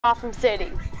Gotham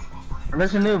City.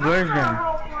 There's a new version.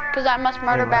 Because I must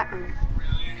murder Batman.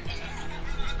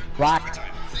 What?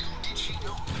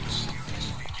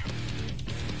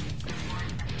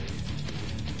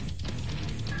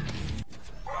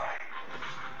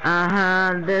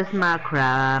 This my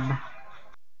crab.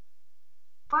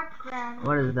 What crab?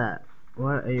 What is that?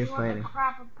 What are you fighting?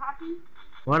 Crab of Poppy?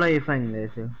 What are you fighting there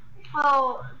to?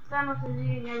 Oh, Thanos is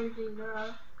eating everything,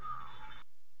 bro.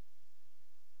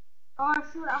 Oh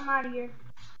shoot, I'm out of here.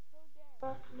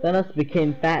 Thanos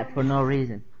became fat for no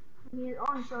reason. He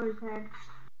only showed his head.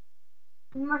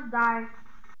 He must die.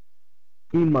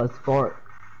 He must fart.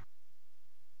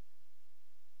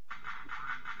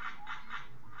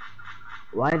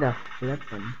 Why the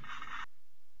flippin'?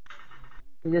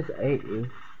 He just ate you.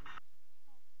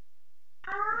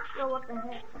 Yo, what the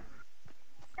heck?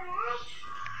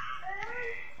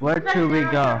 Where should we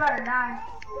go?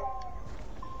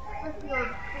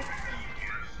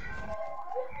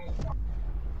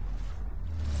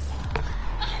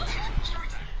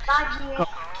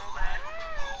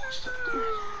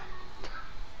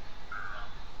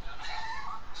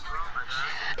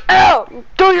 Oh,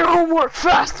 do your homework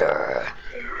faster.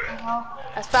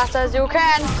 As fast as you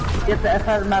can. Get the F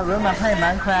out of my room, I'm playing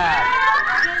Minecraft.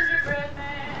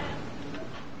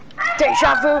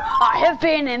 Deja vu, I have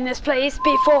been in this place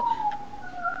before.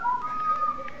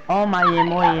 Oh my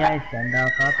I send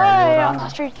out Hey, on the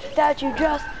street that you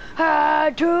just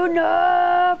had to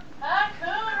know.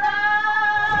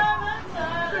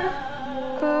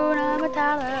 Hakuna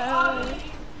Matata.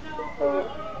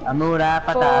 Amura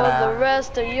For the patata.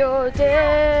 rest of your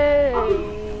days.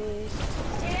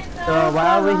 So why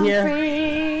are we here?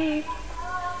 Free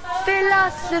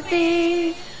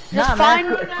philosophy. Nah, Just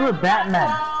man, find. screw Batman.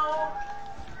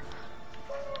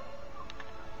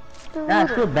 Nah,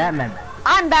 screw Batman.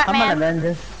 I'm Come on, Batman.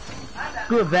 Avengers.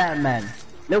 Screw Batman.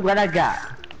 Look what I got.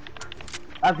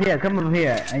 Up here, come up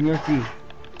here, and you'll see.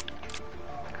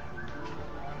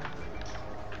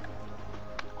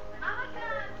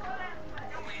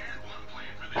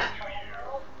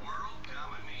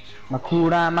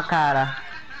 Makura Makara.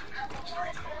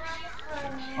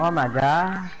 Oh my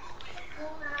god.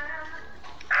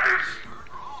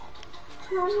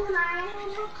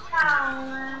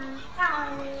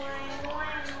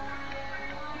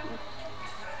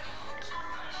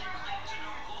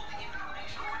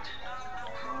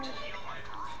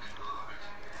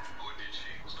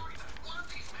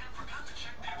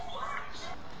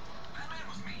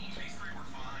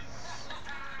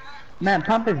 Man,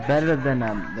 pump is better than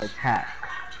the attack.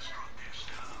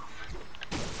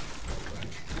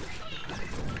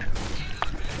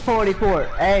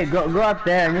 .44. Hey, go up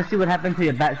there and you'll see what happened to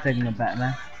your bat signal,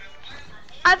 Batman.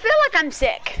 I feel like I'm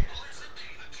sick.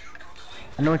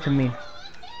 I know what you mean.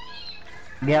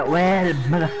 Get well,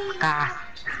 motherfucker.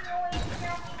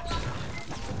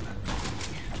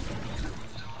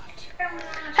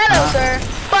 Hello, sir.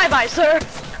 Bye, bye, sir.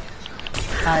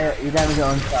 Hi, you damage your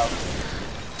own self.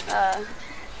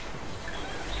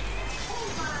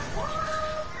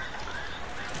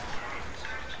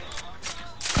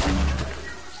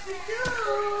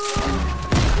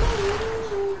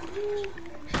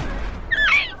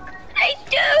 Hey,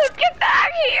 dude, get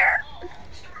back here.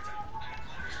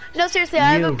 No, seriously,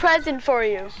 I have a present for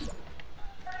you.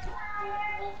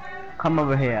 Come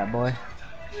over here, boy.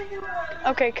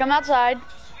 Okay, come outside.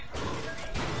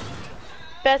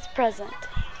 Best present.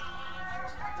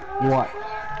 What?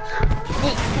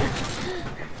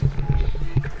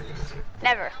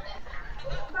 Never.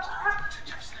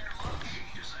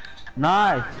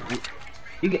 Nice.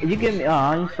 You give me.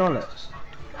 Oh, you stole it.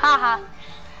 Haha.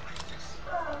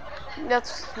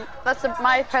 That's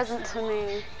my present to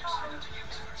me.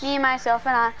 Me, myself,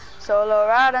 and I solo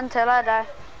ride until I die.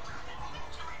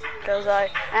 'Cause I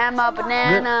am a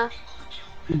banana.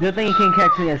 Good thing you can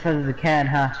catch me as fast as you can,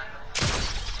 huh?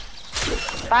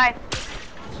 Bye.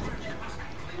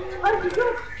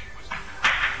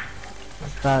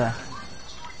 Brother.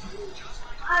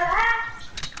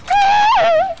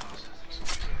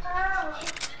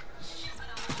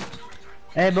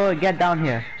 Hey boy, get down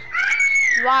here.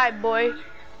 Why, boy? They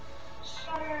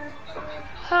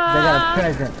got a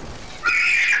present.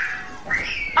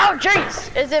 Oh,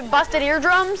 jeez! Is it busted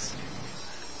eardrums?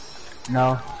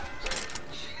 No.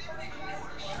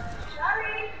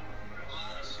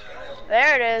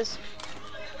 There it is.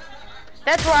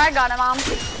 That's where I got it, Mom.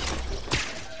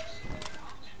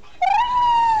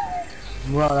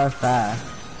 Well, that's fast.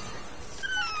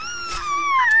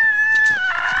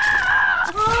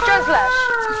 Jerk flash.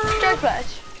 Jerk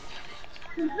flash.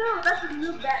 That's a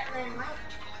new Batman, right?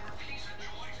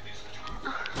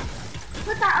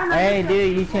 Put that on Hey,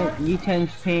 dude, you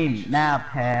changed team now,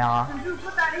 pal. Dude,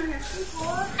 put that in your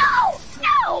keyboard. No!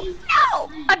 No!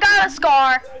 No! I got a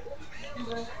scar.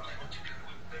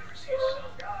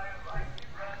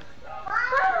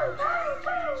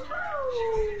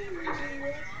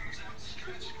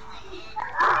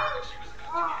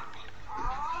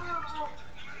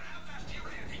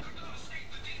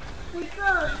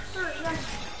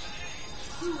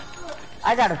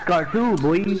 I got a scar too,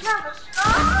 boy.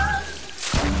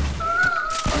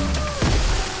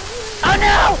 Oh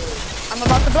no! I'm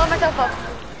about to blow myself up.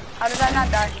 How did I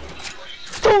not die?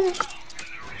 Dunk.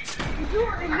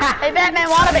 Hey, Batman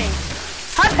wannabe.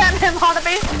 Hi, Batman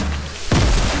wannabe.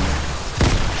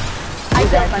 I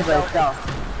killed myself.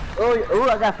 Oh,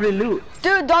 I got free loot.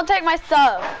 Dude, don't take my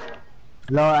stuff.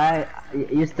 Lord,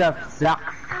 your stuff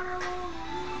sucks.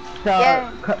 So,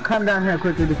 Yeah. come down here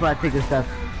quickly before I take your stuff.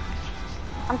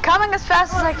 I'm coming as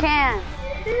fast as I can.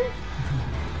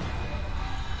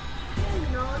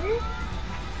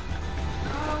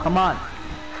 Come on.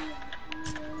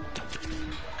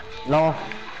 Lol.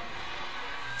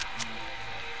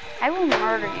 I will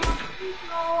murder you.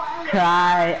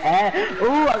 Try and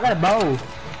ooh, I got a bow. You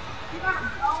got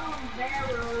bone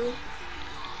barrels.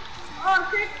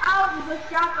 Oh, check out the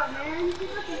shotgun, man. You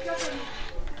got the shotgun.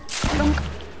 Dunk.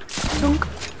 Dunk.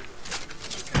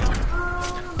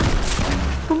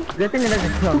 Good thing it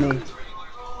doesn't kill me.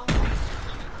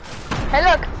 Hey,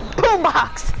 look.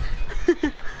 Boombox.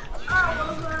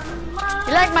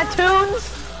 You like my tunes?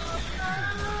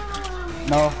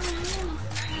 No.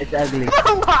 It's ugly.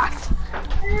 Boombox.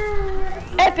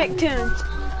 Epic tunes.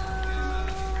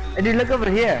 Hey, dude, look over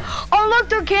here. Oh, look.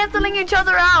 They're canceling each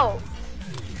other out.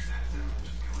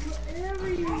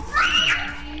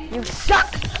 You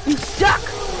suck. You suck.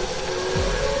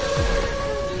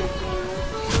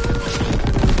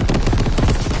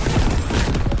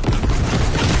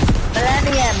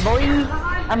 Millennium, boy.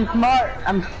 I'm smart.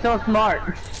 I'm so smart.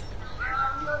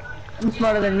 I'm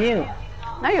smarter than you.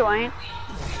 No, you ain't.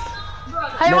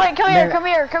 Hey, No, wait, come no. here, come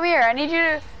here, come here. I need you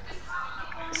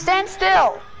to stand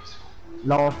still.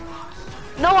 Lol.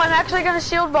 No, I'm actually gonna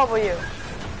shield bubble you.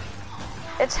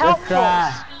 It's Let's helpful.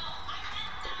 try.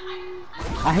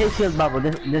 I hate shield bubble.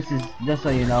 This is just so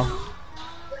you know.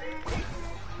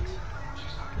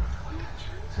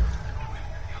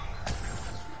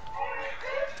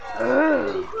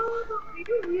 Ugh.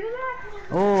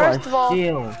 Oh, First of all-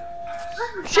 shield.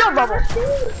 Shield bubble.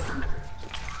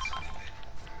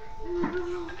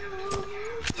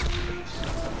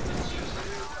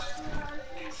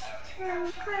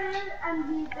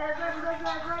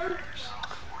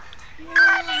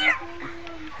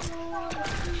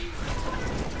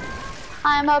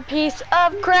 I'm a piece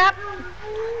of crap.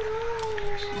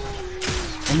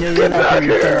 And you're Get back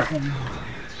here!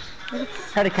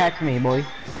 Try to catch me, boy.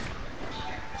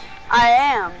 I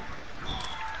am.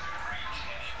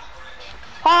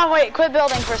 Hold on, wait, quit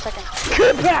building for a second.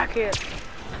 Get back here.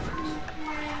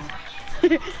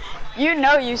 You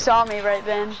know you saw me right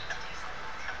then.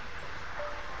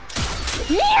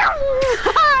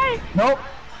 Hi. Nope.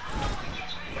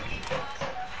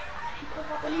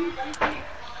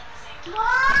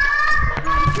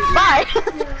 Bye.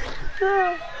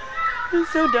 You're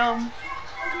so dumb.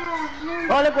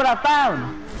 Oh, look what I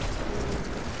found.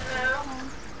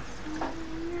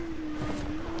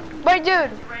 Wait,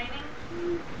 dude.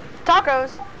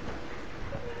 Tacos.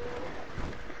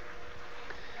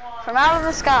 From out of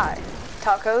the sky.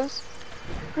 Tacos.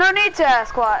 No need to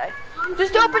ask why.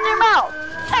 Just open your mouth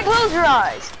and close your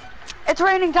eyes. It's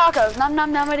raining tacos. Num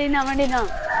num nummity nummity num.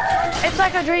 It's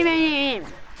like a dream.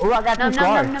 Oh, I got Num two num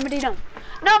scars. num nummity num.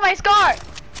 No, my scar.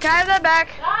 Can I have that back?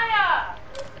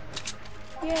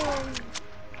 Yay.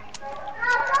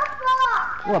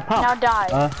 Oh, a pump. Now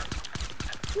die.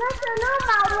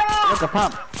 Look, a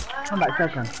pump. Come back,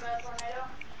 second.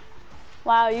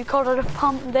 Wow, you called it a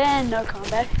pump then. No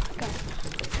combat. Okay.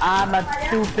 I'm a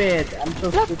stupid. I'm so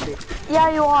Look. stupid. Yeah,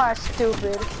 you are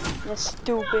stupid. You're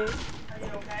stupid.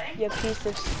 You piece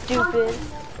of stupid.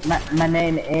 My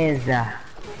name is.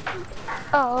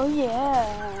 Oh yeah.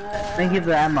 Thank you for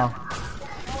the ammo.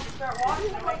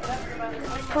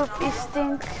 Poopy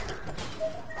stink.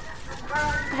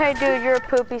 Hey dude, you're a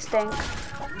poopy stink.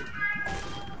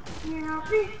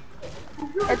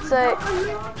 It's a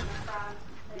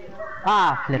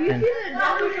Ah, flipping.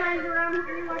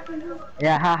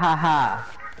 Yeah, ha ha ha.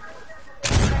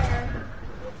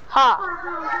 ha.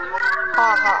 Ha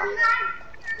ha.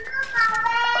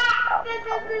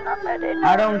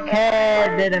 I don't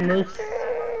care, little moose.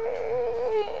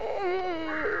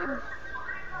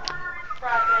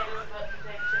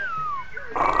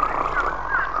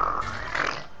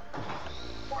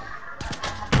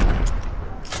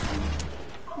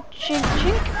 Chink,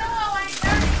 chink.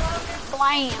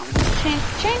 Blam. Chink,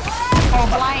 chink. Oh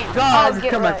my Blam. god, I Oh, just get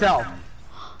killed wrecked. myself.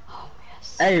 Oh,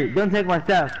 yes. Hey, don't take my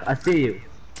stuff. I see you.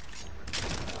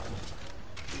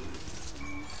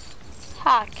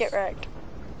 Ha, get wrecked.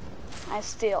 I Why are you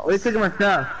steals. taking my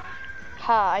stuff?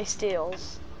 Ha, I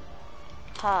steals.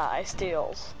 Ha, I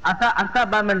steals. I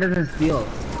thought Batman doesn't steal.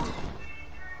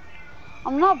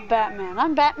 I'm not Batman.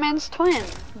 I'm Batman's twin.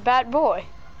 Bat boy.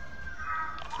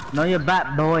 No, you're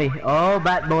Bat Boy. Oh,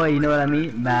 Bat Boy, you know what I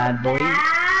mean? Bad Boy.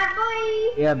 Bad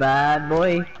boy. Yeah, Bad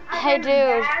Boy. Hey,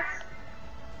 dude.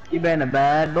 You been a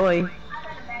bad boy.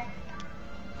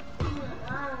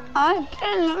 I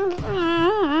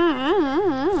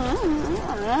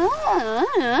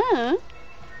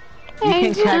You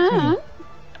can't catch me.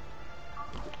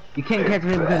 You can't catch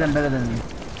me because I'm better than you.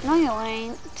 No, you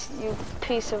ain't. You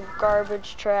piece of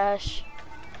garbage trash.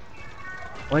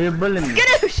 Why you bullying me?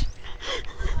 Skadoosh!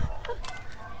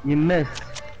 You missed.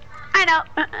 I know.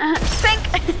 Think.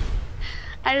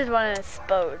 I just wanted to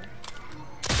explode.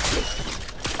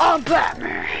 Oh,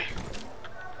 Batman.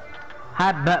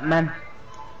 Hi, Batman.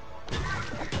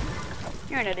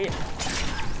 You're an idiot.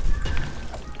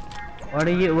 What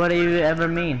do you ever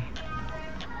mean?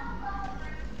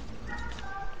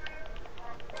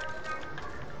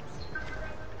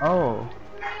 Oh.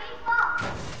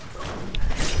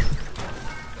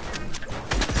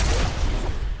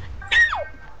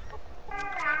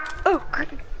 Oh,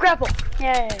 grapple.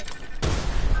 Yay.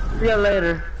 See you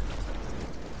later.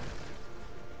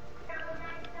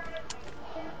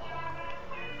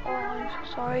 Oh, I'm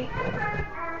so sorry.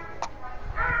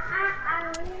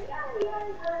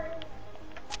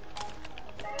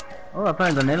 Oh, I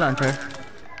found a grenade launcher.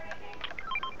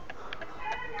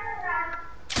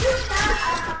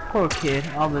 Poor kid,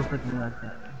 always looking like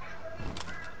that.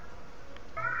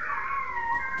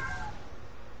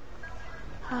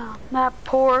 Oh, that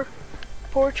poor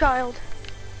child.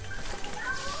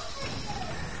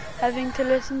 Having to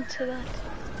listen to that.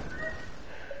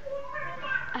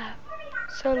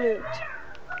 Absolute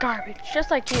garbage, just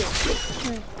like you.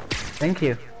 Thank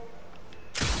you.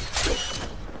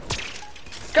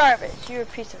 Garbage, you're a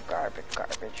piece of garbage.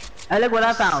 Hey, look what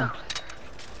I found.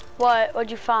 What'd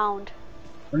you found?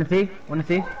 Wanna see? Wanna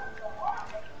see?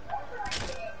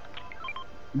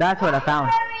 That's what I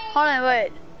found. Hold on,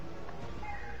 wait.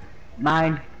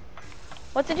 Mine.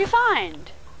 What did you find?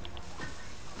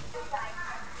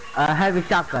 A heavy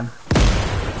shotgun.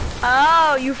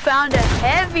 Oh, you found a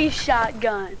heavy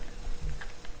shotgun.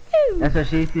 Ew. That's what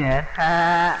she said.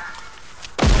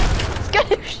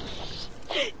 Skadoosh.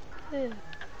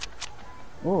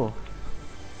 Oh.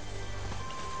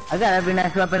 I got every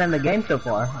nice weapon in the game so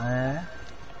far.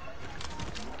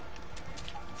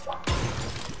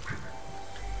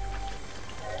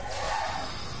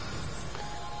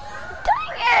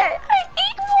 Dang it! I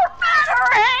need more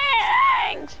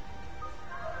batarangs!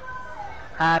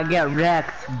 I get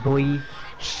wrecked, boy.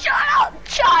 Shut up,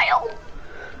 child!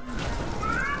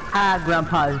 Hi,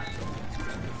 Grandpa.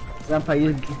 Grandpa,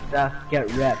 you get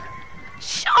wrecked.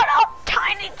 Shut up,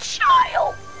 tiny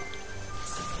child!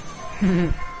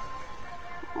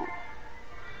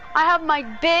 I have my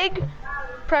big,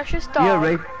 precious dog. You're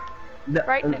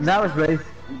Right next that was racist.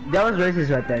 That was racist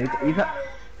right there.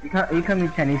 You call me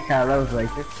Chinese child. That was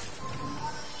racist.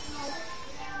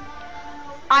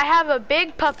 I have a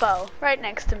big puppo right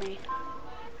next to me.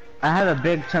 I have a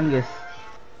big chungus.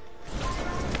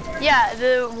 Yeah,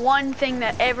 the one thing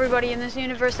that everybody in this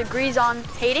universe agrees on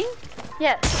hating?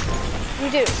 Yes,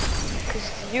 you do.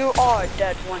 Because you are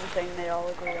that one thing they all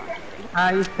agree on hating.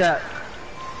 I used to.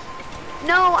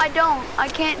 No, I don't. I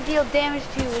can't deal damage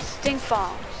to you with stink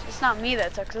bombs. It's not me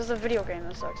that sucks, it's the video game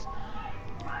that sucks.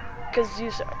 Because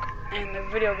you suck. And the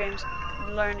video game's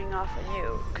learning off of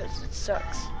you, because it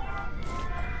sucks.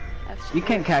 You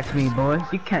can't catch me, boy.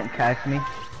 You can't catch me.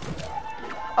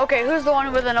 Okay, who's the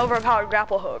one with an overpowered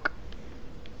grapple hook?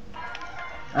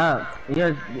 Oh,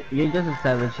 you're just a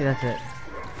savage. That's it.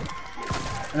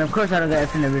 And of course, I don't get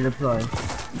infinite redeploy.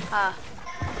 Ah.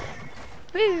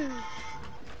 Woo!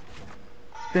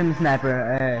 Spin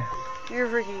sniper. You're a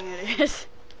freaking idiot.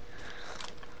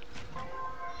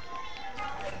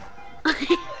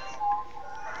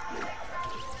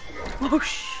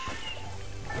 Whoosh.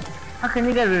 How can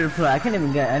you get redeploy? I can't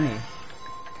even get any.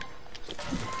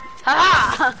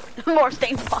 Haha! More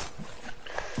stink bomb.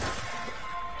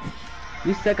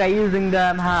 You suck at using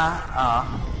them, huh?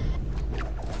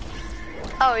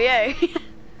 Oh, yay.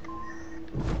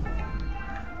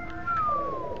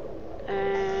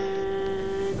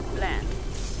 And land.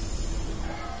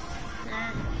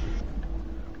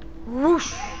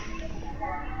 Whoosh.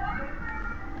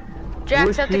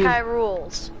 Jacksepticeye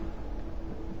rules.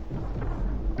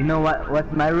 You know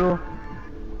what's my rule?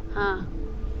 Huh.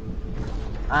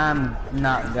 I'm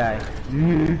not guy.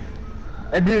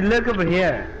 Dude, look over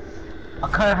here. A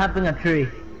car humping a tree.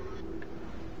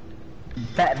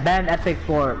 Ban epic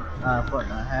for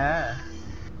Fortnite.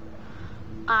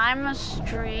 I'm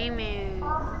streaming.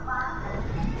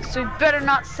 So you better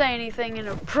not say anything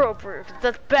inappropriate, 'cause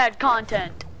that's bad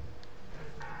content.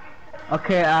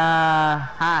 Okay,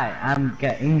 hi, I'm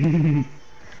gay.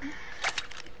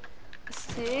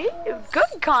 See?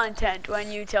 Good content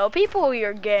when you tell people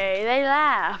you're gay, they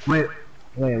laugh. Wait,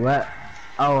 what?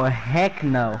 Oh, heck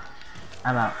no.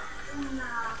 I'm out.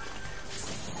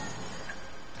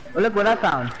 Oh, look what I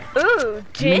found. Ooh,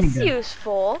 this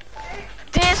useful.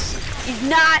 This is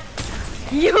not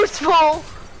useful.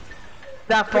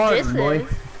 Stop falling, boy.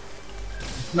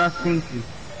 It's not stinky.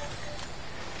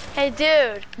 Hey,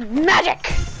 dude,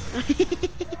 magic!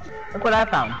 Look what I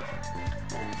found.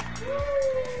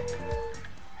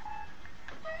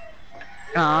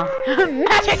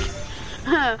 Magic!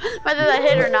 Whether that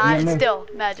hit or not, it's still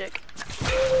magic.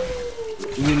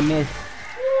 You missed.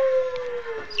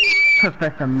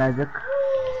 Professor Magic.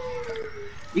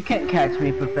 You can't catch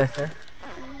me, Professor.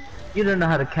 You don't know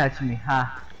how to catch me, huh?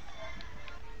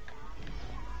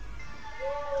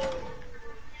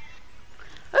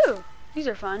 Ooh, these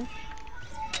are fun.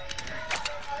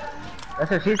 That's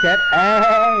what she said.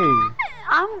 Hey!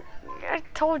 I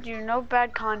told you, no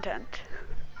bad content.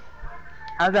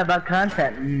 How's that about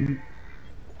content?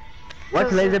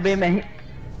 Watch laser beam and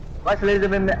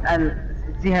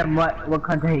see him what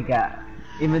content he got.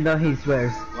 Even though he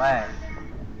swears. Why?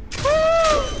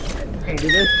 Hey,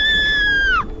 do this.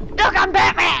 Look, I'm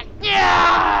Batman!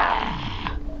 Yeah!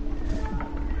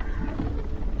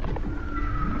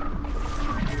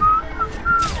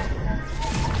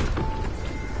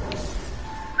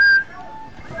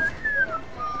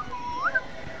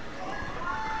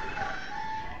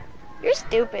 You're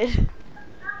stupid.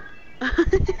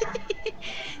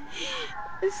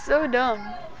 It's so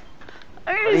dumb.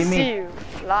 I'm gonna see you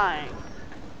flying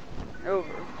over.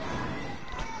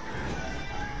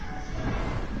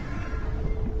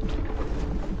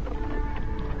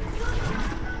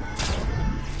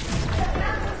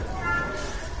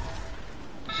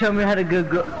 Show me how to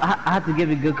I have to give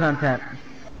you good content.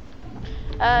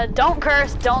 Don't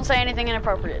curse, don't say anything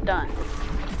inappropriate. Done.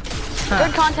 Huh.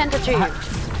 Good content achieved.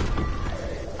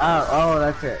 Oh,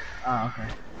 that's it. Oh, okay.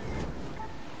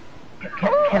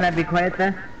 Can I be quiet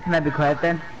then? Can I be quiet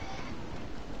then?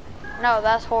 No,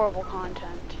 that's horrible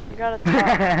content. You gotta talk.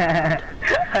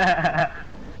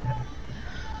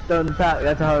 Don't talk,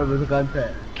 that's horrible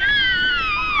content.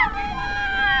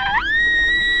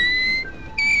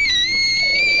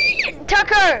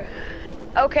 Tucker!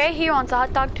 Okay, he wants a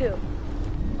hot dog too.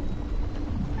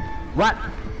 What?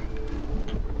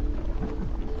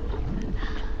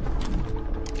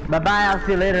 Bye-bye, I'll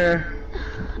see you later.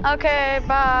 Okay,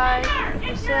 bye.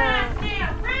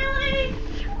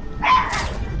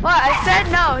 What? I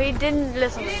said no, he didn't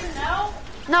listen.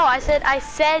 No, I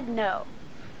said no.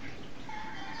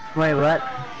 Wait, what?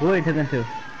 Who are you talking to?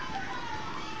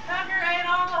 Tucker ate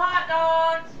all the hot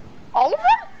dogs. All of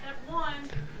them? Except one.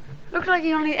 Looks like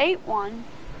he only ate one.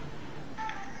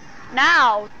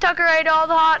 Now, Tucker ate all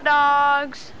the hot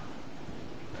dogs.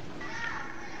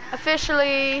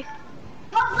 Officially,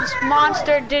 this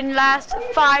monster didn't last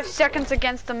 5 seconds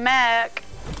against the mech.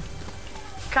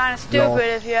 Kind of stupid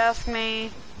if you ask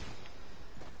me.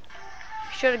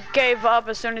 Should have gave up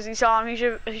as soon as he saw him. He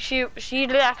should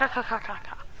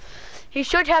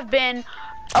have been.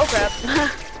 Oh crap!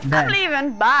 I'm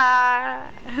leaving. Bye.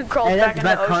 Crawls back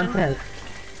into ocean. Content.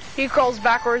 He crawls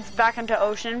backwards back into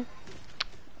ocean.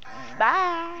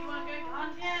 Bye. You want good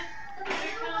content? You're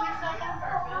killing yourself on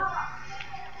purpose.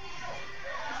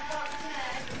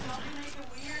 Don't make a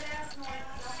weird ass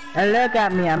noise. And look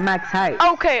at me, I'm max height.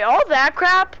 Okay, all that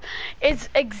crap is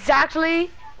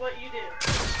exactly. What you do.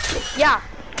 Yeah.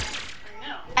 I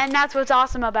know. And that's what's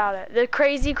awesome about it. The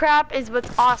crazy crap is what's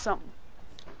awesome.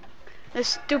 The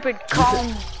stupid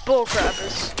calm bullcrap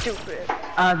is stupid.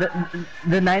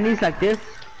 The 90s like this?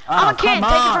 I'm a kid, take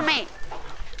it from me.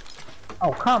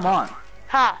 Oh, come on.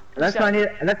 Ha. That's why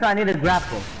I need a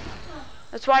grapple.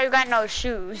 That's why you got no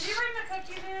shoes. Did you bring the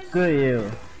cookies in? Screw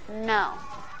you. No.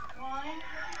 Why?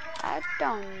 I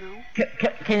don't know.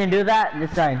 Can you do that?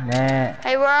 This guy, nah.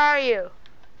 Hey, where are you?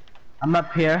 I'm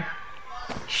up here.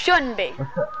 Shouldn't be.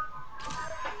 What's up?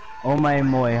 Oh my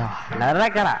boy.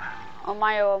 Larakara. Oh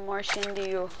my, more shindy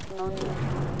you. No, no.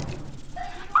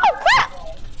 Oh crap!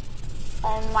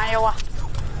 Oh my,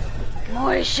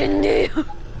 more shindy.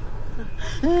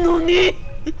 No need.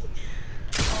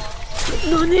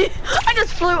 Nani? I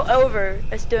just flew over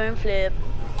a stone flip.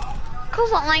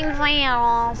 Cause I'm very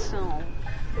awesome.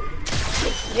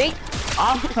 Yeet.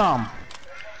 Awesome.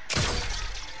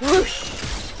 Whoosh.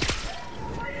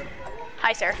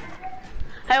 Hi, sir.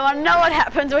 I want to know what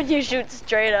happens when you shoot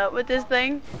straight up with this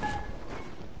thing.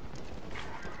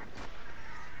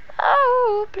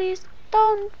 Oh, please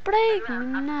don't break me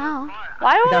now.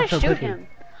 Why would I shoot him?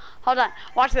 Hold on.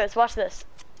 Watch this. Watch this.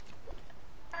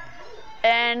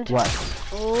 And what?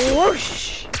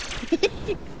 Whoosh.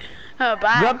 Oh,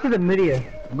 bye. Go up to the meteor.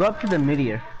 Go up to the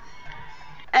meteor.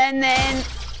 And then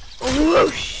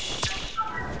whoosh.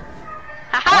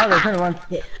 Oh, there's only one.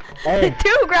 Hey.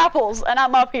 2 grapples, and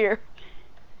I'm up here.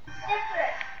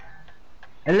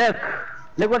 Hey, look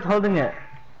what's holding it.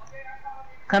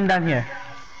 Come down here.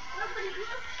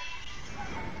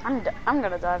 I'm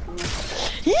gonna die from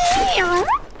this.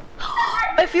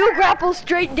 If you grapple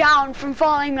straight down from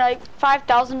falling like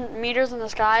 5,000 meters in the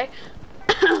sky,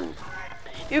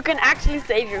 you can actually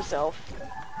save yourself.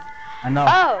 I know.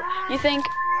 Oh, you think?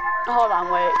 Hold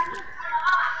on, wait.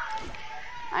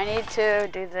 I need to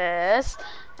do this,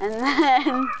 and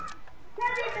then.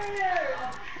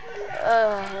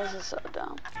 This is so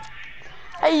dumb.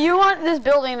 Hey, you want this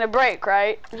building to break,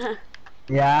 right?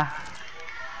 Yeah.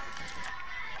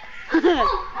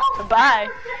 Bye.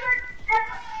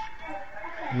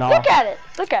 No. Look at it.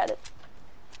 Look at it.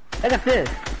 Look at this.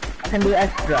 I can do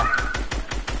extra.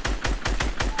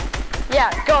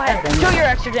 Yeah, go ahead. Do your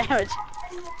extra damage.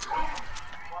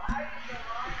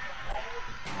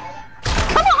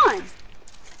 Come on!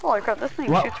 Holy crap, this thing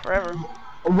shoots forever.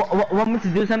 Want me to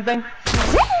do something?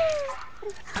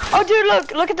 Oh, dude,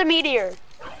 look at the meteor.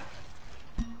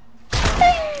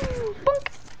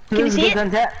 Can you see it?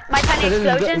 My tiny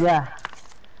explosion?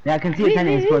 Yeah, I can see a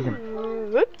tiny explosion.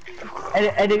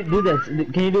 Eddie, do this.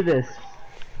 Can you do this?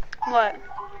 What?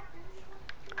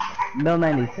 Bill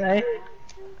 90s, right?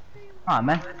 Aw,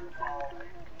 man.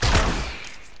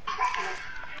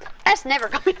 That's never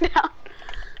coming down.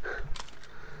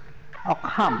 Oh,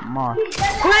 come on.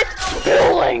 Quit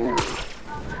building!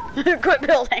 Quit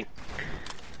building.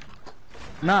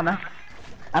 No, man.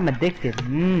 I'm addicted.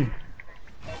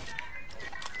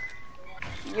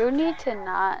 You need to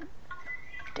not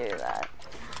do that.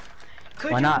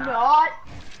 Why not?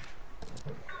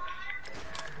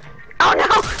 Oh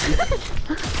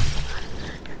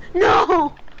no!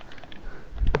 No!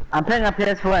 I'm playing on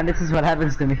PS4 and this is what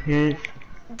happens to me.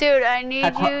 Dude, I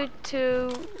need you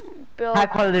to build. High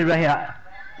quality right here.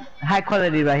 High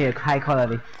quality right here. High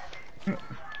quality.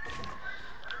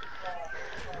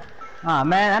 Aw,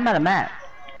 man, I'm out of mats.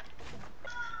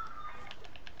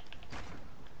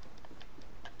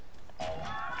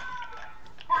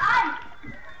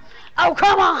 Oh,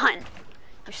 come on!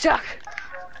 You suck.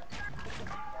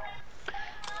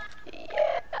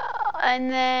 Yeah,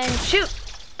 and then shoot,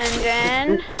 and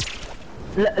then.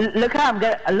 Look how I'm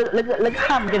getting. Look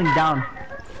how I'm getting down.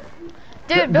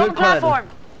 Dude, build a platform.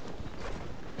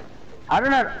 I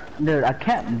don't know, dude. I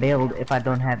can't build if I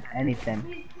don't have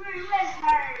anything.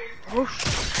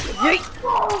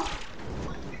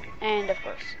 And of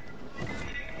course.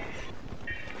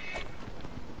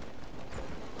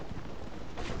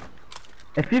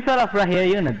 If you fell off right here,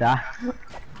 you're gonna die.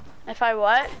 If I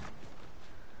what?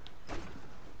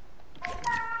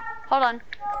 Hold on.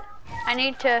 I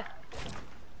need to.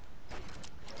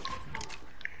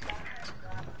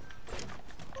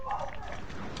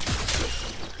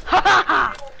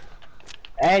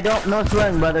 Hey, no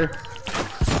swearing, brother.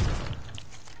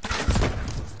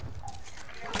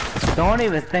 Don't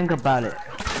even think about it.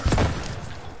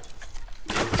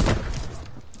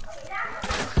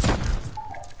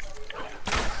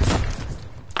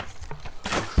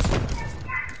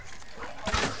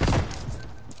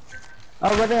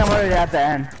 Oh, good thing I'm already at the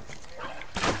end.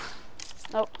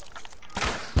 Nope.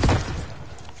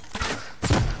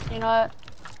 You know what?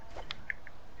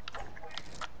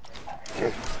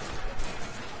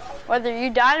 Whether you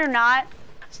died or not,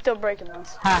 still breaking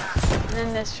this. Ha. And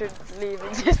then this should leave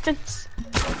existence.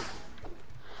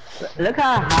 Look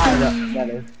how high that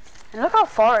is. And look how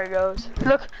far it goes.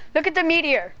 Look at the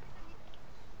meteor.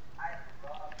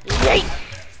 Yeet!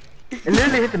 It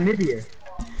literally hit the meteor.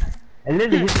 It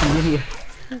literally hit the meteor.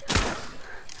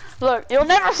 Look, you'll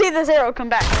never see this arrow come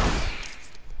back.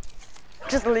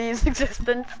 Just leaves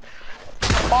existence.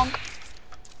 Bonk.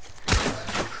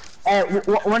 Hey,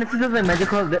 when it's something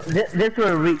magical, this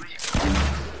will reach.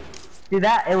 See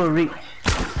that? It will reach.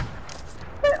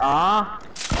 Ah.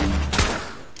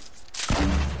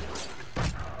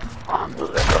 I'm the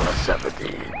level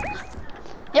 17.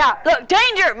 Yeah, look,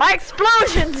 danger! My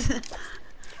explosions!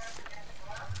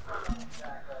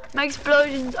 My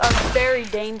explosions are very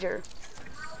danger.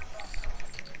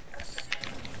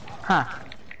 Huh.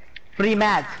 Free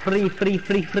mats. Free.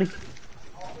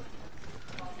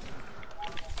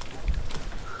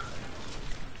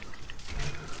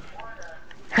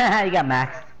 Haha, you got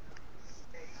max.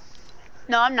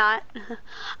 No, I'm not.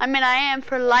 I mean, I am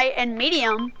for light and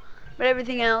medium, but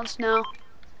everything else, no.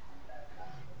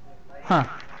 Huh.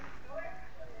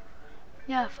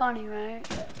 Yeah, funny, right?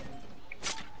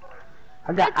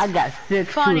 I got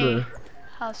 6 Funny shooters.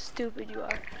 how stupid you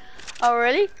are. Oh,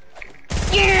 really?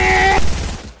 Yeah!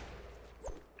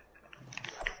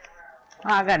 Oh,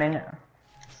 I got it.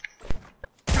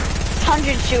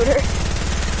 100 shooter.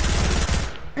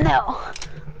 No.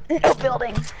 No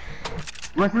building.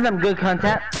 Want some good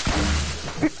content?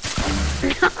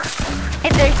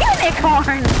 It's a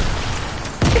unicorn!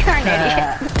 You're an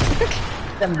idiot.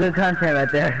 Some good content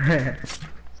right there.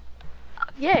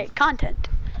 Yay, content.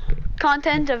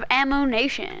 Content of Ammo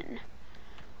Nation.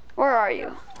 Where are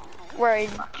you? Where are you,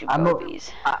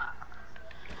 boobies?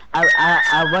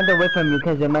 I went away from you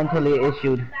because you're mentally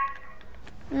issued.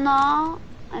 No,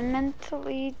 I'm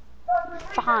mentally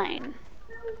fine.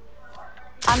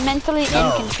 I'm mentally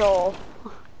in control.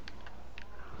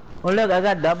 Well, look, I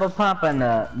got double pump and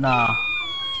no.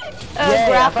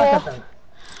 Grapple.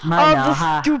 Mine now, The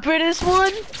huh? stupidest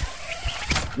one?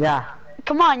 Yeah.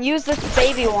 Come on, use this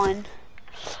baby one.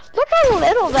 Look how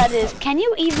little that is. Can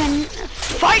you even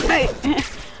fight me?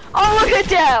 Oh, look at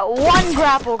that. One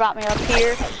grapple got me up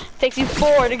here. Takes you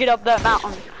 4 to get up that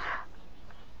mountain.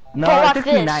 No, But it watch took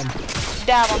this. me 9.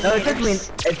 Dab on No, the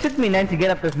it took me 9 to get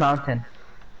up this mountain.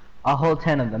 A whole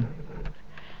 10 of them.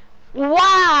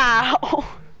 Wow.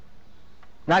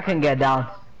 Now I can get down.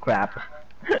 Crap.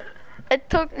 It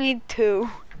took me 2.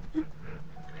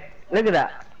 Look at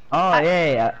that. Oh,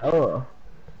 yeah. Oh.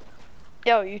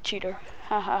 Yo, you cheater.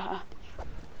 Ha ha ha.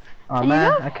 Oh,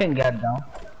 man. I couldn't get down.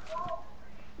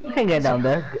 I can't get down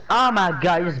there. Oh, my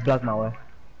God. You just blocked my way.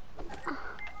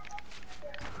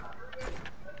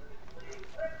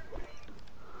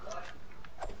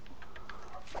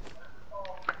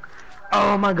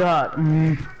 Oh, my God.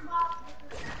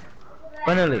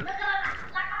 Finally.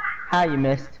 How you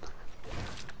missed?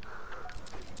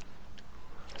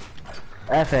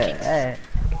 F it. Hey.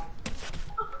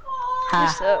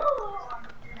 What's up?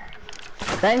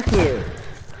 Thank you.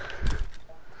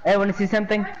 Hey, wanna see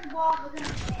something?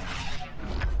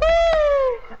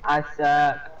 I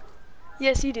suck.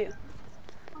 Yes, you do.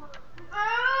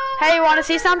 Hey, you wanna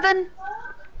see something?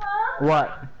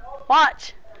 What?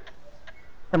 Watch.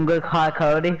 Some good high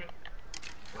quality?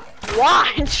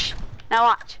 Watch. Now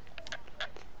watch.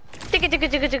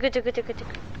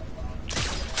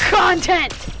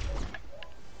 Content.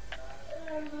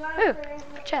 Ooh,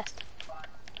 chest.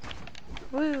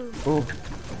 Woo. Ooh.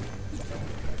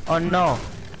 Oh no.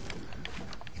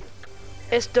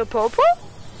 It's the popo?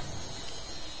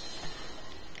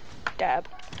 Dab.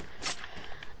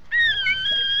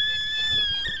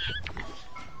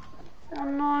 Oh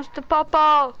no, it's the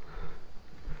popo.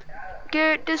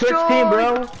 Get destroyed. Switch team,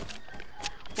 bro.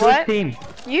 What? Switch team.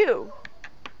 You.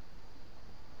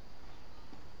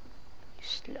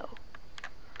 Slow.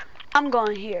 I'm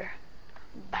going here.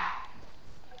 Bye.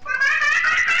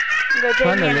 It's gonna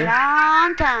take me a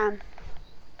long time.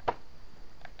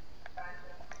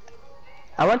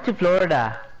 I went to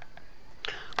Florida.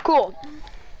 Cool.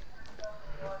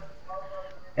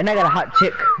 And I got a hot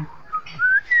chick.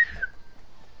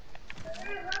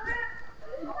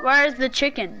 Where's the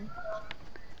chicken?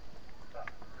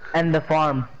 And the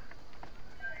farm.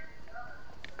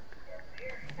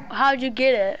 How'd you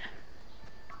get it?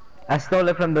 I stole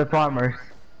it from the farmers.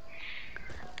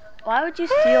 Why would you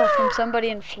steal from somebody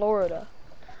in Florida?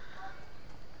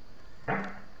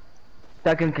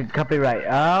 Second copyright.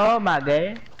 Oh my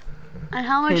god. And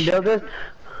how Can much? you build this?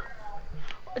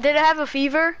 Did it have a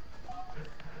fever?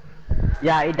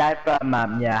 Yeah, it died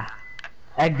from yeah,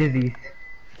 egg disease.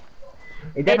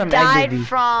 It died It from egg died disease.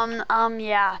 from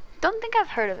yeah. Don't think I've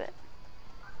heard of it.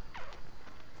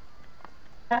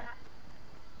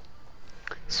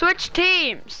 Switch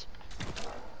teams.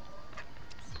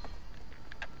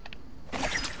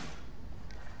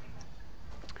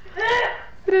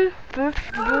 Hey,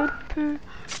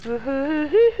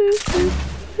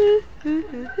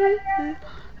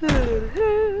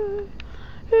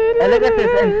 look at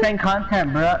this insane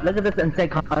content, bro. Look at this insane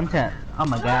content. Oh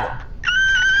my god.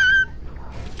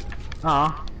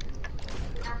 Aw.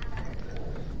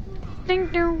 Ding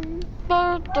dong.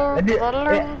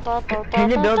 Can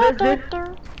you build this, dude?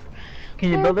 Can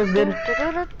you build this, dude?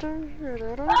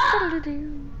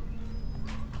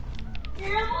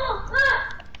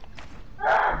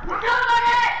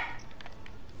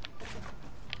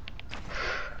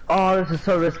 Oh, this is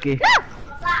so risky. No!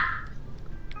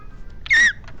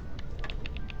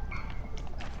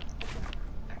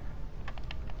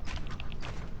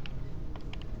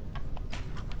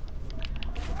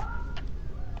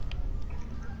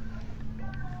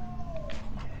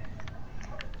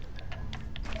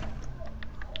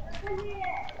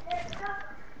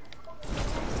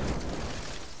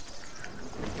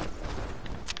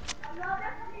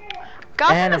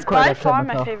 Gotham And is of course I by killed far my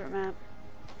myself. favorite map.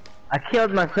 I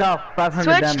killed myself. 500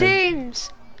 Switch damage. teams!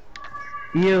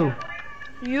 You.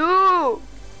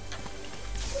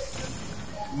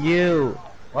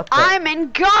 What the? I'm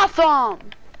in Gotham!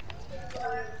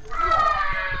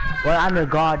 Well, I'm a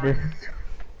goddess.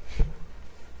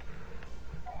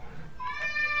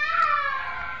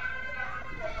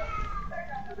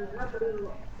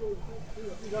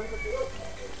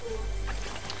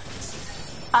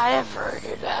 I have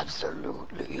raided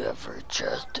absolutely every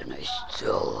chest and I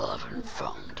still haven't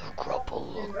found a grapple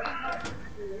look.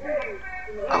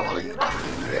 I will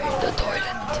equally raid the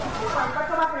toilet.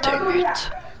 Dang it,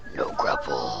 no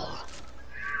grapple.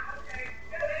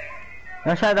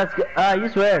 No shot, that's good.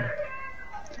 Use word.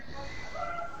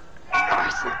 I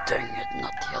said dang it,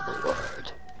 not the other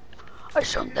word. I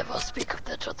shall never speak of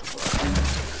that other word.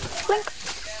 Blink.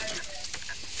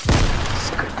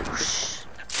 Skadoosh.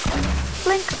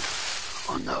 Blink.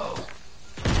 Oh no.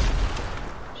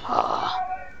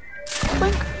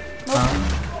 Blink.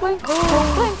 Nope. Blink.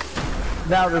 Oh, blink.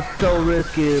 That was so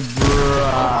risky,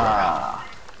 bruh.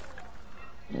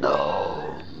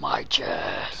 No, my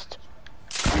chest.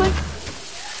 Blink.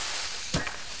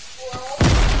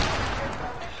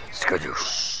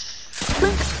 Skadoosh.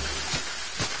 Blink.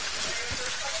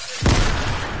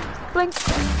 Blink.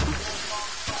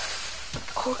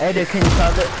 Oh, Hey, dude, can you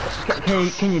solve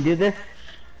it? Can you do this?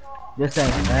 This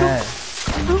thing. Hey.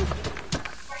 Blink.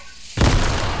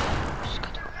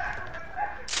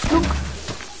 Blink.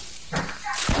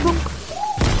 Blink.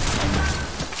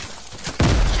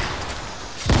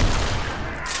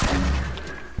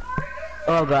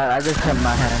 Oh god, I just hit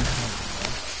my hand.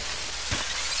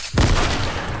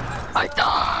 I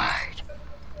died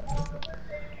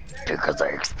because I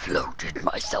exploded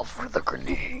myself with a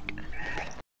grenade.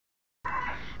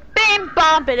 Bim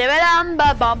bam bam bam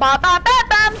bam bam bam bam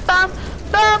bam bam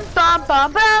bam bam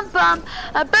bam bam bam bam.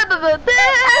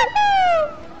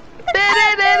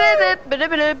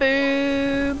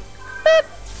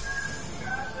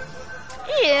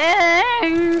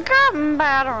 Yeah, come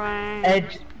battering.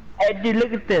 Hey, dude,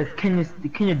 look at this. Can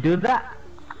you do that?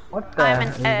 What the? I'm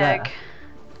is an that? egg.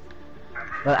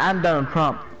 Well, I'm Donald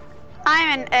Trump.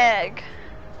 I'm an egg.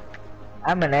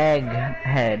 I'm an egg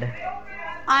head.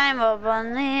 I'm a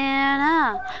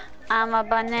banana. I'm a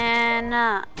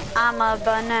banana. I'm a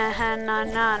banana. Na,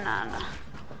 na, na.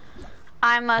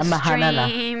 I'm a banana.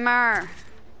 streamer.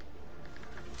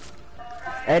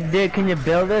 Hey, dude, can you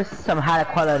build us some high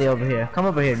quality over here? Come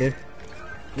over here, dude.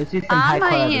 Let's see some high I'm a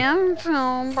quality.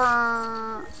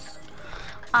 YouTuber.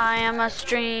 I am a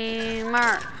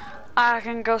streamer. I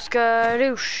can go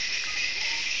skadoosh.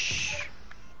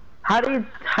 How do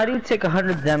you take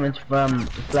 100 damage from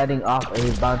sliding off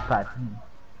a bounce pad?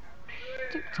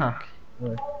 Huh.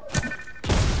 Weird.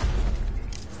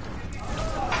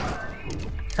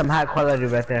 Some high quality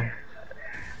right there.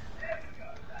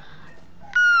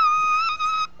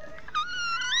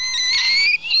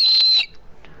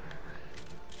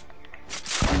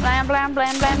 Blam blam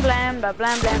blam blam blam blam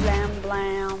blam blam blam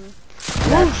blam.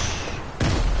 Whoosh.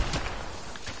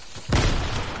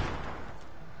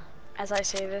 As I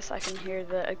say this, I can hear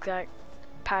the exact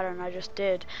pattern I just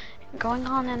did going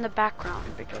on in the background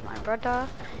because my brother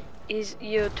is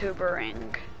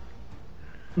YouTubering.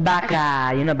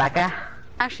 Baka, you know Baka?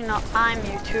 Actually, no, I'm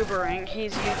YouTubering.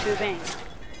 He's YouTubing.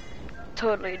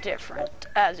 Totally different,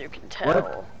 as you can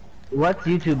tell. What's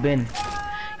YouTube been?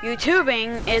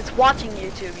 YouTubing is watching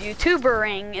YouTube.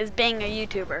 YouTubering is being a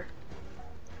YouTuber.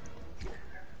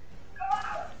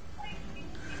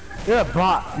 You're a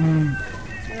bot.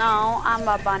 No, I'm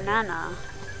a banana.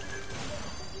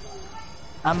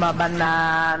 I'm a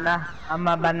banana. I'm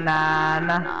a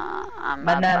banana. I'm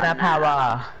Banana a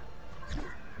power.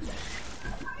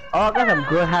 Oh, I got some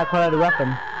good high quality weapon.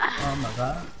 Oh my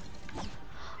god.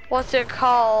 What's it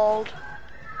called?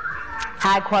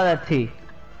 High quality.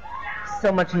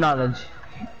 So much knowledge.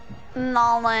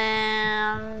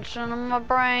 Knowledge and my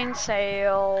brain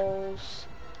cells.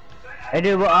 Hey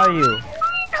dude, where are you?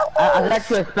 I got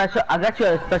you a special. I got you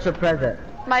a special present.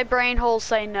 My brain holes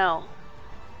say no.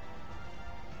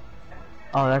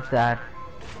 Oh, that's sad.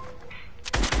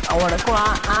 I wanna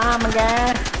cry. Oh my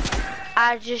god.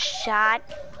 I just shot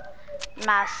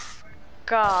my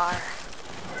scar.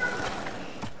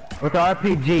 with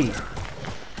RPG.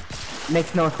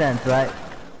 Makes no sense, right?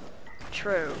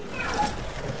 True.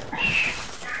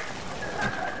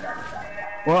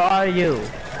 Where are you?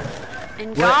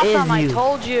 In Where Gotham, is I you?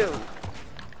 told you.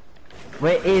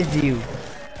 Where is you?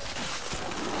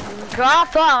 In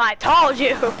Gotham, I told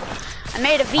you. I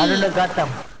made a V. I don't know Gotham.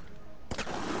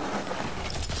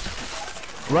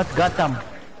 What's Gotham?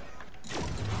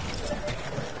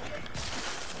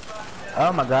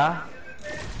 Oh my god.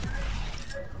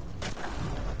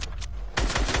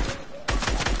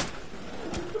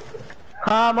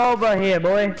 Come over here,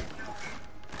 boy.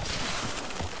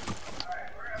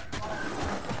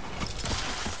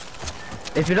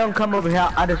 If you don't come over here,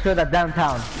 I'll destroy that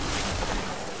downtown.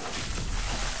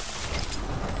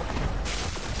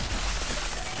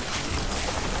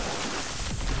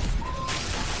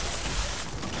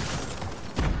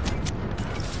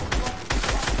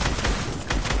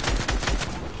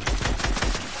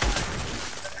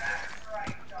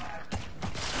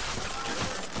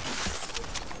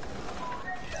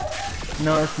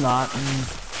 No, it's not.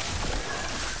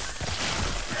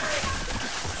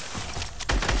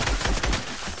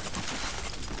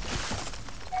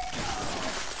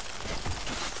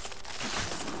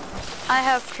 I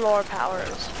have floor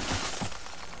powers.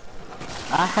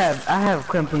 I have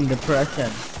crippling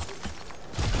depression.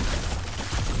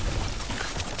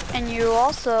 And you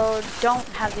also don't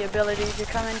have the ability to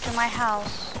come into my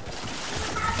house.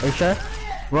 Are you sure?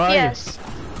 Where are Yes.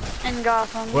 In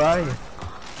Gotham. you? Where are you?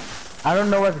 I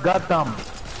don't know what's Gotham.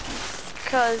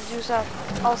 Because you suck.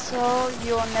 Also,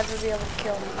 you will never be able to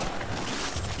kill me.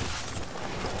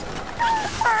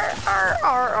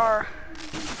 Arr.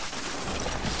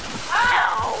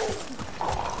 Ow!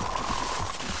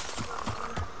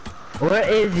 Where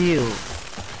is you?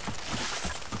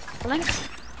 Blink.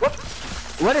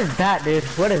 What is that, dude?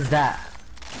 What is that?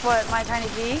 What, my tiny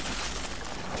V?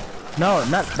 No,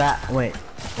 not that. Wait,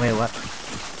 what?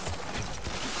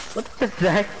 What the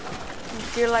heck?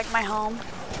 Do you like my home?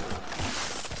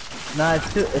 Nah,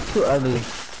 it's too ugly.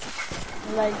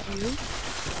 Like you?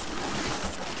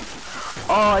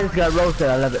 Oh, I just got roasted.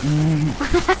 I love it.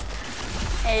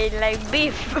 Hey, like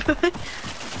beef.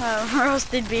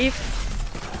 Roasted beef.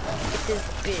 It is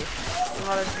beef. You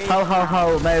are beef.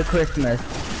 Ho, Merry Christmas.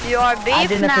 You are beef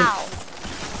didn't now.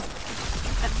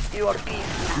 You are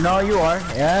beef. No, you are.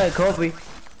 Yeah, Kobe.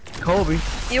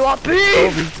 You are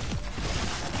beef.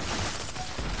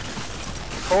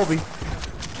 Kobe.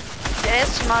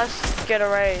 This must get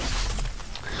erased.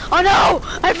 Oh no!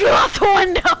 I flew out the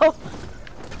window!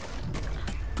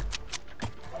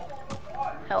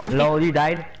 Help me. Lol, you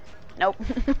died? Nope.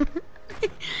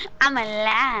 I'm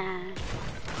alive.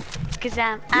 Cause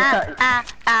I'm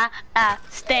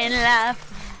staying alive.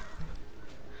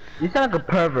 You sound like a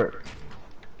pervert.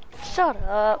 Shut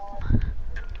up.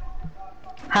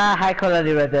 Ha, high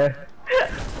quality right there.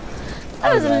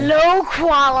 That was low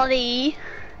quality.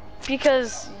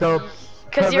 Because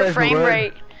your frame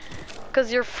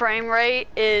rate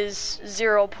is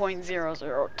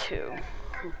 0.002.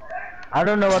 I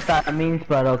don't know what that means,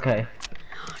 but okay.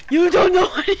 You don't know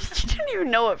what you don't even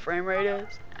know what frame rate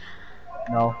is.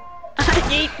 No. I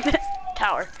hate this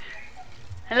tower.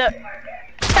 And look,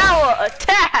 tower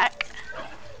attack.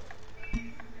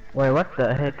 Wait, what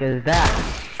the heck is that?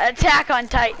 Attack on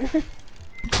Titan.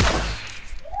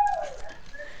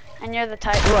 And you're the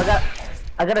Titan. Ooh,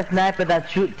 I got a sniper that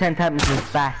shoots 10 times as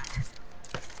fast.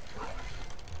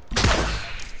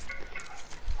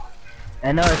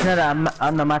 And no, it's not an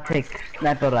automatic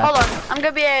sniper rifle. Hold on, I'm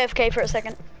gonna be AFK for a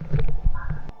second.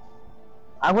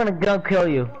 I'm gonna go kill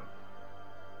you.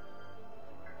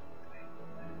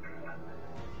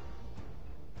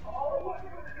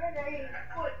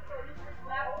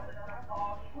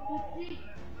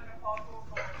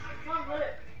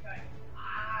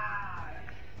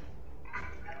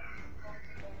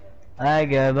 I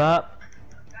give up.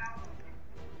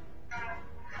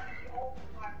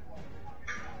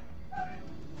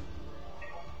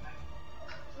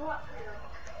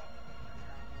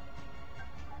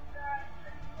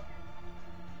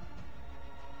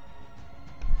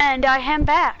 And I am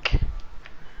back.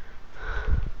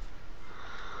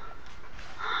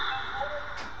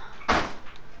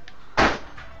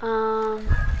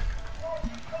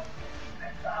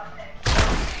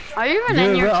 Are you even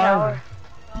in your tower?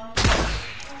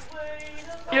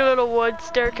 Your little wood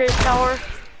staircase tower?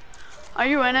 Are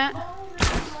you in it?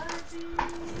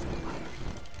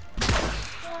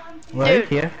 Right Dude.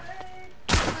 here.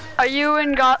 Are you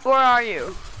in where are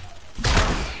you?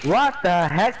 What the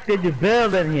heck did you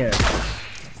build in here?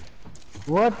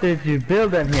 What did you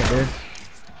build in here, dude?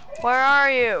 Where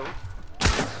are you?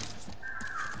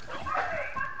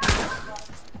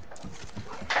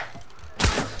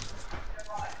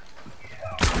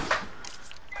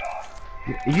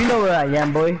 You know where I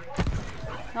am, boy.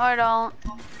 No, I don't.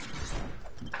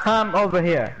 Come over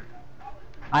here.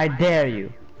 I dare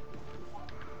you.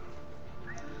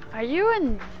 Are you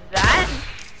in that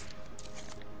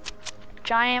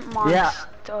giant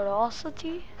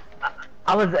monstrosity?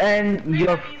 I was in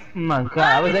your. Oh my god,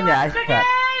 I was in your ice trap.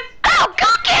 Oh,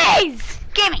 cookies!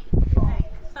 Gimme!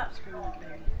 Stop screaming like a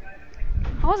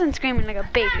baby. I wasn't screaming like a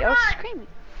baby. I was screaming.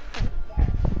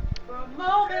 For a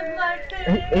moment like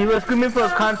this, He was screaming for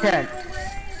content.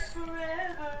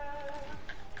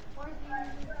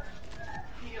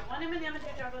 You get one M&M and two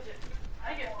chocolate chips.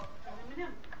 I get one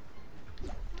M&M.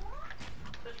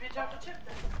 Supposed to be a chocolate chip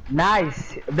then.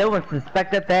 Nice. They would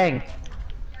suspect a thing.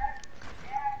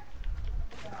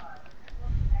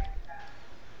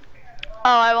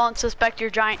 Oh, I won't suspect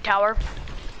your giant tower.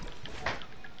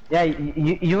 Yeah,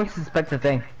 you would suspect a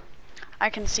thing. I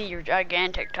can see your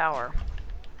gigantic tower.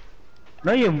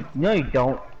 No, you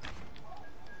don't.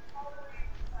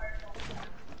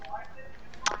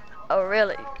 Oh,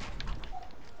 really?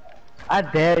 I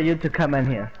dare you to come in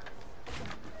here.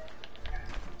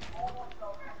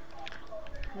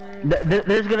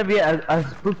 There's gonna be a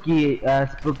spooky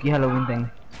Halloween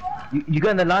thing. You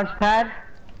go on the launch pad.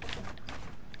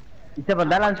 You step on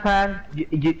that launch pad.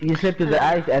 You slip to the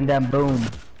ice and then boom.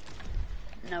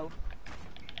 No.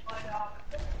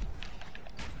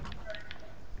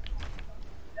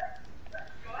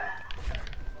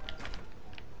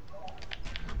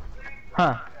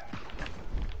 Huh.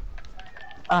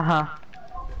 Uh-huh.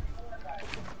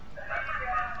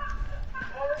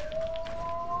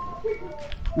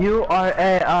 You are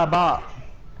a bot.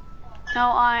 No,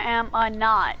 I am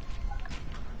not.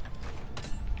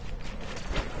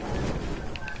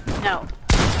 No.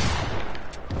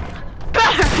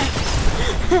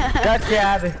 Gotcha,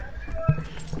 Abby.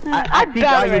 I think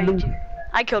all you battered lose. you.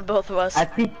 I killed both of us. I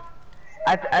think.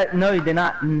 No, you did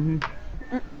not.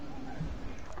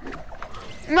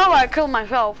 No, I killed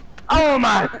myself. Oh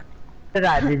my! Did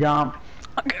I jump?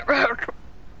 Get rid.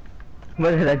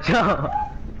 Where did I jump?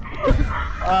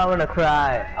 Oh, I wanna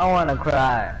cry. I wanna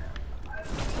cry.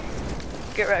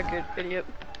 Get record, idiot.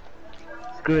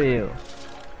 Screw you.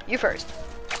 You first.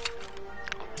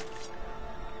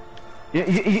 You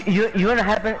know what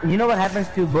happen? You know what happens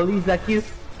to bullies like you?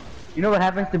 You know what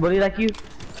happens to bullies like you?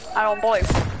 I don't believe.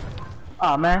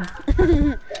 Oh man.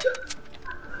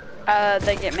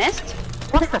 They get missed?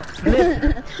 What the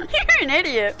flip? You're an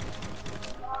idiot.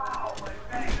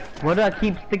 Why do I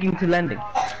keep sticking to landing?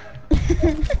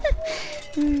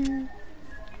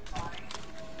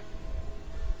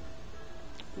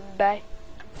 Bye.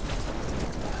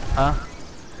 Huh?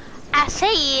 I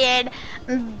said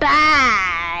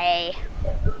bye.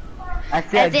 I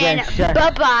said As in, again, shut.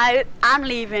 bye bye. I'm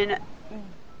leaving.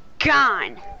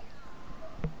 Gone.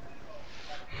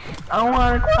 I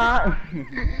wanna cry.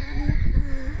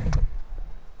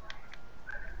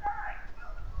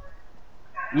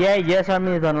 Yeah, yes,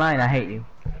 Army is online. I hate you.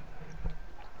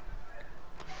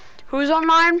 Who's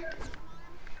online?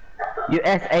 You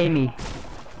S.A. me.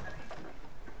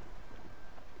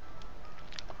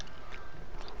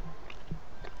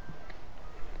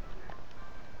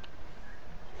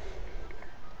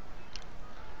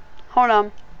 Hold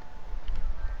on.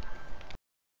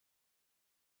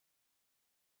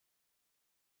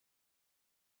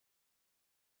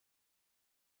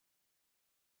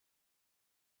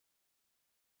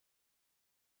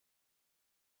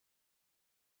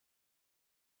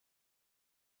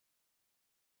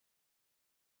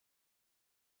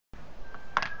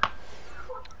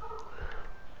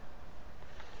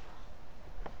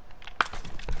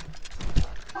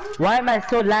 Why am I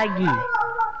so laggy?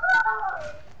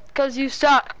 Cause you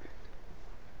suck.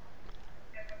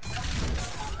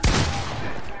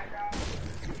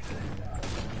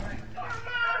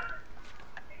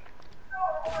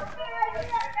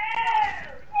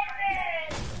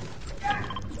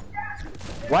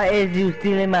 Why is you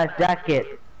stealing my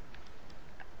jacket?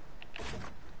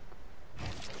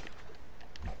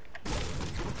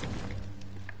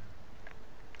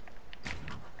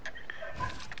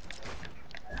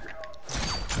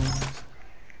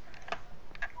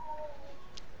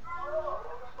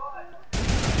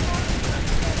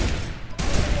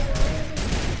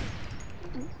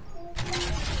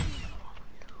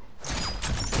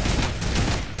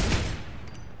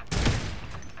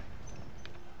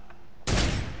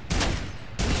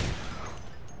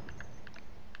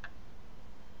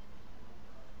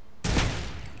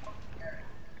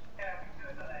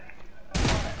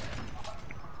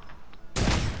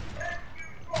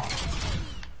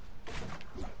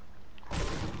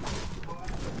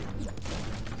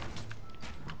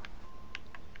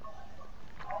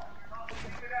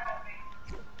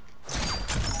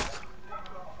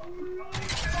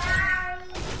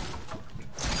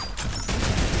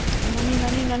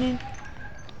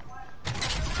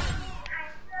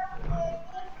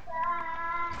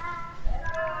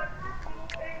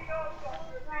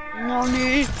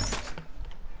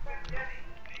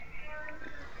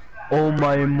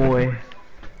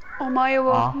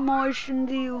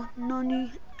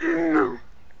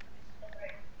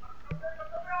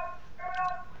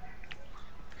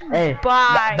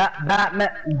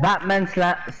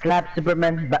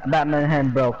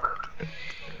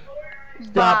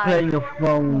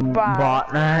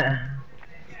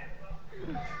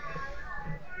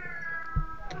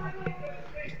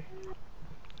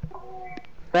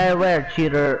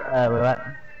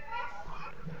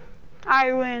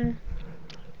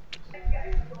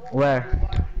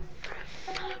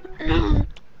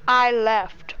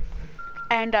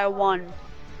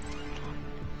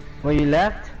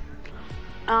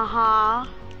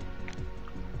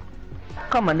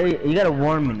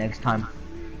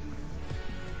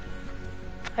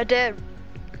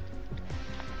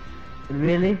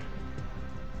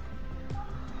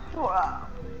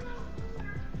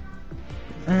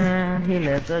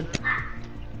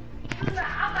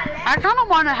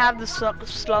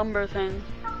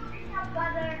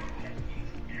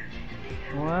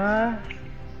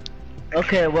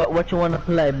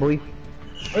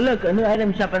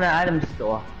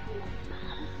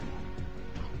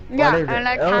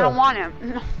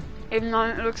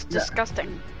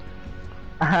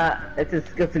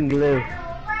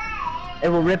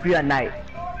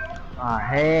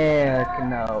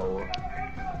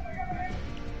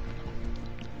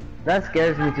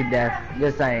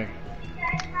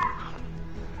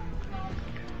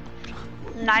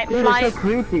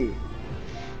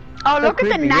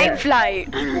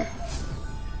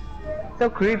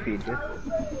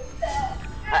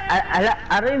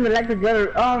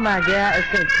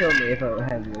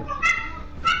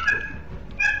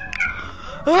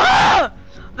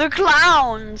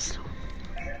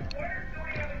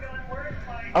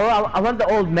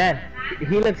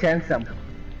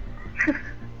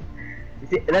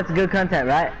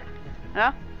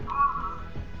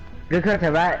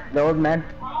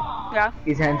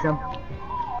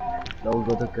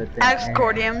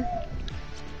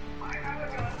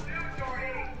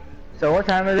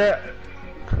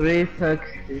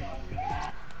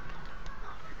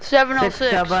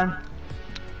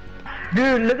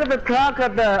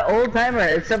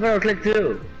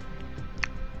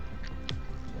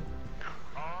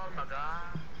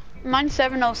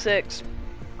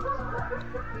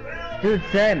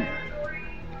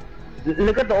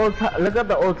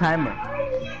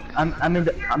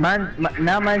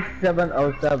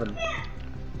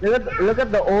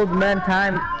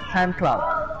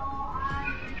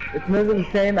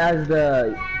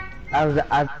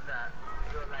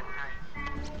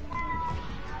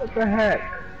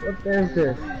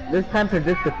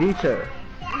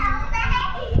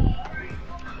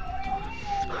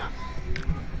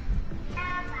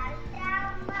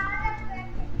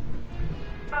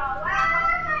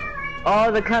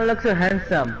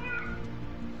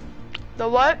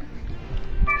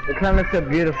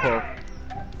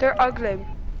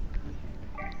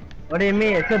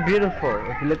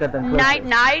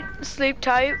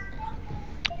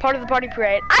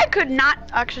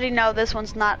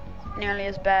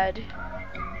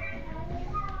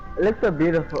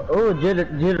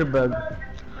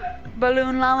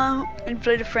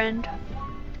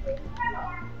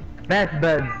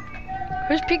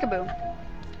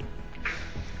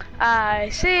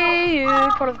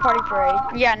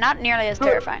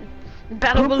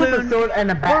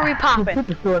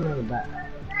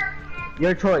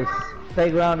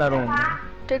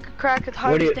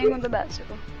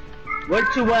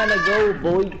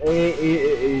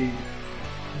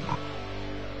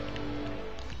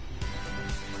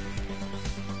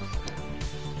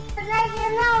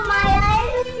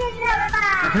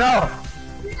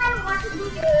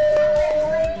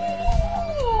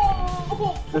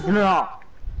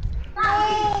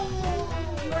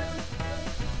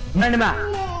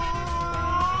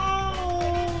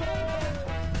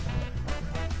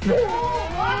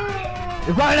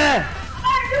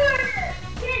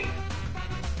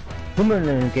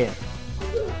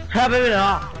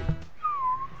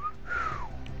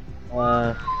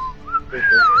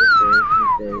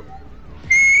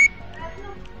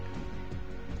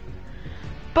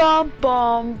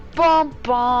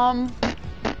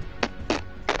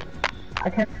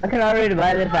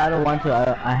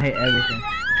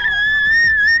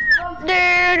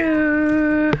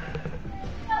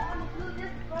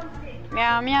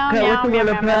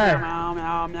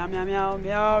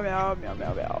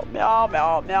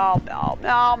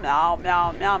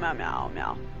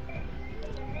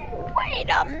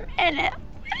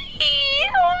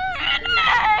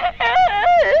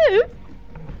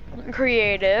 world,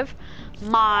 creative,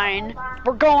 mine.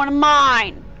 We're going to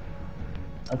mine.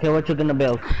 Okay, what you gonna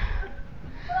build?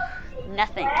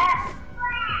 Nothing.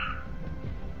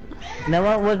 Now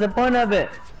what was the point of it?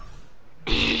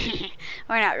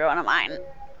 We're not going to mine.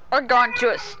 We're going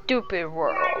to a stupid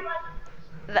world.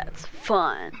 That's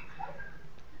fun.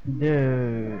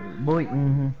 Dude, boy.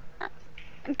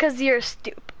 Because you're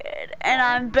stupid, and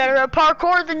I'm better at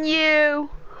parkour than you.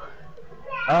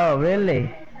 Oh,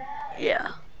 really?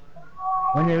 Yeah.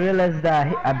 When you realize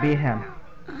that I beat him.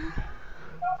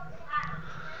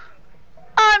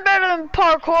 I'm better than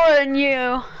parkour than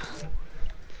you.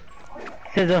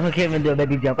 Says who can't even do a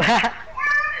baby jump.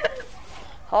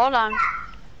 Hold on.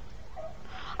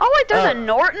 Oh wait, there's a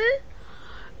Norton?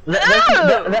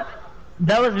 That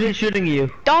was me shooting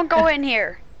you. Don't go in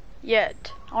here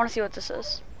yet. I want to see what this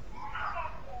is.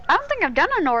 I don't think I've done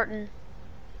a Norton.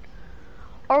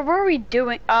 Or were we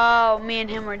doing? Oh, me and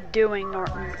him were doing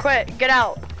Norton. Quit, get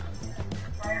out.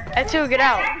 X2, get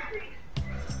out.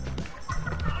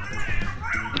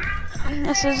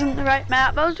 This isn't the right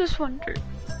map. I was just wondering.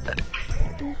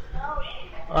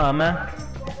 Oh man.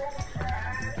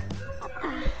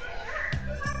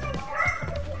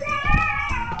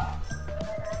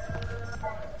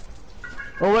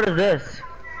 Oh, what is this?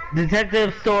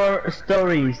 Detective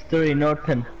story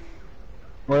Norton.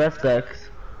 Well, that sucks.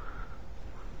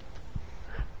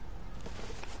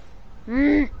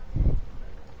 This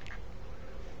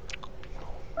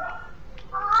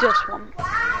one.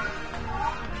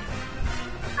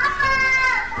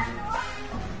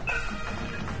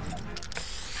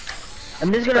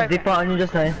 I'm just gonna dip on you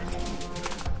just saying.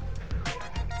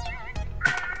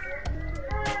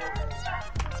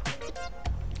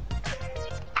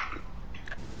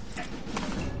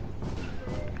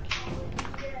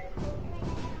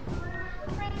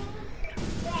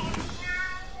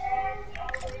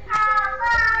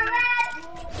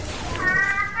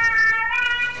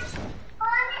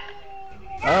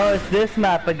 Oh, it's this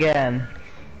map again.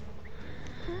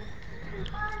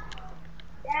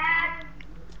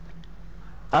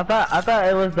 I thought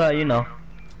it was the, you know.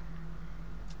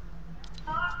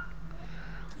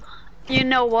 You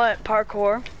know what,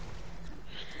 parkour?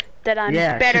 That I'm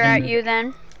better at you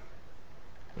then?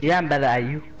 Yeah, I'm better at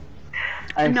you.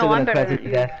 I'm no, I'm better than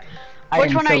you.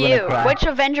 Which one are you? Which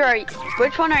Avenger are you?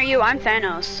 Which one are you? I'm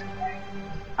Thanos.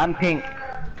 I'm pink.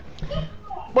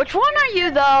 Which one are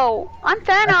you though? I'm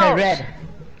Thanos. Okay, red.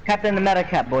 Captain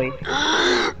America, boy.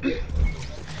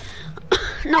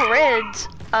 No, red's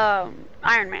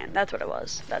Iron Man. That's what it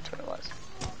was. That's what it was.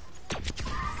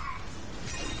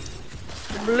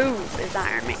 Blue is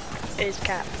Iron Man. Is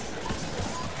Cap.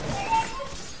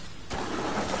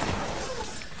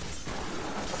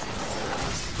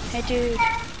 Hey, dude.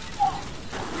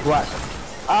 What?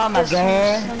 Oh my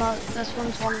god. This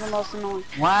one's one of the most annoying.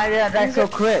 Why did that so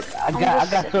quick? I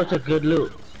got such a good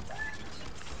loot.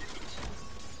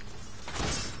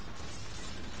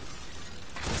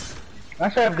 I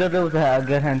should have good loot with a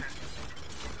good hand.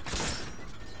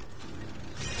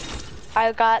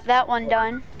 I got that one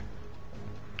done.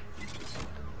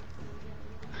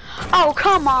 Oh,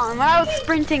 come on. When I was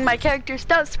sprinting, my character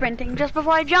stopped sprinting just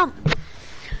before I jumped.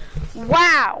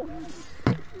 Wow.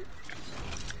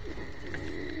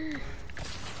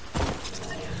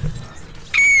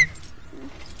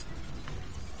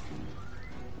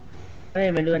 I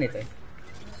didn't even do anything.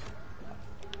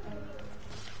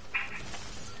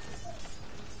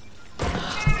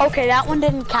 Okay, that one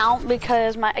didn't count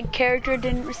because my character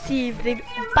didn't receive the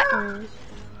button.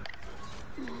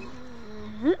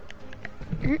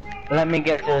 Let me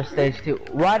get to stage 2.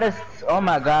 What is... Oh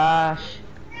my gosh.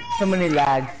 So many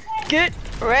lags. Get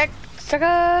wrecked,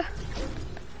 sucker.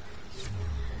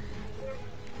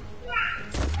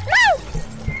 No!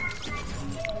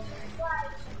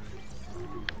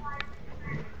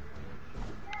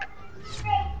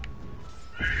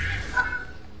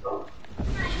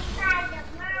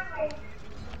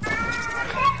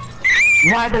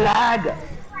 Why the lag?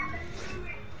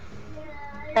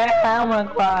 I wanna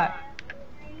cry.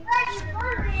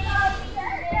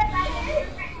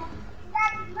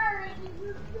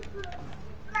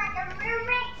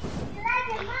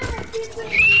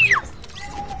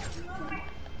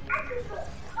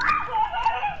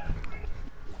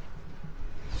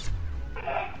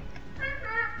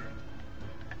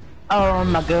 Oh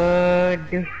my god.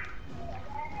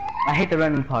 I hate the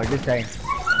running part, just saying.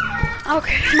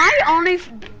 Okay, my only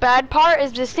bad part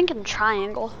is just thinking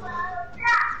triangle.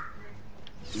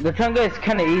 The triangle is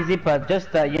kinda easy, but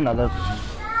just you know,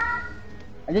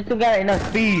 I just don't got enough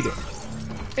speed.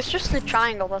 It's just the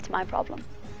triangle that's my problem.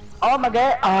 Oh my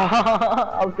god, oh,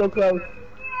 I was so close.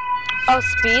 Oh,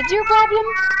 speed's your problem?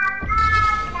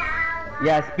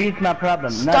 Yeah, speed's my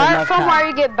problem. Not Start enough from time. where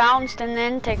you get bounced and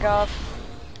then take off.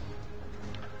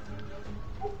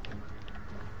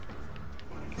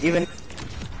 Even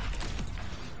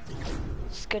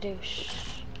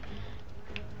Skadoosh.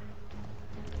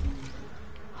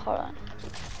 Hold on.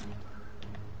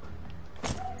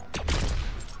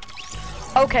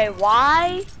 Okay,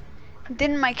 why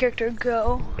didn't my character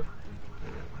go?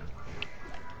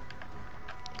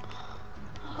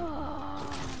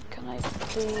 Can I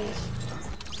please?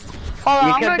 Hold on,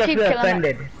 your I'm gonna character keep feel killing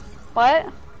offended. it. What?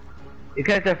 Your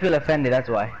character feel offended. That's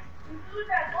why.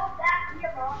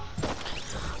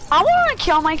 I wanna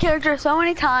kill my character so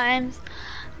many times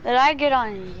that I get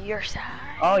on your side.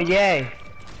 Oh yay!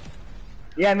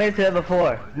 Yeah, I made it to level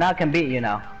 4. Now I can beat you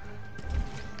now.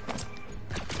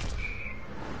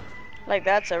 Like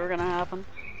that's ever gonna happen.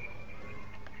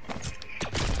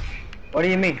 What do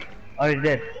you mean? Oh, you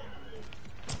did.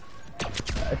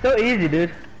 It's so easy,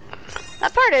 dude.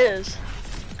 That part is.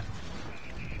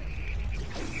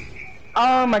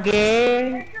 Oh my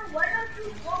god.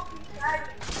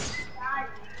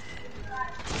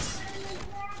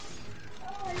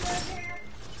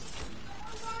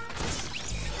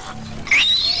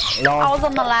 I was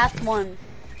on the last one.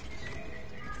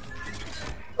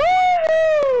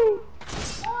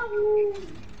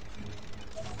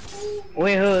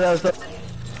 Wait, who? That was so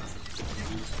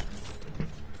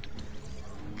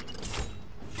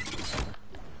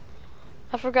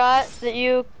I forgot that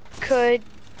you could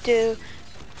do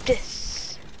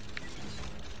this.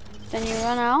 Then you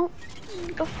run out,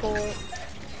 go for it.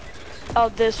 Oh,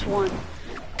 this one.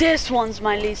 This one's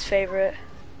my least favorite.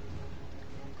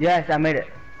 Yes, I made it.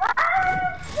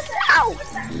 Ow!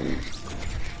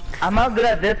 I'm not good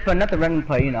at this, but not the running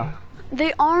part, you know.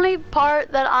 The only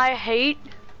part that I hate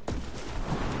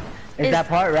Is that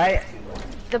part, right?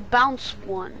 the bounce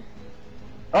one.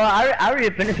 Oh, I already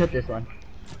finished with this one.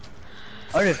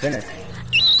 I already finished.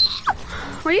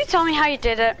 Will you tell me how you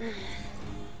did it?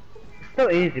 So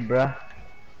easy, bruh.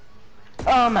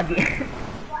 Oh my god.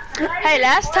 Hey,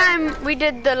 last time we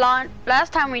did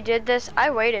this,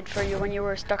 I waited for you when you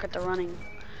were stuck at the running.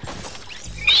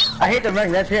 I hate the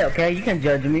running, that's it, okay? You can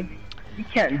judge me. You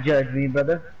can't judge me,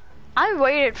 brother. I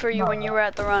waited for you when you were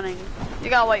at the running. You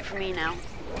gotta wait for me now.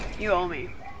 You owe me.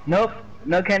 Nope.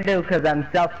 No can do, because I'm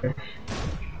selfish.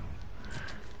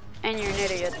 And you're an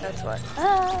idiot, that's what.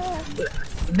 Ah.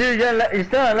 Dude, you're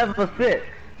still on level 6.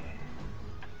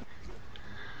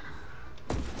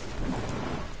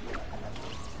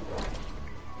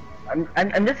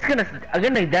 I'm just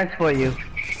gonna dance for you.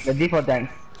 The default dance.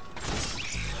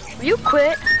 Will you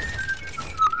quit?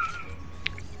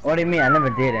 What do you mean? I never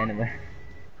did anyway.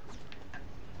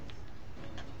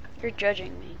 You're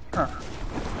judging me. Huh.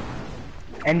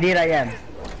 Indeed I am.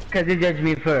 Because you judged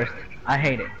me first. I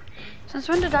hate it. Since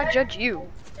when did I judge you?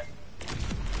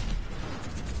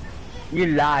 You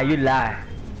lie, you lie.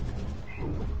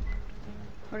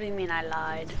 What do you mean I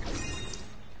lied?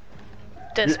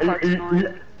 This part's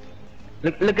annoying.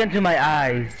 Look into my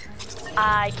eyes.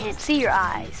 I can't see your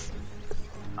eyes.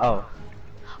 Oh.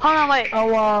 Hold on, wait.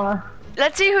 Oh,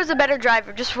 Let's see who's a better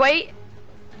driver. Just wait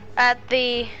at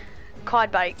the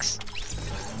quad bikes.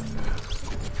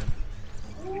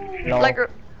 no. Like,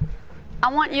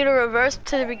 I want you to reverse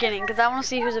to the beginning because I want to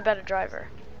see who's a better driver.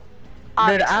 Dude,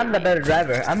 Obviously I'm the me. better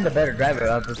driver. I'm the better driver,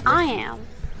 obviously. I am.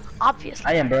 Obviously.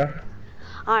 I am, bro.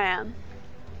 I am.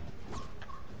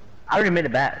 I already made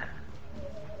it back.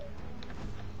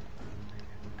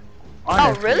 Oh,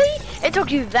 Honestly. really? It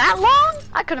took you that long?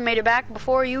 I could have made it back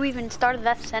before you even started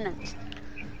that sentence.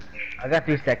 I got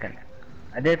 3 seconds.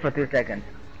 I did it for 2 seconds.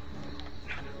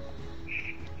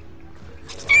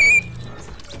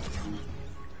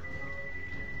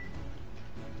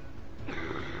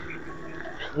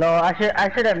 No, I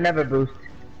should have never boosted.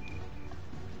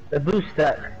 The boost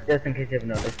stuck, just in case you've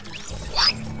noticed.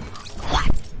 What?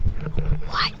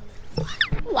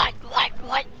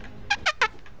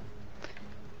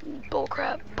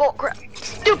 Bullcrap.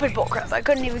 Stupid bullcrap. I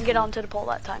couldn't even get onto the pole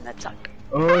that time. That sucked.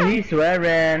 Oh, he's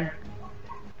swearing.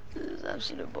 This is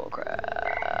absolute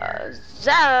bullcrap. This is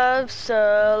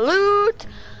absolute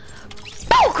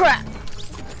bullcrap.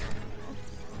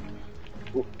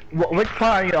 Which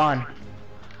part are you on?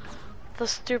 The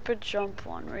stupid jump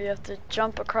one where you have to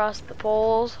jump across the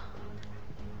poles.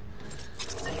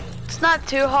 It's not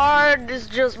too hard. It's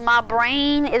just my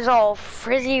brain is all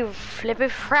frizzy, flippy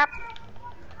frap.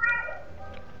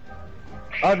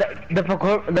 Oh, the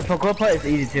parkour part is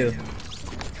easy too.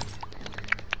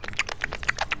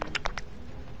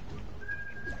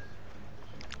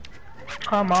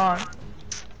 Come on.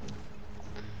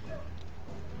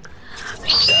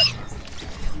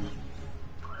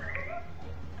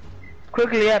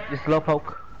 Quickly up, you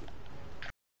slowpoke.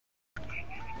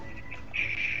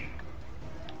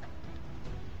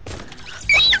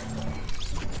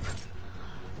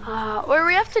 Where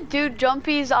we have to do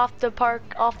jumpies off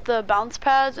the bounce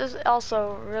pads is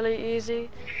also really easy.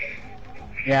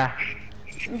 Yeah.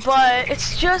 But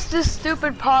it's just this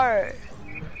stupid part.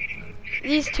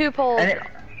 These two poles.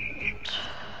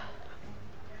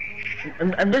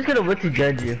 I'm just gonna wait to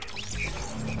judge you.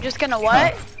 Just gonna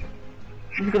what?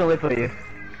 I'm just gonna wait for you.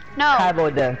 No. Cowboy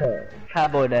dance.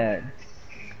 Cowboy dance.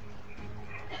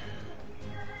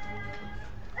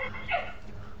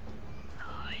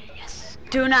 Yes.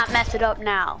 Do not mess it up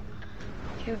now.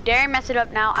 If you dare mess it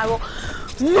up now, I will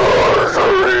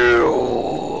murder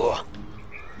you.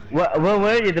 Where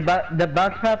are you? The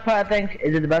bounce pad part, I think?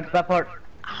 Is it the bounce pad part?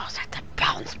 I was at the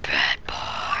bounce pad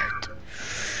part.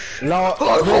 No.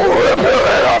 I will rip your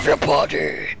head off your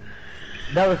body.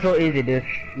 That was so easy, dude.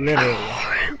 Literally.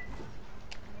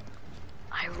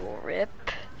 I will rip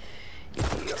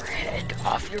your head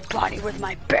off your body with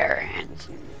my bare hands.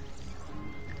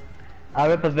 I'll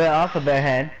rip a bit off a bare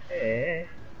hand.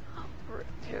 I'll rip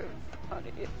your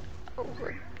body. I'll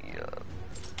rip your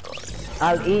body.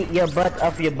 I'll eat your butt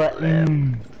off your butt.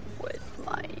 With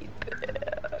my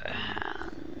bare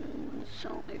hands.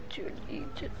 Only to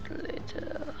eat it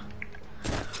later.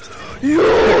 You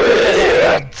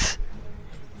idiot!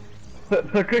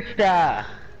 Patricia!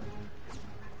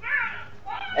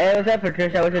 Hey, what's up,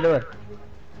 Patricia? What you doing?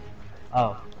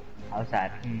 Oh,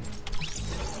 outside.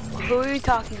 Who are you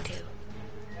talking to?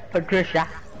 Patricia.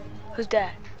 Who's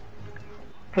that?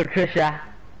 Patricia.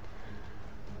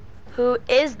 Who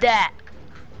is that?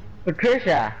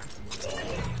 Patricia.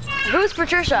 Who's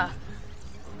Patricia?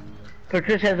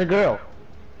 Patricia's a girl.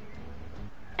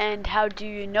 And how do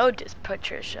you know this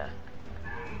Patricia?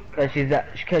 Cause she's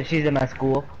in my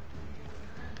school.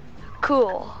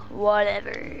 Cool,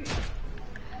 whatever.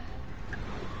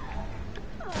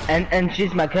 And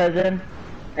she's my cousin,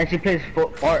 and she plays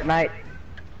Fortnite.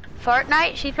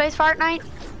 Fortnite? She plays Fortnite?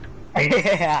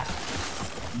 Yeah.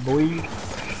 Boy.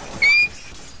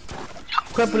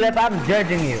 Quip, I'm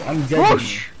judging you. I'm judging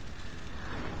you.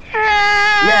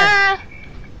 Yes.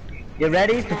 You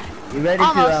ready to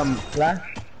flash?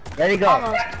 Ready, go.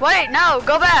 Almost. Wait, no,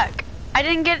 go back. I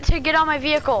didn't get on my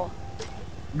vehicle.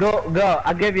 Go.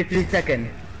 I'll give you 3 seconds.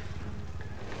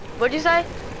 What'd you say?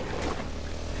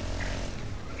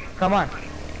 Come on.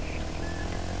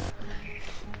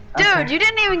 Dude, Okay. you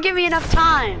didn't even give me enough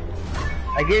time.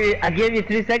 I gave you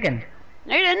 3 seconds.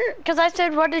 No, you didn't, because I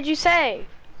said, what did you say?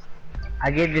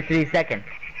 I gave you 3 seconds.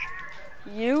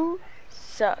 You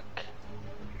suck.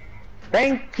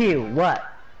 Thank you. What?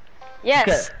 Yes,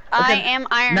 Okay. I Okay. am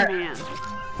Iron Man.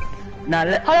 Now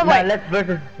Hold on, wait. let's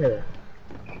versus her.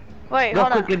 Wait, Go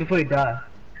hold quickly on. before you die.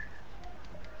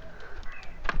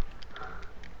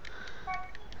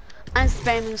 I'm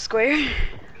spamming square.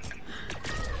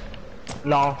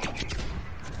 Lol.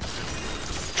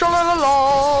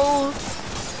 Tra-la-la-la.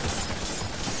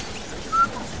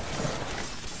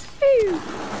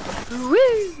 Woo.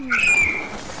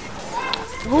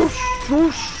 Whoosh,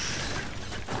 whoosh.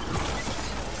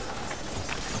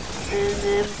 And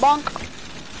then bonk.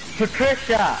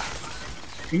 Patricia,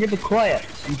 you need to be quiet.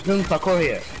 I'm doing parkour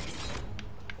here.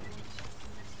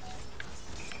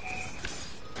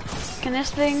 Can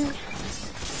this thing?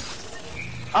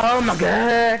 Oh my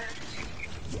god.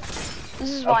 This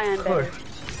is why I'm better.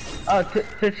 Oh,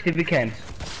 Twitch TV can.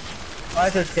 Why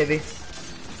Twitch TV?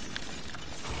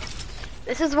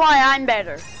 This is why I'm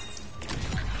better.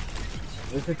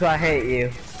 This is why I hate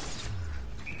you.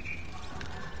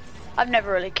 I've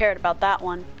never really cared about that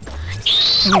one.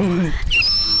 If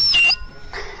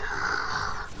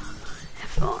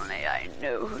only I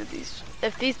knew who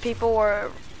if these people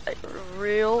were like,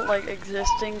 real, like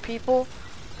existing people,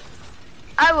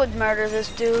 I would murder this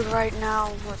dude right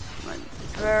now with my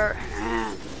bare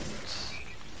hands.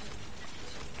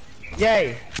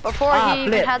 Yay! Before he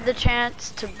even flip. had the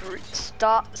chance to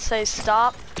say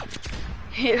stop,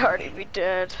 he'd already be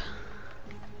dead.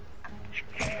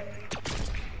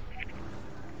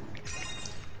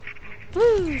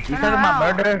 Woo, You turn talking about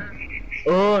around. murder?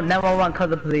 Oh, 911, call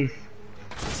the police.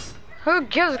 Who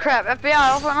gives a crap?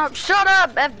 FBI, open up. Shut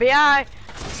up, FBI.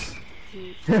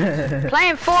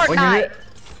 Playing Fortnite.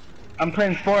 I'm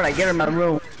playing Fortnite, get in my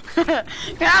room. Get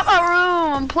out my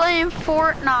room. I'm playing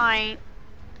Fortnite.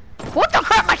 What the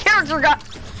crap?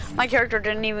 My character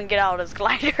didn't even get out of his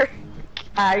glider.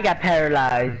 Ah, you got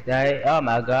paralyzed, right? Oh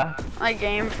my god. My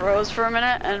game froze for a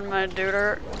minute and my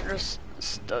duder just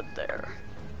stood there.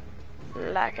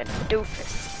 Like a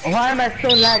doofus. Why am I so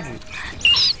laggy?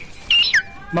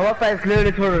 My Wi-Fi is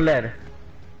literally to the lead.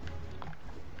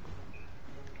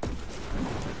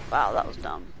 Wow, that was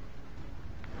dumb.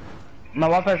 My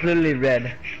Wi-Fi's literally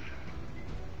red.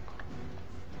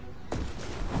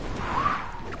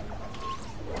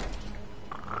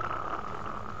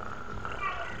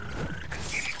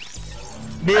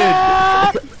 Dude,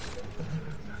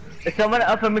 someone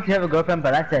offered me to have a girlfriend,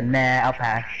 but I said nah, I'll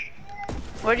pass.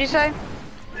 What'd you say?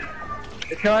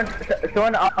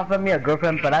 Someone offered me a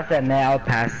girlfriend, but I said nah, I'll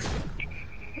pass.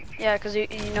 Yeah, cause you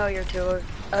know you're too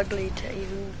ugly to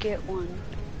even get one.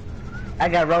 I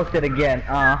got roasted again.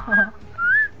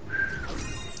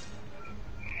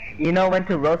 You know when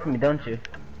to roast me, don't you?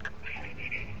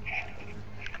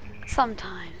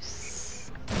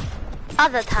 Sometimes.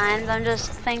 Other times I'm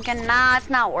just thinking, nah, it's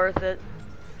not worth it.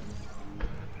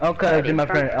 Okay, my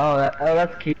friend. Oh,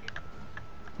 that's cute.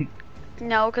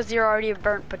 No, cause you're already a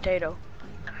burnt potato.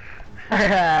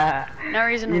 No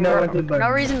reason. You know when to burn. No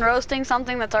reason roasting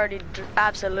something that's already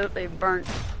absolutely burnt.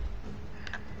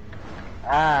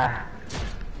 Ah,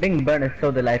 being burnt is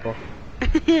so delightful.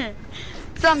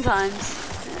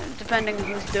 Sometimes, depending on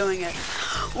who's doing it.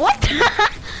 What?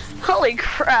 Holy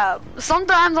crap!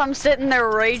 Sometimes I'm sitting there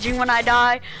raging when I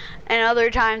die, and other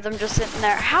times I'm just sitting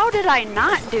there. How did I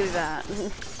not do that?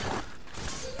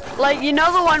 Like, you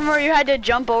know the one where you had to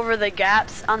jump over the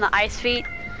gaps on the ice feet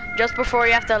just before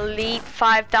you have to leap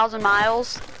 5,000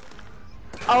 miles?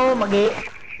 Oh my god.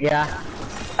 Yeah.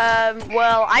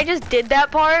 Well, I just did that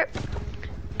part,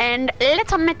 and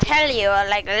let me tell you,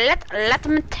 like, let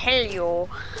me tell you,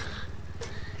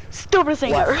 stupid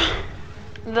singer.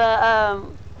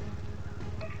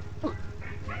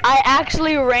 I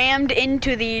actually rammed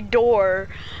into the door,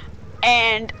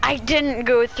 and I didn't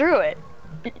go through it.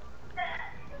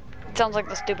 Sounds like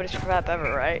the stupidest crap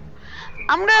ever, right?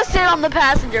 I'm gonna sit on the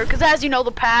passenger, because as you know,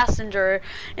 the passenger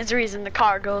is the reason the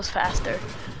car goes faster.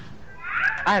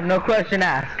 I have no question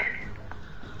asked.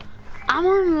 I'm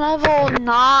on level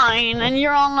 9, and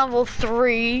you're on level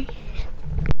 3.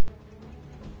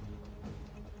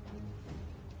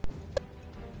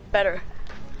 Better.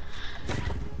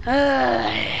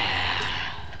 I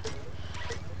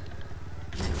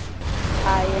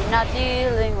am not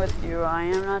dealing with you, I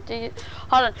am not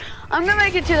Hold on, I'm gonna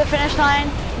make it to the finish line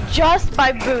just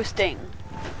by boosting.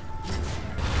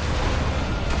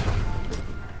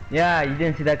 Yeah, you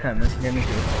didn't see that coming. Yeah, me too.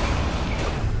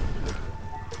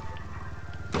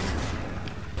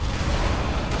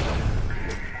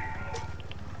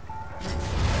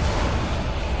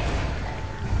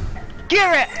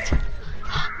 Garrett!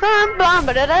 Bum, bum,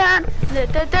 ba, da, da, da,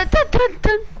 da, da, da, da,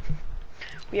 da.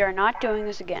 We are not doing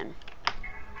this again.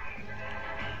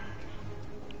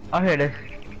 I'll hear this.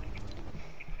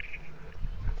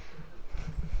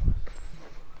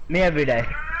 Me every day.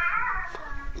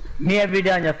 Me every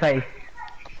day on your face.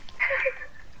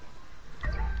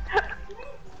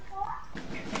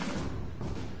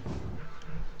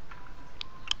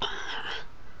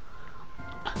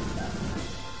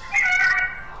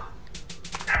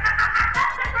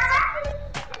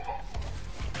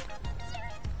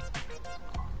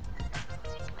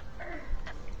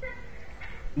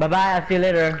 Bye bye, I'll see you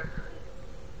later.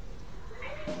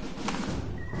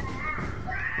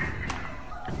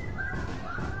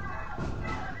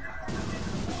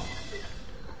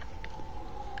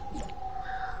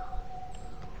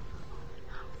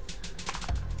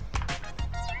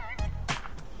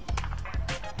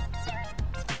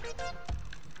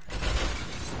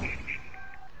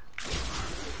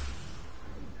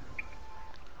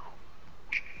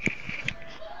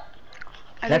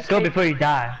 Let's go before you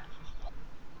die.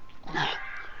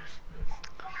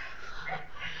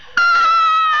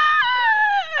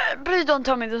 Please don't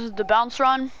tell me this is the bounce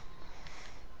run.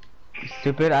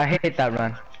 Stupid, I hate that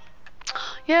run.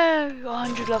 Yeah,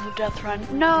 100 level death run.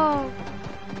 No.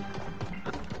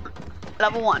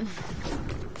 Level 1.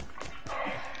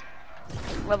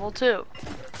 Level 2.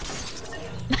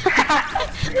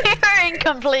 You're in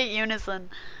complete unison.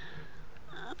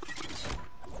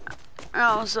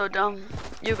 Oh, so dumb.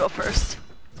 You go first.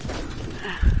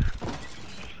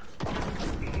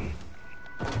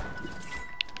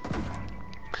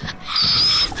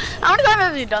 How many times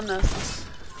have you done this?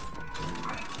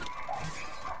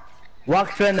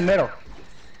 Walk straight in the middle.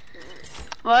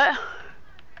 What?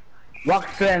 Walk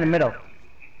straight in the middle.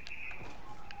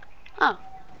 Oh.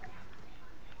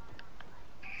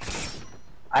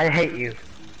 I hate you.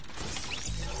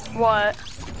 What?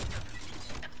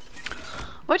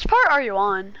 Which part are you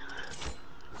on?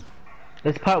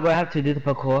 This part where I have to do the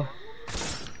parkour.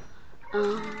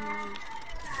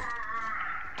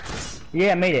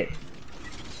 Yeah, I made it.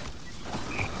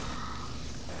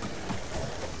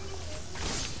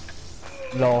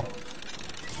 Lol.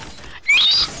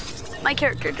 My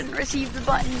character didn't receive the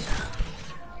button.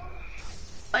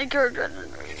 My character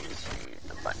didn't receive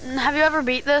the button. Have you ever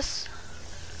beat this?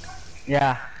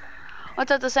 Yeah.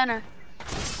 What's at the center?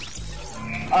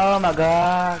 Oh my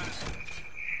god.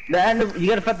 The end of, you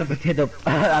gotta fight the potato.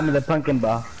 I mean the pumpkin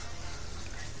ball.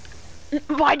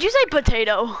 Why'd you say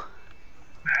potato?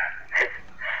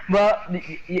 Well,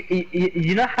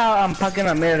 you know how pumpkin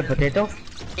are made of potato?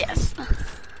 Yes.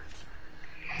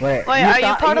 Wait, Are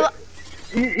you part of the...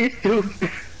 You stupid.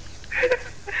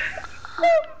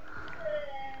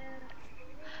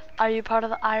 Are you part of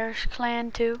the Irish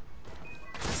clan too?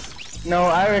 No,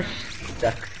 Irish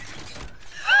sucks.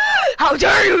 How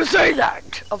dare you say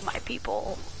that of my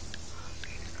people?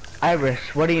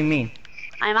 Irish, what do you mean?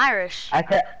 I'm Irish. I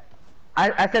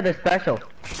said they're special.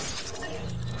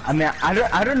 I mean, I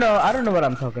don't know what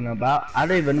I'm talking about. I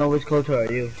don't even know which culture are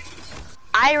you.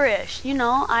 Irish, you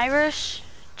know, Irish.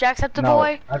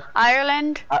 Jacksepticeye,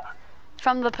 Ireland,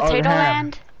 from the potato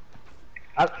land.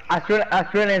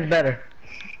 Australian is better.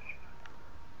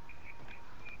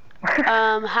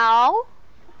 How?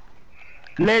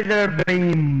 Laser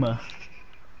beam.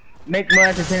 Make more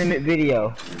entertainment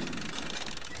video.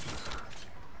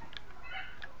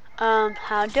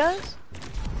 How does?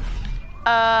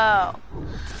 Oh.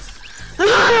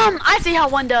 I see how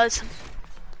one does.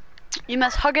 You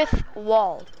must huggeth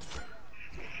wall.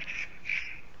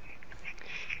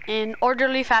 In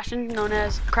orderly fashion known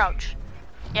as crouch.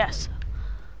 Yes.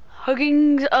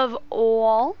 Huggings of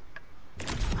wall.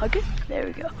 Hug it? There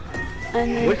we go.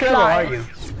 And then which level are you?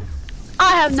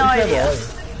 I have no idea.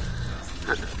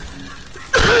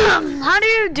 How do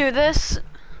you do this?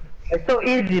 It's so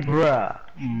easy, bruh.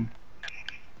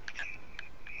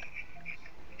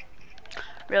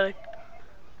 Really?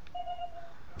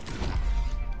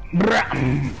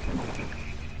 Bruh.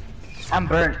 I'm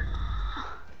burnt.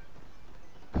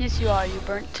 Yes, you are. You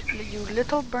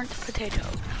little burnt potato.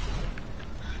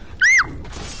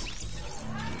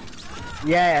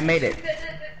 Yeah, I made it.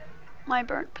 My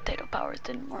burnt potato powers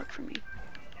didn't work for me.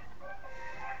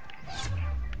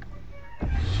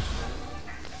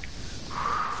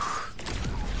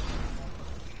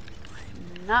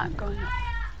 I'm not going up.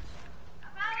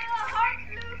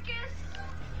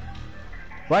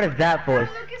 What is that for?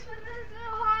 Lucas with his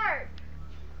little heart.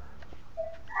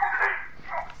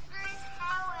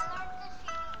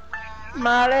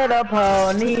 My little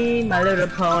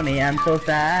pony, I'm so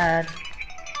sad.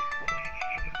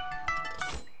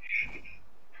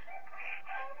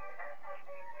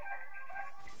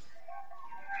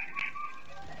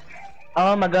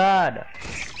 Oh my god.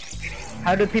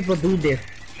 How do people do this?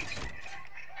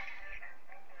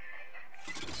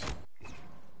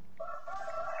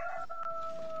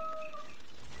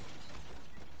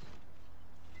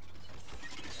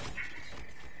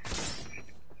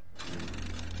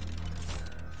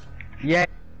 Yeah.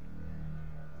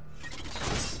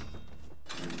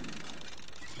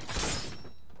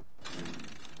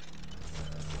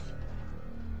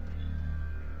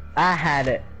 I had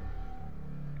it.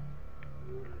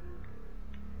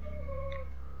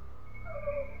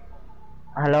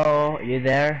 Hello, you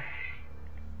there?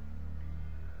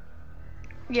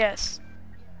 Yes.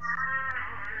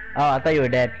 Oh, I thought you were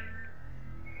dead.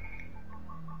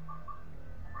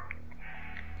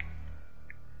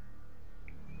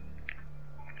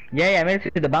 Yeah, I made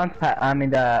it to the bounce pad. I mean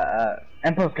the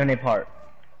impulse grenade part.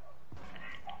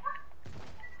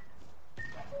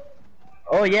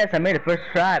 Oh yes, I made it first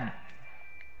try.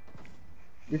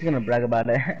 Just gonna brag about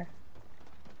it.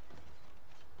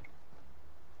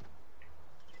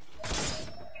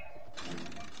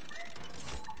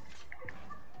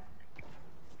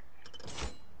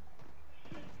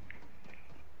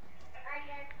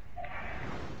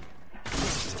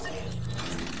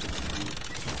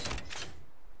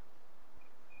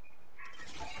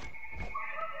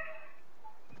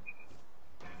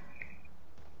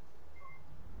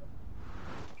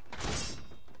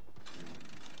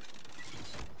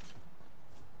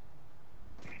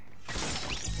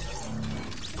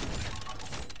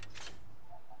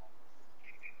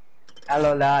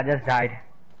 Hello, I just died.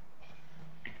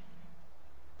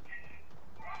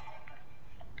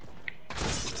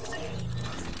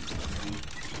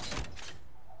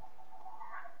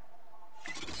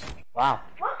 Wow.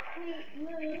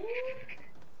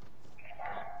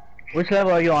 Which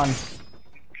level are you on?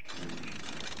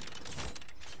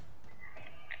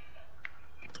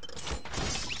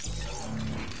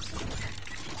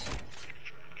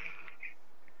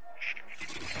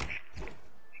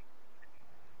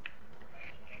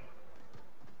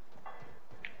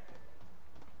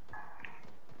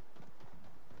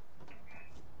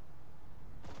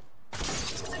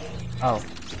 Oh,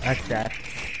 that's sad.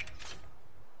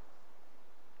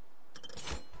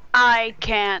 I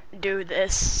can't do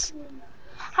this.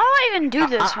 How do I even do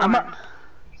this I'm one?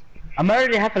 I'm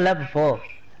already half a level 4.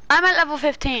 I'm at level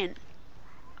 15.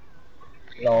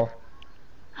 Lol.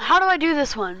 How do I do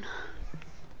this one?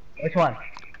 Which one?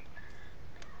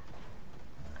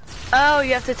 Oh,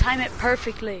 you have to time it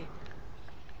perfectly.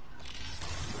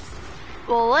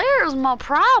 Well, there's my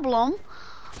problem.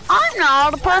 I'm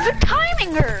not a perfect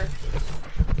timinger.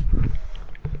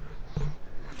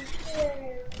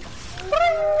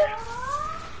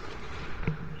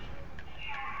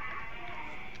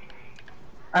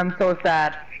 I'm so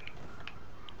sad.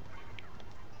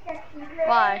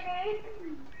 Why?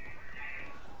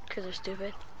 Because they're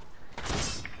stupid.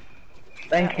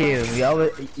 Thank you.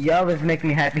 You always make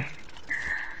me happy.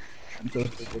 I'm so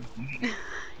stupid.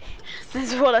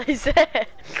 That's what I said.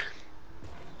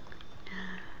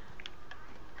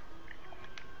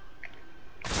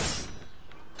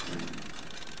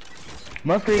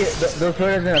 Mostly those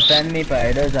words doesn't offend me, but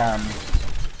it does yeah,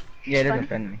 it does Funny?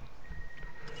 offend me.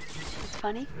 It's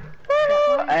funny.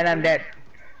 And I'm dead.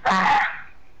 Ah!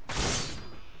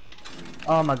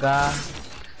 Oh my god.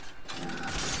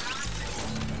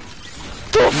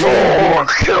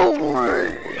 Kill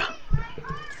me.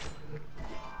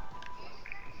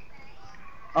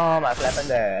 Oh my flippin'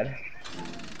 god.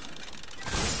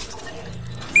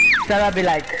 Shall I be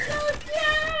like?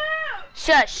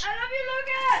 Shush. I love you,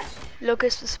 Lucas!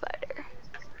 Lucas the spider.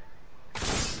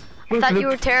 I thought you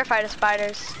were terrified of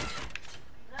spiders.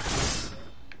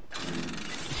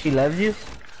 She loves you?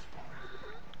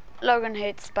 Logan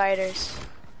hates spiders.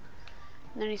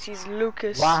 And then he sees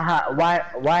Lucas.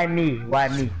 Why me? Why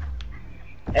me?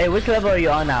 Hey, which level are you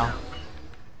on now?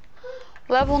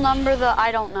 Level number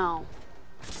I don't know.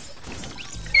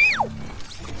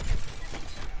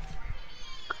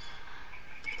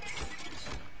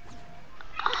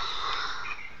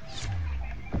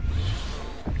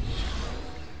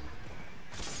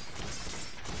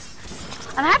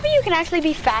 I'm happy you can actually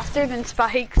be faster than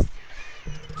Spikes.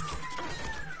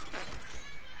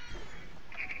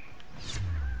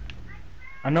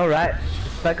 I know, right?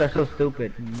 Spike are so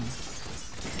stupid.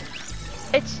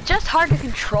 It's just hard to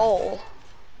control.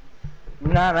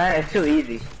 Nah, man, it's too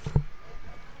easy.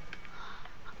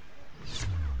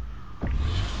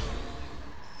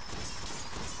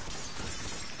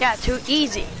 Yeah, too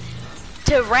easy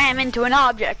to ram into an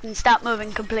object and stop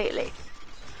moving completely.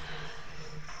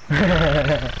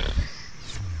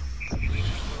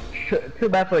 Too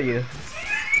bad for you.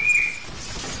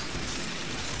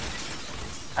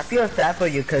 I feel sad for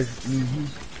you because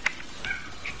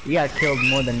you got killed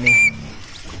more than me.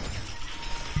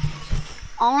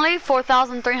 Only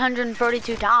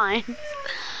 4,342 times.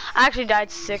 I actually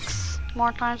died 6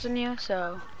 more times than you,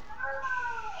 so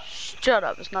shut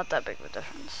up, it's not that big of a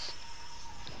difference.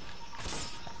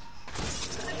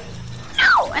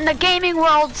 No, in the gaming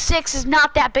world, 6 is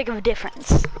not that big of a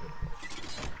difference.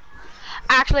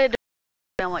 Actually, it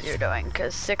depends on what you're doing,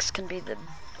 because 6 can be the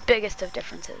biggest of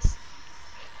differences.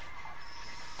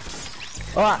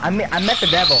 Oh, I met the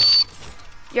devil.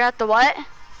 You're at the what?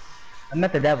 I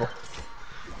met the devil.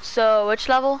 So, which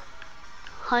level?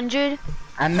 100?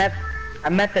 I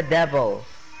met the devil.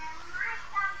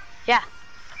 Yeah,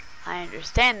 I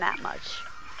understand that much.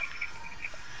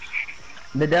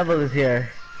 The devil is here.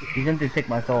 He's going to take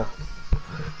my soul.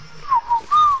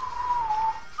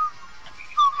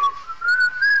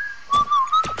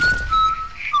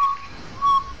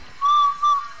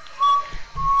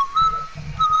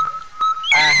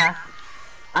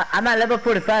 I'm at level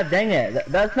 45, dang it.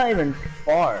 That's not even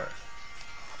far.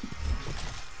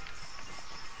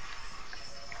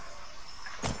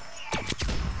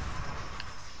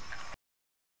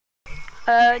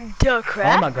 Duh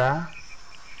crap. Oh my god.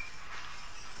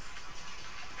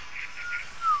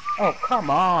 Oh, come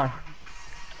on.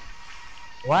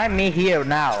 Why me here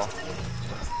now?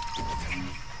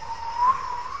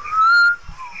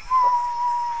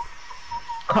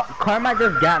 Karma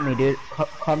just got me, dude.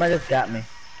 Karma just got me.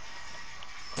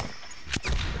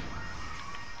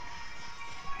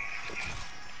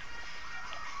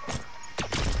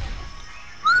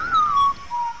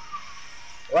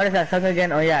 What is that song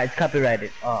again? Oh yeah, it's copyrighted.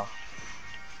 Oh.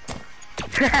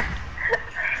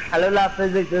 Hello, love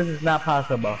physics. This is not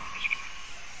possible.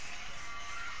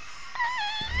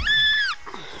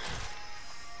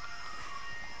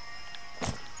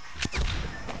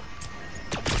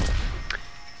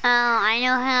 Oh, I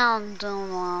know how to do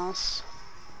this.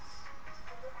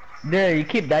 Dude, you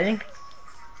keep dying.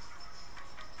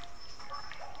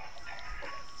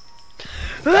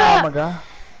 Oh my god.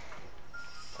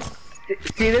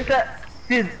 See this?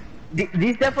 See,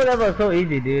 These depot levels are so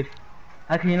easy, dude.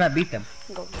 How can you not beat them?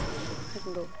 Go. I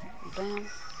can go. Bam,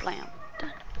 blam.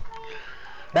 Done.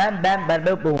 Bam, bam, bam,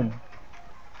 boom, boom.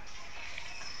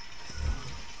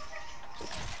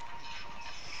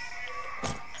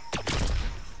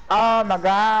 Oh my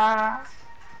god.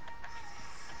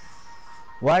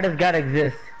 Why does God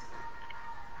exist?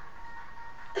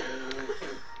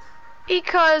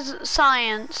 Because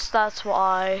science, that's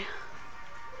why.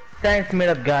 Science made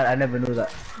up God, I never knew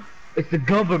that. It's the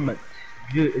government.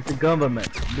 Dude, it's the government.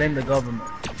 Blame the government.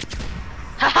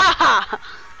 Ha ha ha!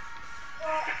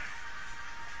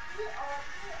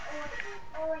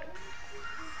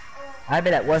 I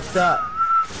be like, what's up?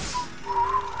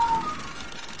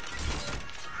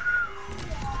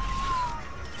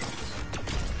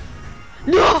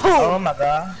 No! Oh my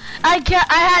god. I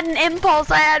had an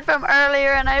impulse I had from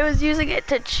earlier and I was using it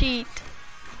to cheat.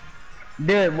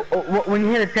 Dude, when you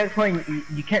hit a checkpoint,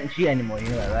 you can't cheat anymore, you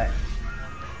know that, right?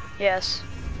 Yes.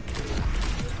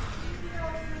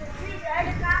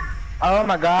 Oh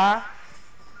my god.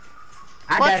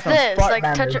 I What's got some this? spark Like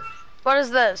bamboo. what is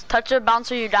this? Touch a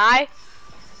bouncer, you die?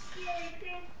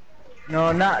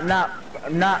 No, not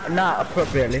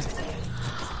appropriately.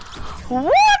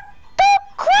 What the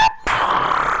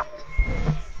crap?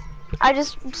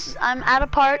 I'm at a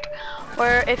part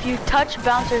where if you touch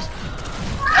bouncers.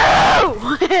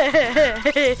 Oh!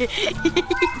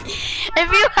 If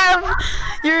you have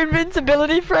your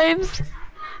invincibility frames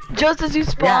just as you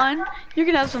spawn, you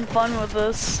can have some fun with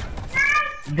this.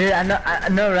 Dude, I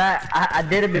know, right? I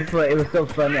did it before. It was so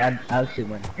funny. I actually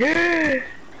went.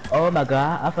 Oh my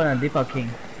god! I found a default king.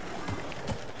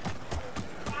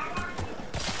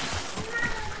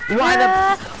 Why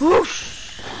the?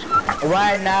 Whoosh!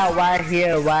 Why now? Why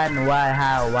here? Why?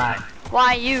 How? Why?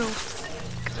 Why you?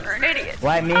 Because you're an idiot.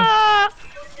 Why me?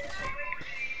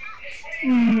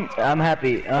 I'm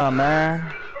happy. Oh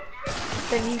man.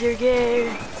 Things are gay.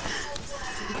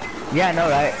 Yeah, I know,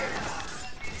 right?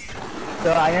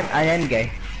 So I am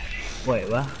gay. Wait,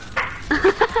 what?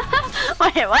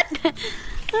 Wait, what?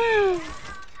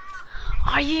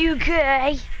 Are you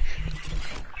gay?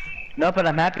 No, but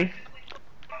I'm happy.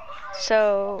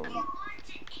 So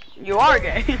you are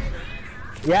gay.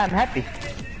 Yeah, I'm happy.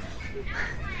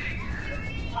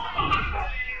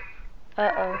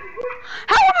 Uh-oh.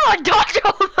 How do I dodge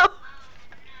all of them?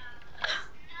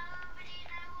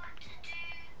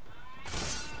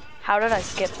 How did I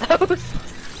skip those?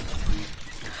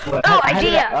 What, Oh, how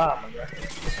did idea! oh my god.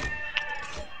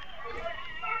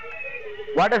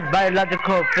 Why does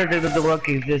biological physics of the work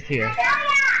exist here?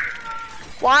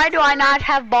 Why do I not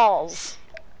have balls?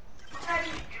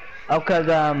 Oh, cause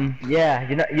yeah,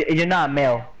 you're not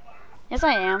male. Yes,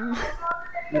 I am.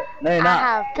 No, you're I not.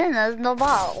 have penis, no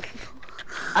balls.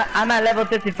 I'm at level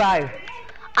 55.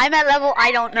 I'm at level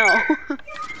I don't know.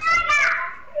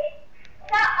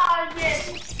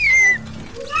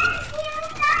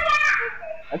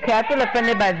 Okay, I feel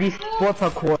offended by these 4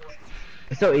 parkour.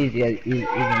 It's so easy, even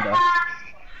though.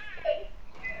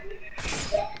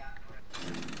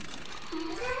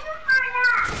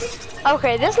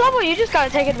 Okay, this level you just gotta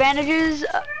take advantage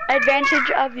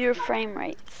of your frame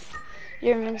rates,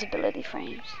 your invincibility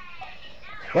frames.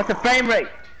 What's the frame rate?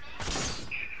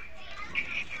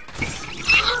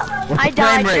 What's I the frame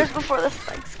died rate? just before the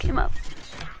spikes came up.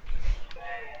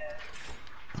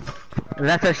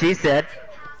 That's what she said.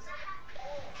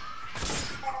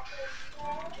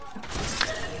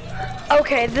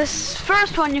 Okay, this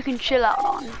first one you can chill out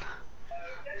on.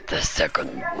 The second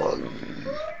one.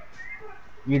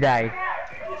 You died.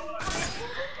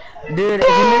 Dude, if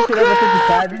you make it level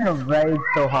 55, you're gonna rage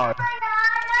so hard.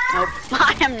 Nope,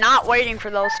 I am not waiting for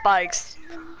those spikes.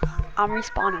 I'm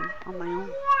respawning on my own.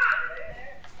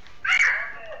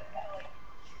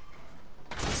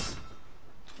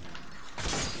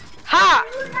 Ha!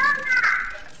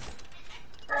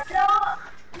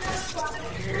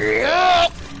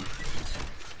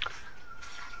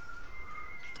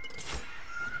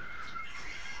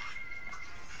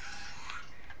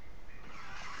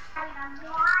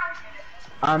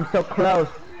 I'm so close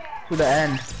to the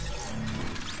end.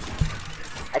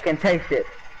 I can taste it.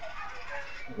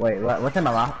 Wait, what's in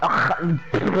my mouth?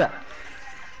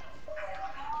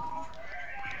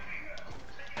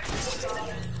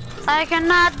 I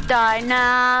cannot die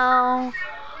now.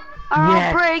 I'll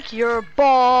Yes. break your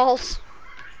balls.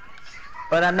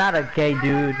 But I'm not a gay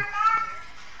dude.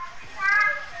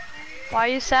 Why are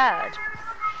you sad?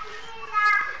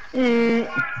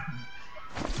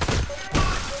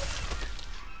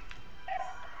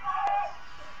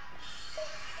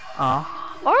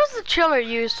 Aw. What was the chiller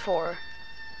used for?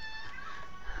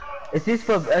 Is this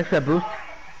for extra boost?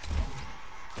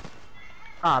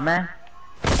 Aw, man.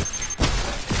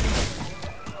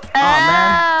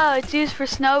 Oh, it's used for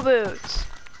snow boots.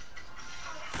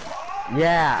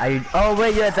 Yeah, are you... Oh,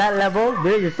 wait, you're at that level?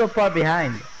 Dude, you're so far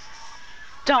behind.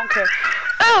 Don't care.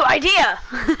 Oh, idea!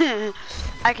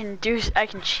 I can cheat. I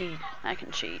can cheat.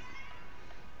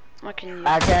 What can you?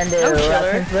 I can do, No I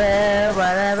chiller. can swear,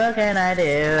 whatever can I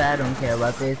do? I don't care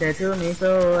what they say to me,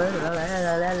 so... La, la,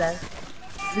 la, la, la.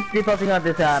 Just defaulting on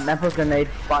this, Memphis grenade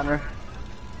spawner.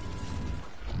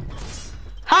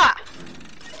 Ha!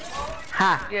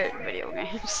 Ha! Good video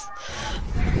games.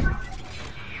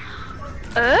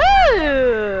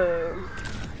 Oh!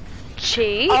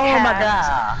 Cheat. Oh my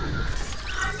god!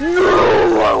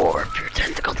 No! I warped your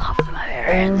tentacles off of my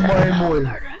hands.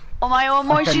 Oh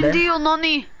my Shindy,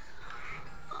 nani?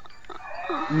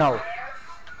 No.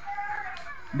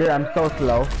 Dude, I'm so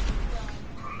slow.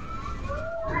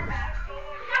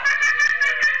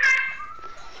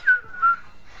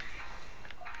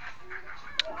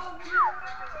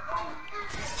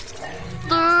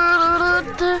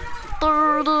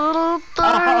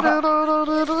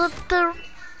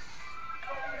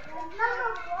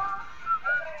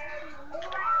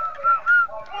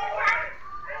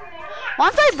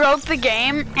 Once I broke the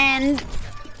game and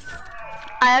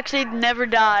I actually never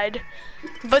died.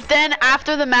 But then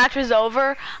after the match was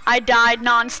over, I died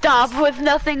non-stop with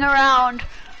nothing around.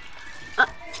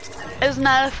 Isn't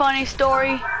that a funny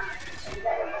story?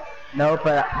 No,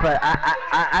 but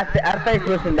I faced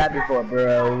worse than that before,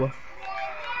 bro.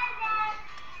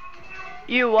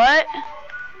 You what?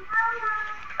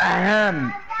 I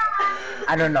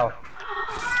don't know.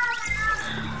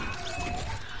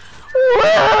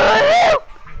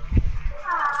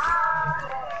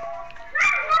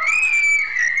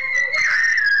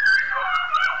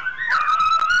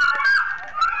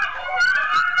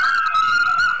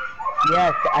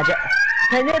 Yes,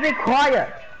 can you be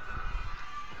quiet?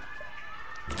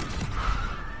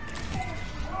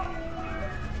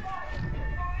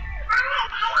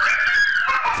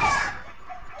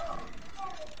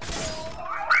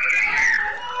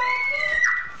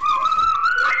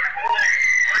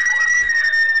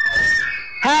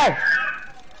 Hey!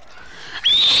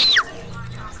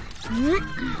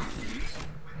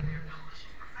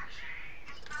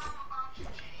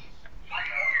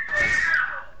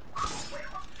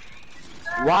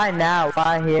 Why now?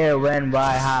 Why here? When?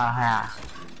 Why? How?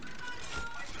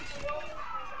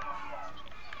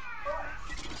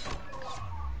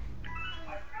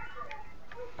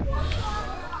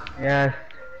 Yes.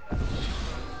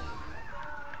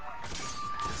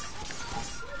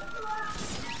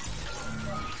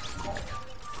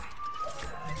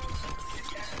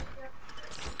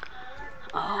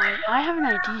 Oh, I have an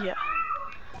idea.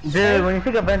 Dude, when you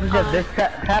take advantage of this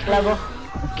tap level,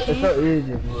 it's so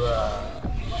easy, bro.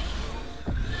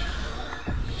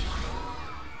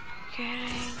 Okay.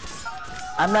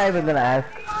 I'm not even gonna ask.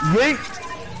 Yeet!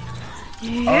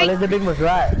 Oh, Little Big was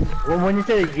right. When you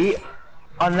say yeet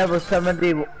on level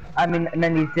 70, I mean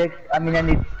 96, I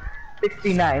mean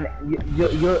 69,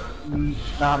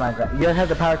 oh my god, you have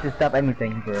the power to stop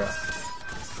anything, bro.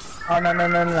 Oh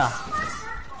no.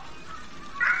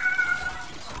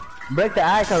 Break the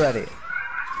ice already.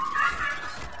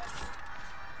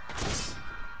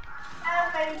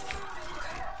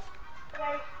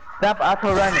 Stop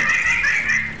auto running.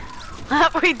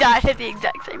 We died at the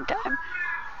exact same time.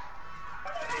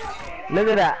 Look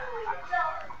at that.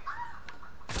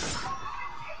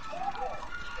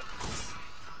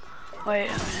 Wait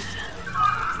a minute.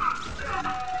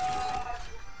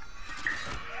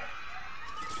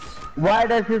 Why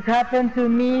does this happen to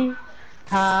me?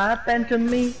 Happen to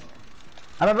me?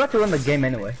 I'm about to win the game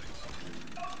anyway.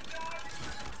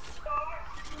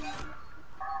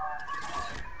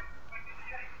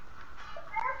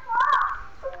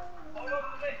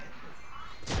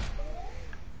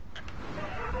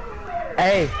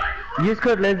 Hey, use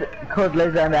code laser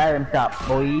on the item shop,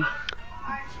 boy.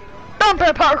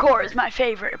 Bumper parkour is my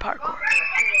favorite parkour.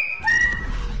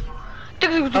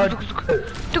 Dude,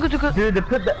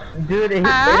 it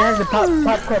has the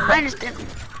popcorn. I understand.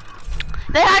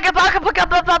 They I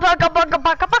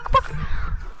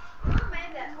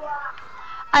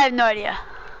have no idea.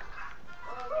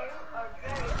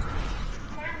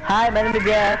 Hi, my name is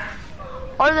Jeff.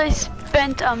 Or they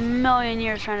spent a million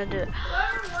years trying to do it.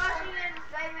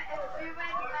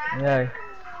 Yeah.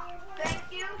 Thank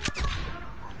you.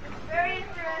 Very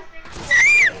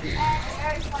interesting. And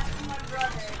very fun for my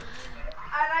brother.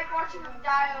 I like watching him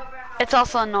die over and over. It's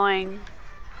also annoying.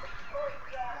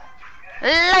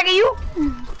 Like you.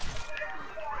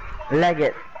 Leg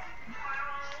it.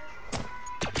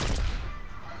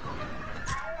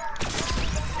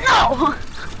 No.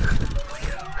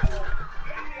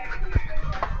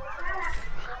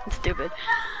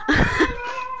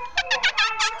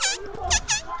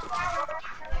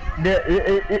 Let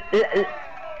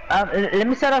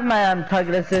me set off my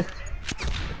target assist.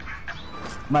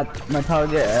 My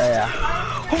target area.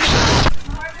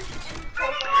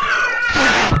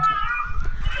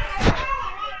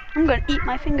 I'm gonna eat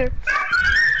my finger.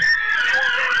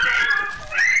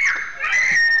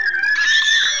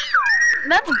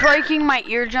 That's breaking my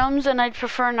eardrums, and I'd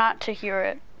prefer not to hear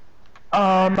it.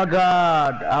 Oh my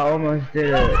god, I almost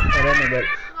did it.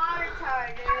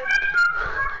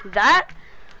 That?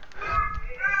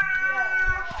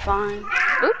 Fine.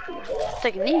 Oop,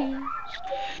 taking these.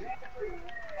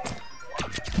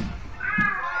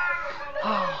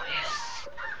 Oh, yes.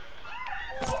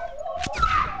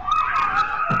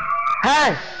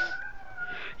 Hey!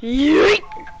 Yeet!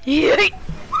 Yeet!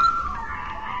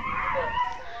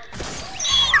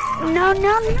 No,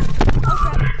 no, no.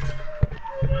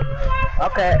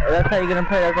 Okay, that's how you're gonna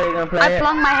play. That's how you're gonna play. I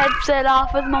flung my headset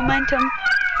off with momentum.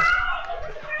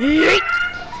 Yeet!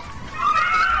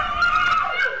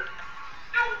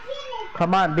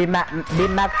 Come on, be max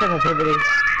sensitivity.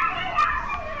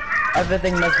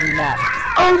 Everything must be max.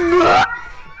 Oh no!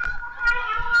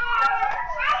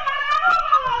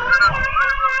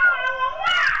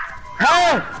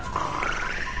 Hey!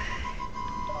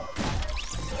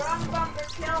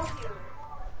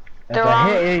 There are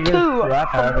two.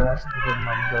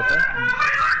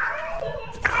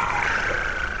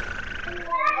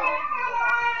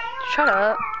 Shut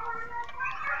up.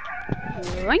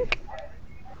 Wink.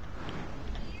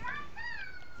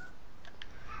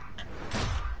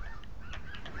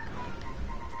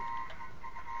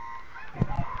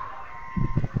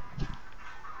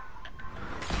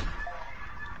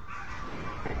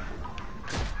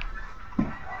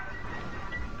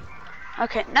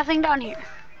 Okay, nothing down here.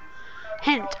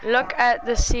 Hint, look at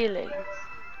the ceiling.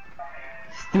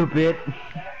 Stupid.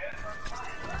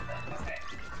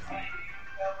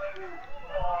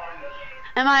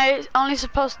 Am I only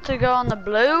supposed to go on the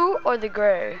blue or the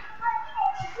gray?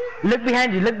 Look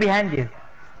behind you, look behind you.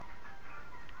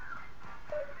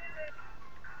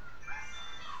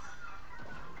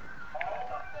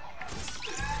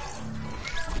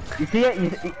 You see it? You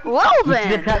see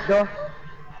the trap door?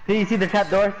 Do you see the trap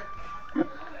doors?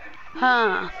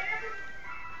 Huh.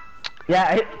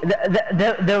 Yeah,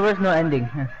 there was no ending.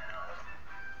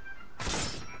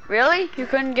 Really? You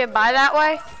couldn't get by that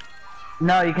way?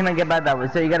 No, you cannot get by that way,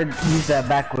 so you gotta use that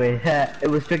back way. It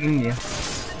was tricking you.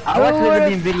 I watched the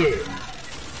Libertine video.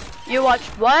 You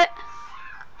watched what?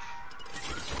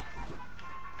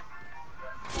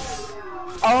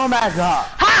 Oh my god.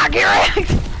 Ha! Get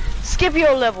wrecked! Skip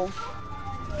your level.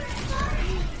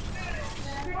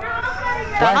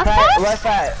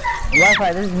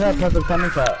 Wi-Fi, this is not perfect timing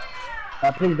shot.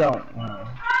 Please don't.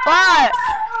 What?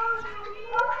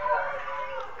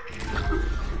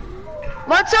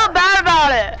 What's so bad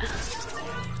about it?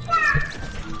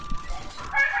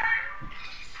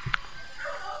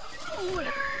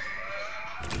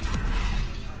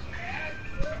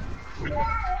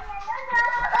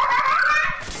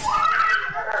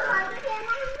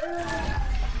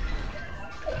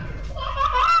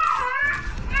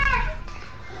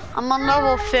 I'm on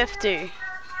level 50.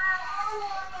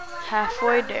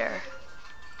 Halfway there.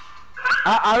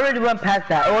 I already went past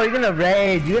that. Oh, you're gonna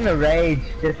rage. You're gonna rage.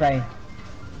 Just saying.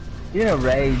 You're gonna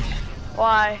rage.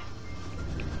 Why?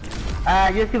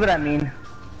 You see what I mean.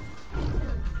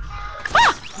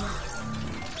 Ah!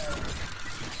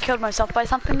 Killed myself by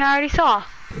something I already saw.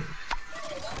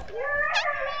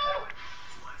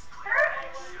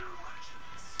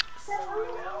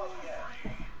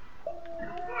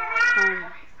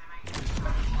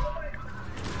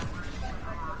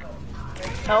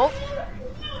 Help?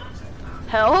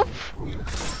 Help?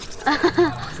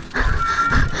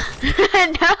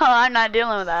 No, I'm not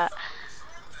dealing with that.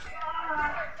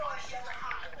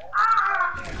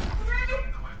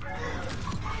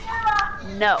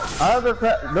 No. All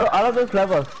of those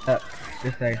levels.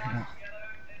 Just say.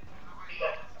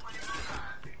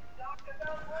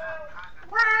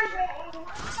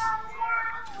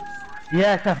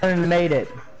 Yes, I finally made it.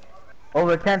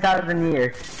 Over 10,000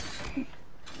 years.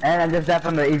 And I just died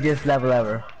from the easiest level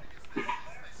ever.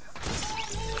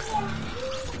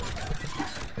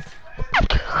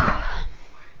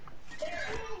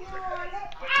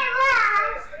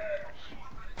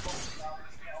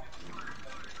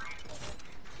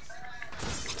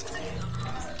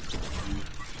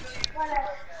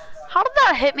 How did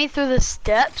that hit me through the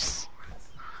steps?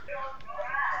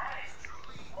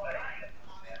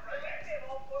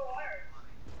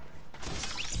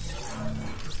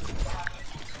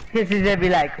 This is gonna be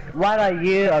like, what are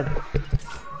you?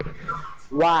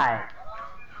 Why?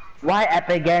 Why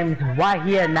Epic Games? Why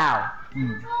here now?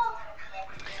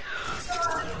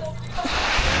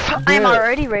 I am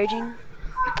already raging.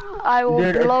 I will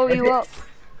Dude, blow you up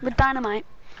with dynamite.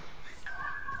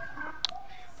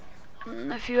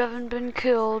 If you haven't been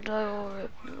killed, I will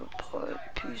rip you apart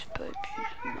piece by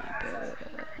piece of my bed.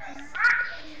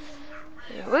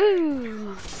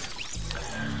 Woo!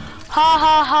 Ha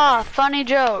ha ha! Funny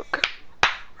joke.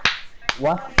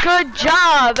 What? Good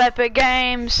job, Epic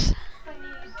Games.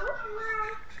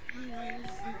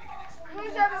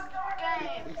 Who's ever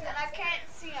games and I can't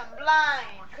see, I'm blind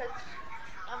because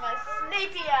I'm a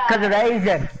sleepy eye. Cause of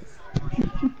Asian.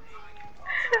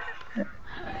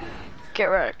 Get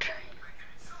wrecked.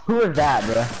 Who is that,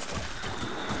 bro?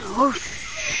 Oh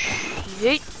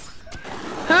shit!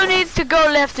 Who needs to go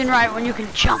left and right when you can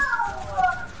jump?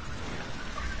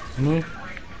 Me?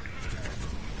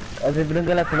 As if you don't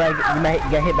go left and right, you might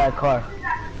get hit by a car.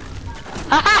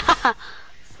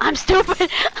 I'm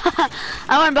stupid.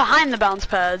 I went behind the bounce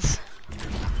pads.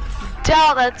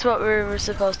 Doubt that's what we were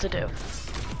supposed to do.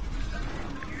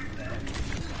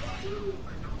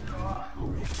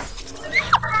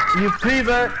 You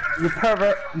pervert. You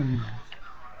pervert.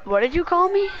 What did you call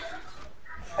me?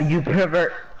 You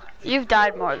pervert. You've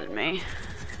died more than me.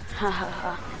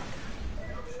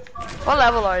 What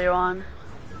level are you on?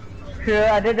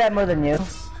 Sure, I did that more than you.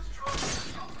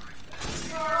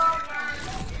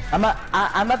 I'm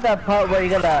at the part where you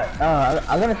gotta,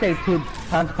 I'm gonna say 2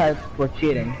 bounce pads for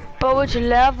cheating. But which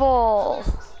level?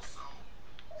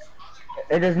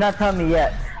 It does not tell me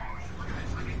yet.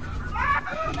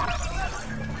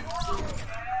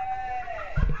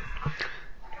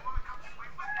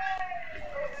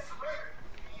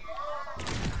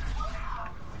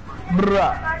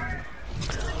 Bruh.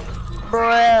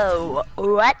 Bro,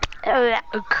 what?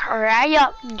 Cry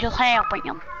up, just helping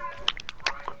him.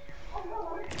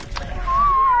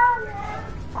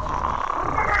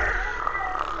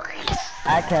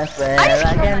 I can say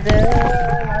I can do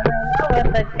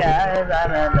with the guys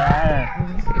I'm a dime.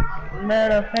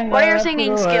 What are your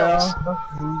singing skills?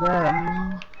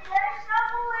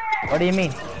 What do you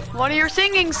mean? What are your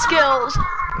singing skills?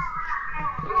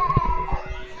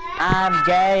 I'm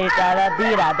gay, da da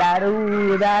dee da da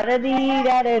doo, da da dee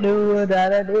da da doo, da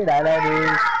da dee da da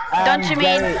doo. Don't you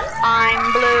mean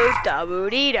I'm blue, da boo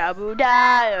dee da boo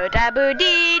da, da boo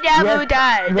dee da boo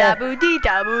da, da boo dee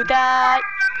da boo da.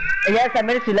 Yes, I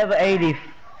made it to level 80.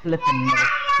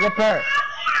 Flipper.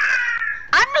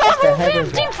 I'm level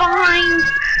 55.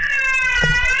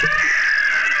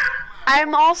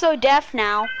 I'm also deaf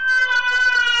now.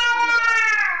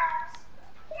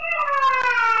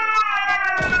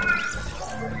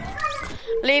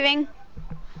 Leaving.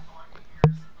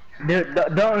 Dude,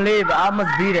 don't leave. I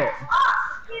almost beat it.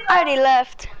 I already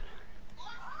left.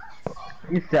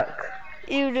 You suck.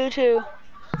 You do too.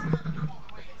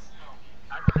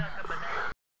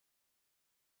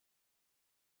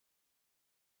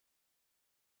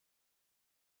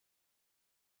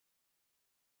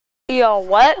 Yo,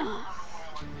 what?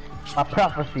 A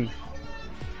prophecy.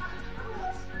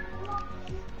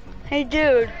 Hey,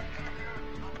 dude.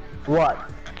 What?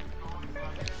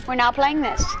 We're not playing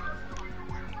this.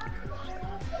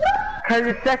 Cause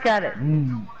you suck at it.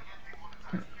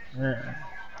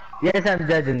 Yes, I'm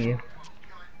judging you.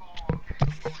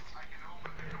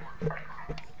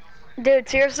 Dude,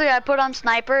 seriously, I put on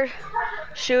sniper,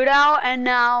 shootout, and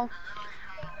now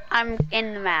I'm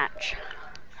in the match.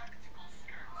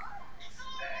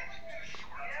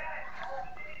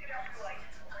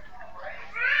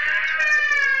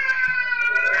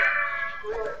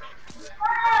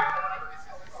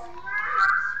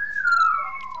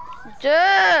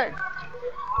 Dude,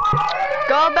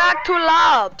 go back to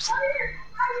labs.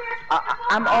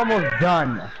 I'm almost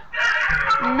done.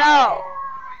 No.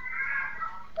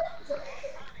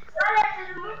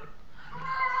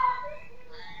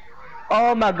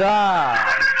 Oh my god.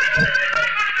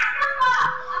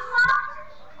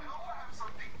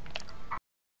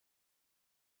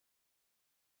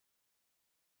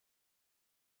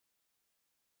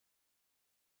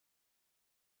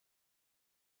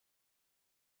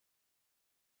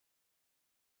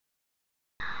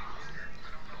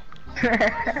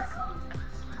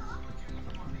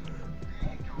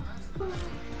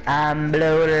 I'm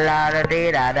blue, la da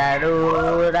dee da da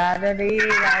doo, da da dee da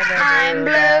da. I'm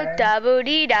blue, da boo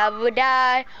dee da boo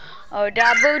die. Oh,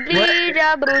 da boo dee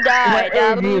da boo die.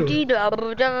 Da boo dee da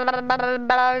boo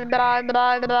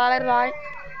die.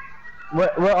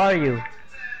 Where are you?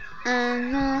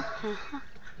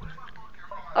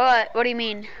 What do you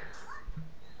mean?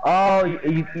 Oh,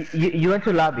 you went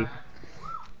to lobby.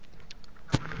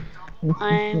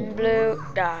 I'm blue,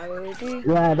 da dee.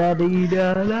 La da dee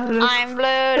da la la. I'm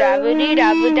blue, da dee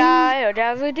da die, or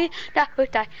da dee da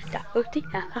die, da dee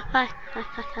da.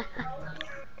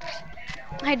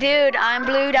 Hey dude, I'm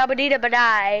blue, da dee da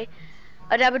die,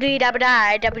 or da dee da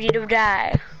die, da dee da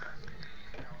die.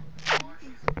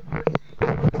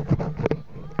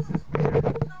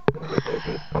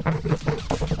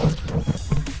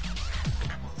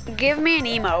 Give me an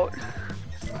emote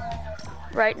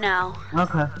right now.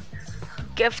 Okay.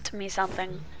 Gift me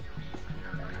something.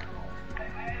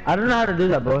 I don't know how to do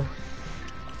that, bro.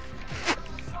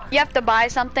 You have to buy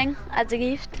something as a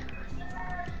gift.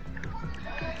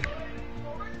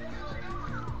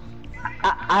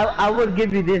 I would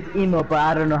give you this emote, but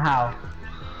I don't know how.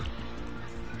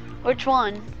 Which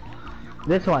one?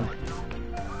 This one.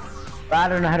 But I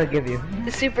don't know how to give you.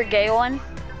 The super gay one?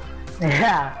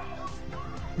 Yeah.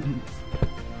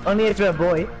 Only if you're a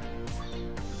boy.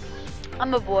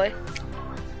 I'm a boy.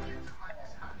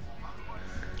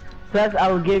 Plus,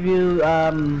 I will give you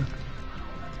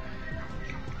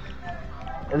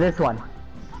this one.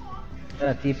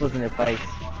 T-pose in your face.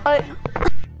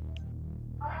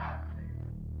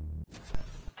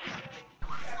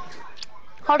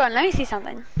 Hold on, let me see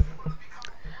something.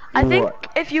 I think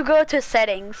What? if you go to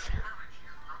settings.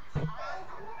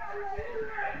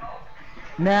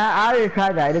 Nah, I already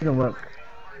tried that. It doesn't work.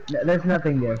 There's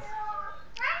nothing there.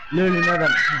 Literally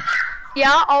nothing.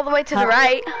 Yeah, all the way to the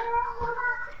right.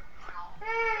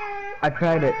 I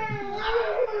tried it.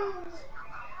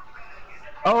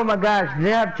 Oh my gosh,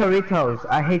 they have Choritos.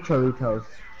 I hate Choritos.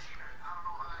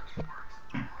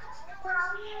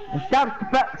 And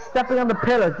stop stepping on the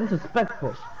pillars.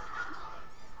 Disrespectful.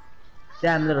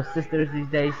 Damn little sisters these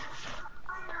days.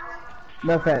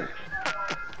 No offense.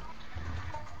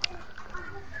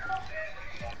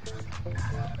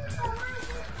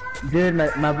 Dude,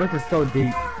 my voice is so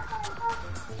deep.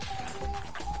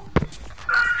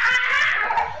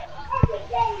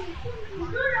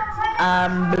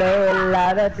 I'm blue,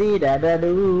 la da dee da da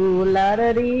do, la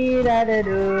da dee da da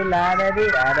do, la da dee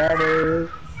da da do.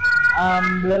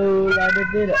 I'm blue, la da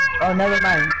dee da. Oh, never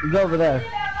mind. Go over there.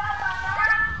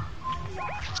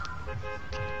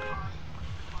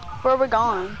 Where are we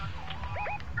going?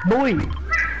 Boy.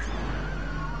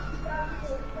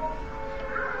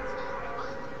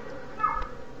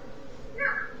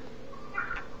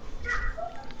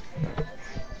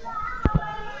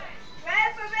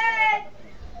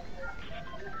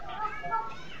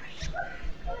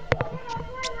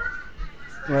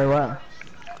 Wait, what?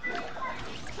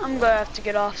 I'm gonna have to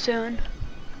get off soon.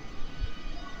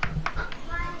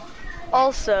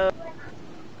 Also,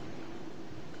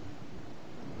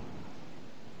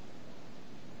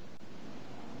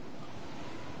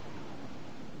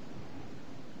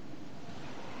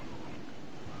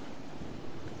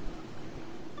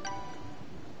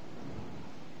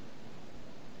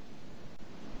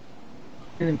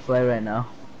 Didn't play right now.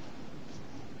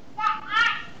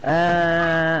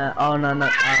 Oh no, no.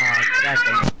 That's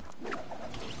it.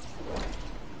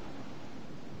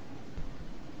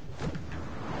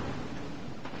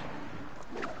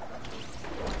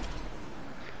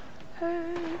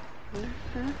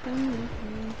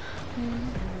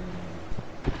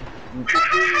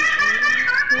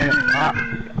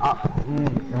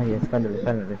 Oh yes,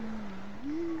 finally.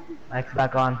 Mike's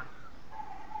back on.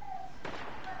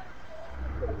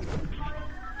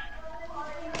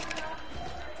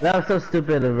 That was so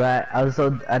stupid, right?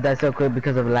 I died so quick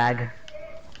because of lag.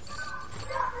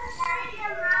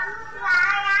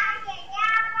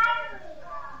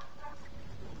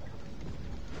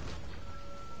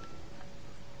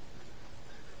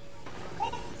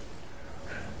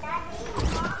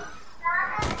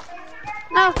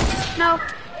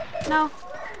 No.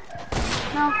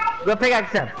 Go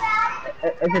pickaxe him.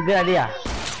 It's a good idea.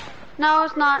 No,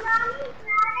 it's not.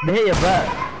 They hit your butt.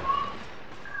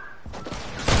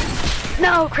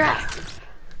 No, crap.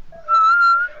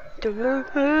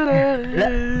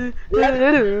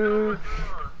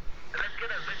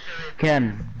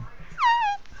 Ken.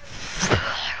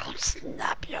 I'll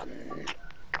snap your neck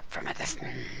from a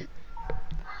distance.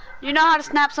 You know how to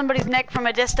snap somebody's neck from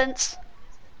a distance?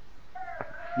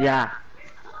 Yeah.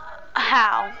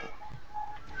 How?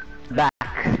 Back.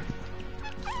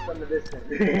 From the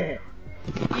distance.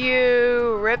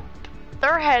 You rip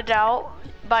their head out,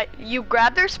 but you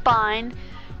grab their spine,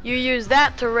 you use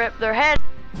that to rip their head.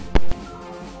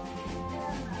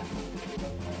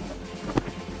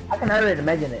 I can already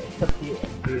imagine it. It's up to you.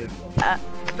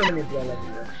 So many blood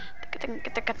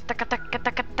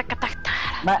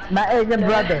like my Asian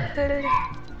brother.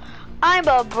 I'm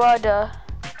a brother.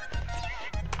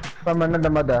 From another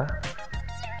mother.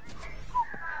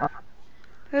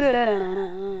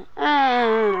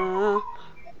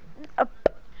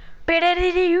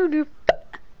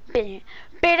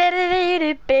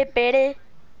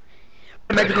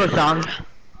 Magical song.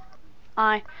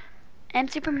 I am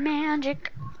super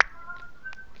magic.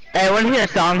 Hey, I want to hear a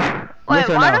song. Wait, Yes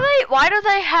or no? why do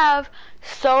they have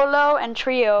solo and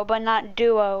trio but not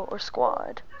duo or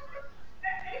squad?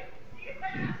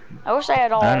 I wish they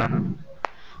had all. I don't know.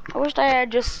 I wish they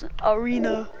had just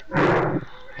arena.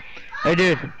 Hey,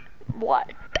 dude.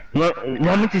 What?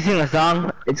 Want me to sing a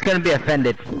song? It's gonna be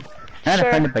offended. Not Sure.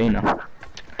 offended, but you know.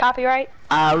 Copyright?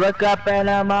 I woke up in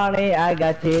the morning, I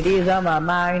got titties on my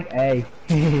mind, hey.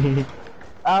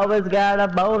 Always got a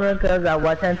boner cause I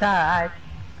watch inside.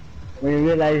 When you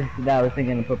realize that I was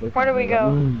thinking the purpose. Where do we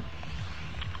go?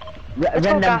 Let's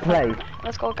go Random Gotham. place.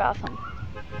 Let's go Gotham.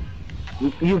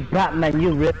 You Batman,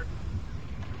 you rip.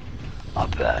 Oh,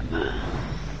 Batman.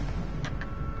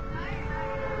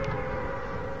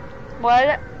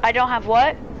 What? I don't have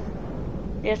what?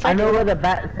 Yes, I know do. where the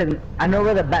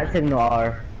bat signal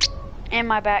are. In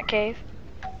my bat cave.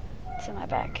 It's in my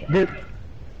bat cave.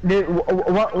 Dude,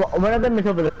 one of them is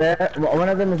over there, one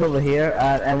of them is over here,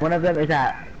 and one of them is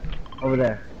over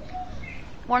there.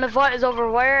 One of what is over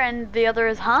where and the other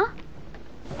is, huh?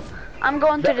 I'm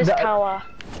going to this tower.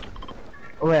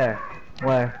 Where?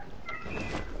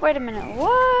 Wait a minute,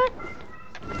 what?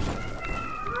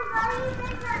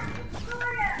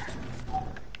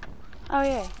 Oh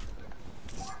yeah.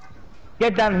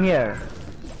 Get down here.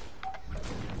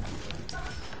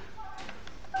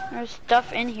 There's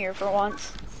stuff in here for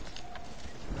once.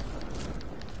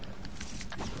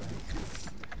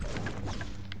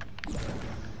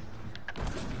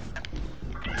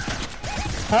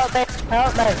 Help me!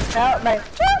 Help me! Help me!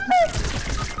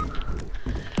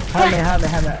 Help me! Help me!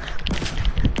 Help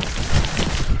me!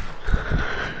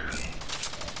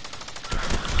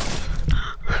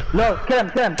 No! Kill him!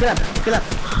 Kill him! Kill him! Kill him!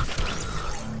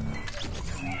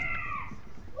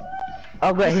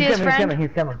 Oh great! You see He's his coming!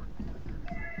 He's friend? coming! He's coming!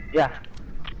 Yeah.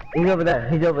 He's over there!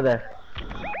 He's over there!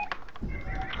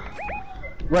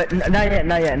 Wait! Not yet!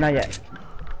 Not yet! Not yet!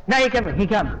 Now he coming! He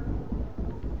come!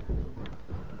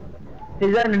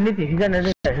 He's underneath you, he's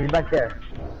underneath there, he's back there.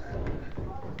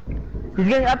 He's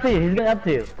getting up to you, he's getting up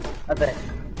to you. Up there.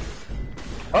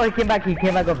 Oh, he came back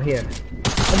over here.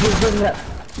 Okay, he's building up.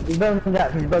 He's building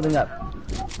up, he's building up.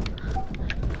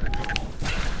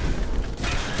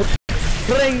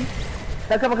 Spring!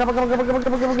 Come on.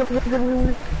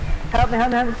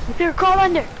 Help me. Here, crawl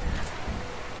under.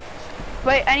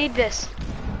 Wait, I need this.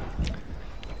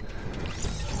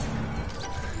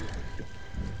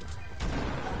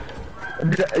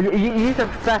 Use a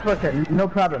flash potion, no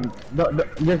problem.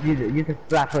 Just use it. Use a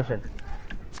flash potion.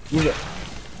 Use it.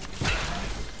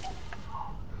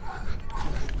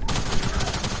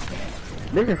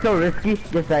 This is so risky,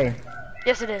 just saying.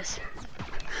 Yes, it is.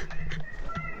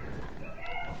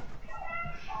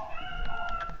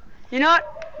 You know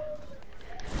what?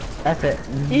 That's it.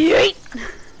 Yeet!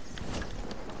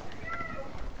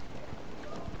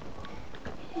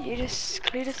 You just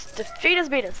Cletus defeat us,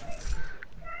 beat us.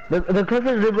 The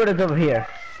closest river is over here.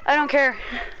 I don't care.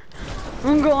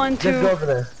 I'm going to. Let's go over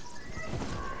there.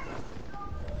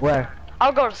 Where?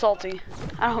 I'll go to Salty.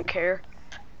 I don't care.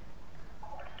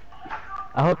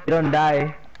 I hope you don't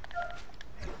die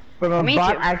from a Me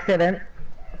bot too. accident.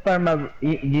 From a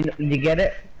you get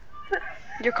it?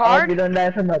 Your I hope card? you don't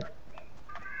die from a. Wait,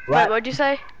 What? what'd you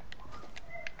say?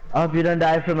 I hope you don't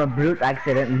die from a brute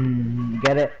accident.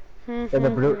 Get it? For the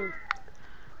brute.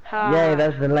 Yeah,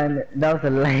 that's the lame. That was the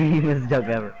lamest joke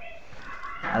ever.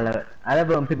 I love it. I love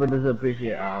it when people doesn't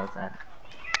appreciate. Oh, what's that?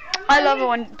 I love it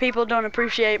when people don't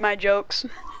appreciate my jokes.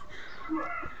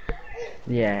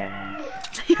 Yeah.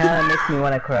 Kinda makes me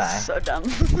wanna cry. So dumb.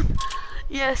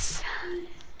 Yes.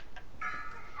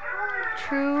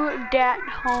 True dat,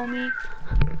 homie.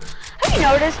 Have you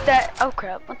noticed that? Oh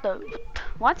crap!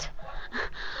 What?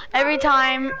 Every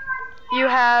time you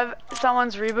have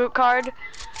someone's reboot card,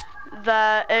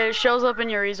 that it shows up in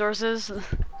your resources.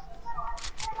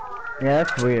 Yeah,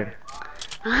 that's weird.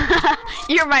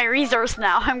 You're my resource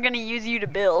now. I'm gonna use you to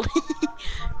build.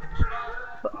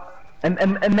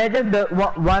 Imagine the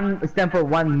one stand for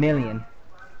 1 million.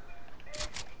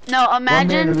 No,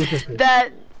 imagine resources. that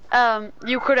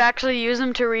you could actually use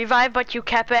them to revive, but you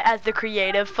kept it as the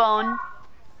creative phone.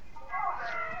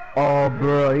 Oh,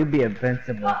 bro, you'd be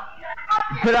invincible.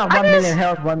 Put out 1 I million just-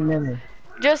 health, 1 million.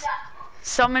 Just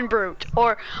summon brute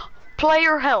or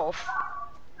player health.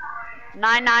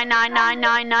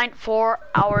 99999 4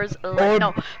 hours later.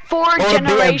 No, 4 be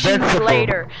generations invincible.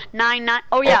 later. 99.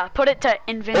 Oh yeah, put it to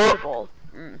invincible.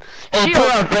 Oh, Shield.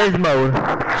 put on phase mode.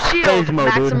 Shield Phase mode,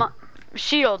 maximum.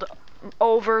 Shield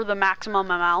over the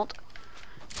maximum amount.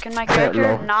 Can my character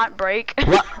low. not break?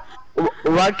 What?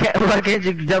 Why can't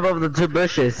you jump over the two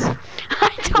bushes? I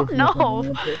don't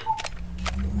know.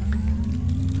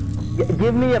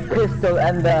 Give me a pistol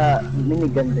and a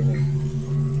minigun thingy.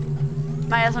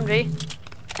 My SMG.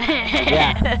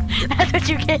 Yeah. That's what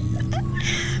you get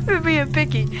for being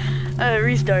picky.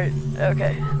 Restart.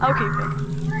 Okay, I'll keep it.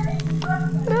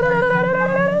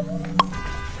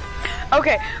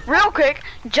 Okay, real quick,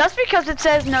 just because it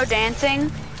says no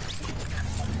dancing,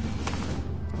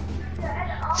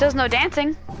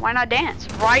 why not dance?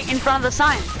 Right in front of the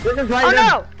sign. This is right Oh there.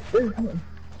 no! You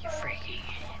freaking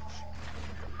idiots.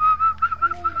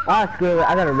 Ah, screw it,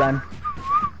 I gotta run.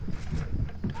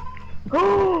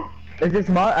 Is this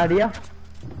smart idea?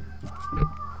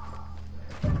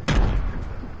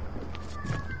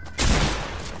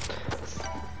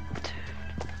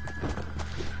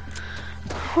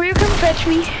 Will you come fetch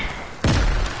me?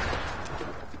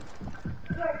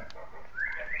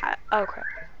 Oh crap.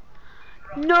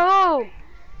 No!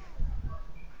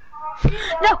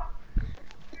 No!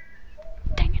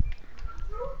 Dang it.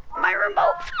 My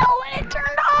remote fell and it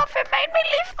turned off. It made me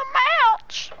leave the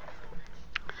match.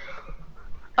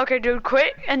 Okay, dude,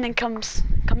 quit and then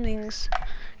Cummings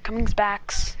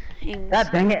backs. God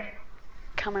dang it.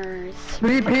 Comers.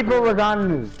 3 people was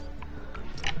on me.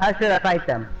 How should I fight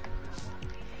them?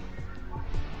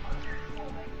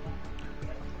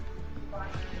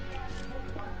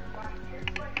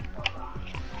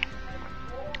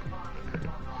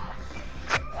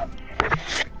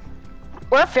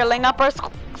 We're filling up our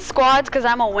squads because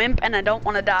I'm a wimp and I don't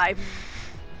want to die.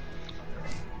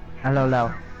 Hello,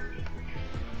 Lau.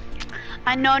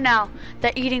 I know now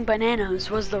that eating bananas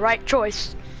was the right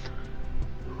choice.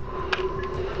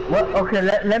 What? Okay,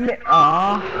 let me.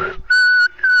 Aww.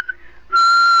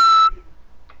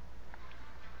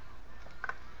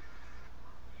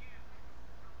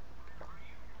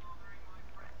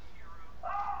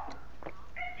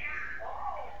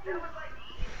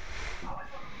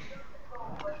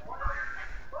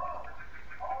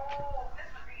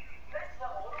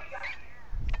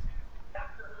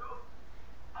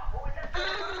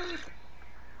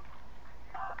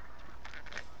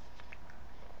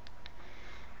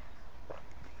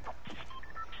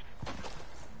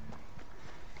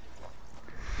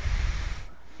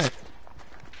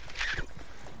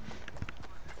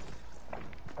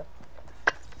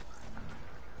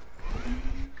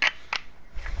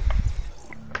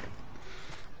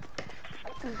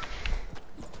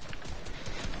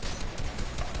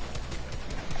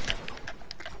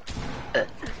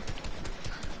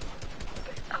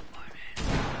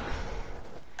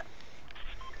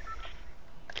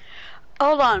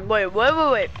 Hold on, wait.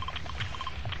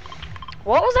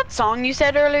 What was that song you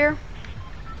said earlier?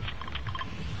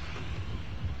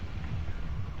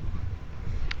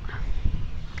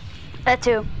 That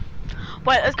too.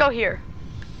 Wait, let's go here.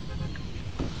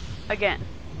 Again.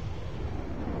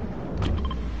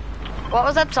 What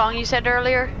was that song you said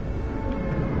earlier?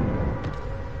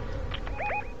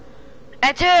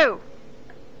 That too!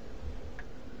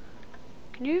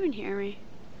 Can you even hear me?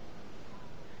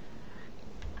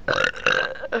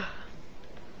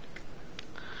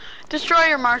 Destroy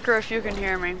your marker if you can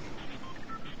hear me.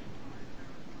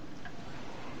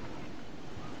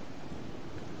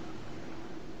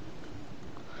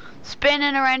 Spin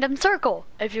in a random circle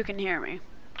if you can hear me.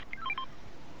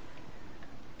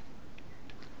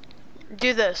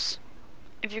 Do this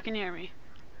if you can hear me.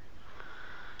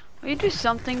 Will you do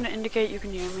something to indicate you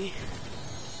can hear me?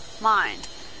 Mine.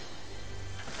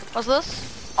 What's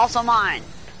this? Also mine.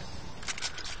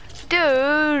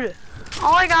 Dude!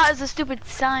 All I got is a stupid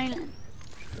silence.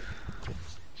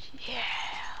 Yeah.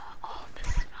 Oh, this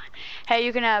is fine. Hey,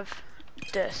 you can have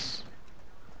this.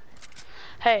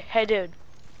 Hey, dude.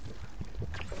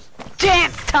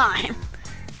 Dance time!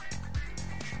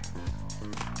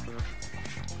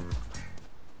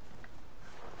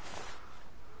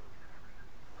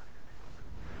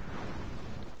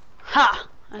 Ha!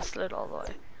 I slid all the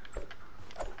way.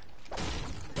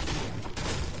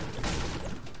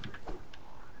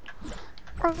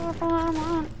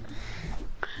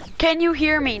 Can you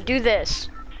hear me? Do this.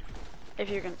 If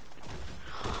you can.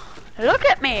 Look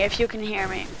at me if you can hear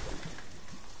me.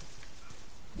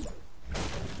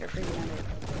 You're freaking out.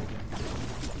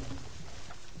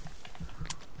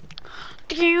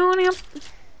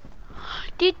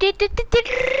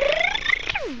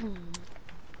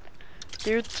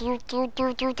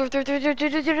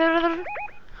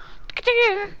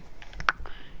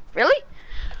 Really?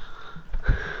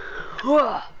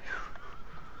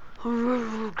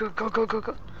 Go, go, go, go,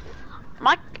 go.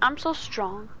 I'm so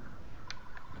strong.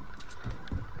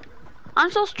 I'm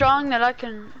so strong that I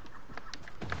can...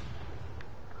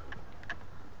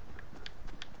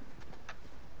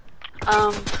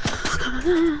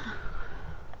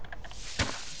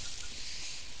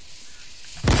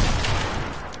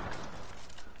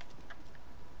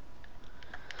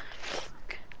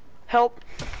 Help.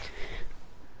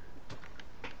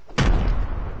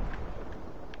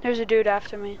 There's a dude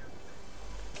after me.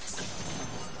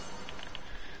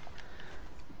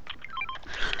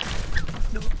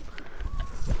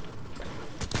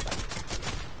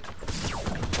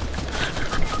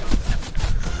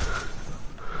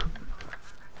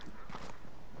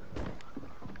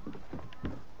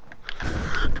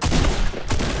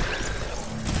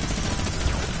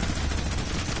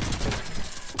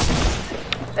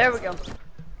 There we go.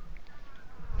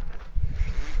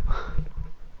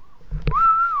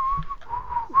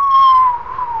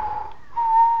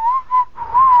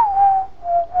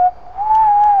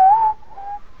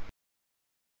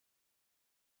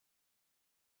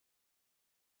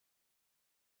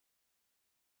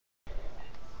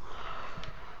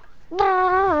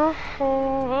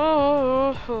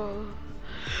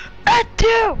 I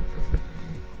do.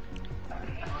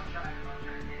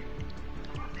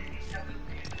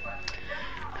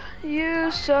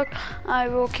 You suck. I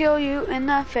will kill you in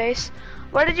the face.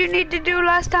 What did you need to do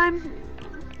last time?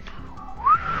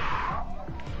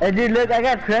 Hey dude, look, I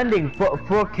got trending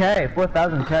 4K,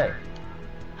 4,000K.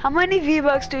 How many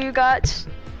V-Bucks do you got?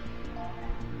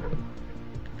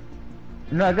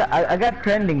 No, I got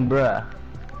trending, bruh.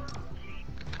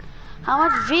 How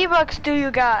much V-Bucks do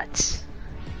you got?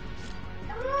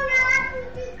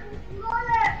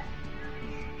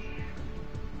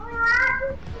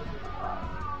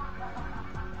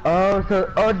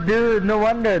 Oh, dude, no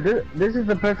wonder. This is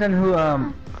the person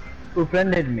who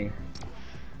friended me.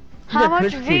 How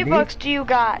much V-Bucks do you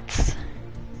got?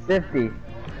 50.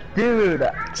 Dude.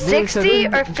 60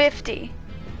 or 50?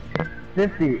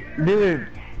 50. Dude.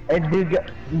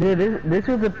 This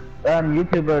was a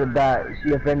YouTuber that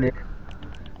she offended.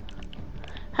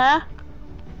 Huh?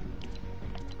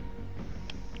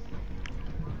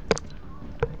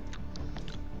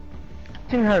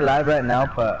 Watching her live right now,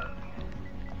 but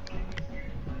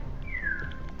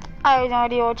I have no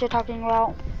idea what you're talking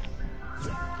about.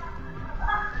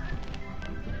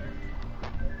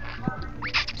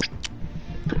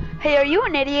 Hey, are you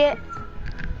an idiot?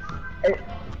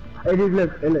 hey, dude,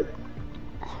 look, hey, look.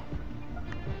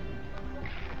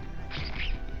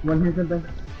 Want to hear something?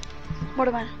 What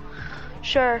am I?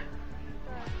 Sure.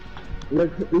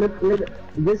 Look.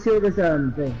 Just hear this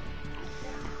thing.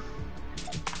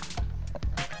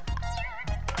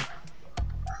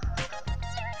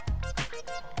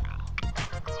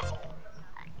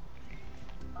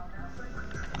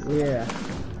 Yeah.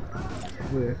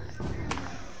 Weird.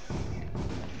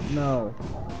 No.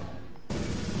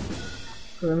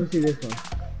 So let me see this one.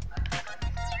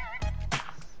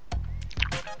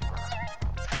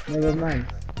 Never mind.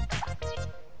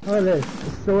 Oh, this.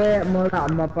 Soe mola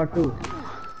mapatu.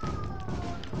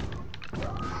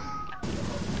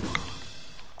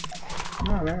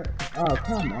 No, man. Oh,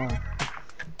 come on.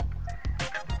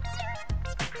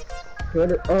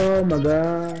 Oh my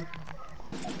god.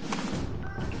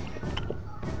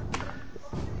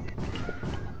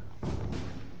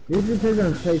 This is his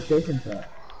on PlayStation side.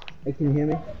 Hey, can you hear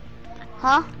me?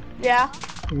 Huh? Yeah.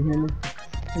 Can you hear me?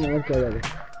 Come on, let's go already.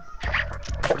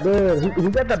 Dude, he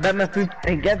got the Batman free.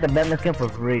 He got the Batman skin for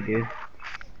free, dude.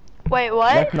 Wait,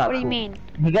 what? That's not What do you cool. mean?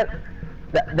 He got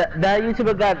that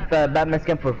YouTuber got the Batman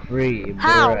skin for free.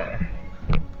 How? Bruh.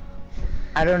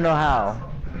 I don't know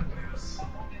how.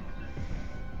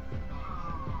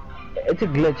 It's a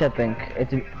glitch, I think.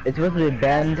 It's supposed to be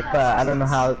banned, but I don't know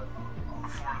how.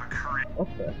 What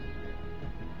the?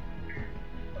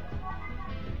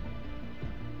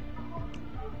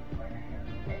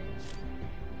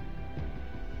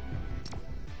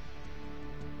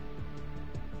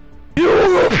 You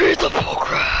will repeat the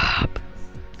bullcrap.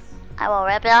 I will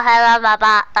rip your head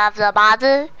off the body,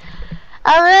 and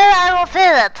then I will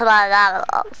feed it to my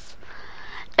animals.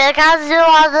 Because you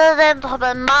wanted them to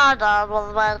be murdered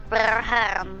with my bare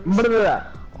hands. Bruh.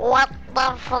 What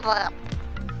the flip?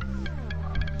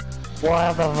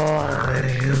 What the fuck are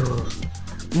you?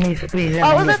 Miss, please.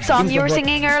 What was that song you were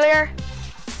singing earlier?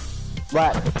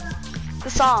 What? The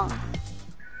song.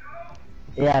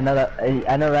 Yeah, I know that.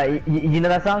 I know that. You know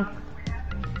that song?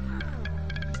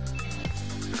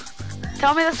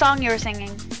 Tell me the song you were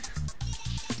singing.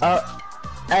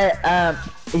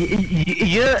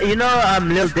 You know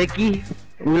Lil Dicky,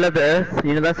 We Love the Earth.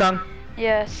 You know that song?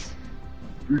 Yes.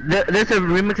 There's a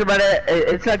remix about it.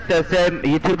 It's like the same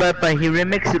YouTuber, but he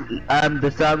remixed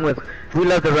the song with "We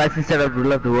Love the Rice" instead of "We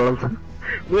Love the World."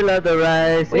 We love the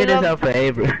rice. It is our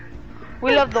favorite.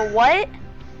 We love the what?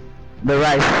 The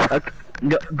rice. Okay.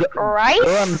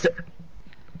 Rice?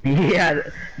 Yeah,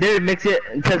 they remix it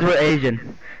because we're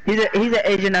Asian. He's an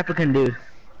Asian African dude.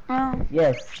 Oh.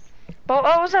 Yes. But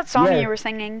what was that song Yes. you were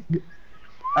singing?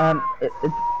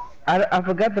 I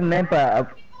forgot the name,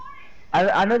 but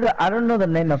I don't know the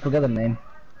name. I forgot the name.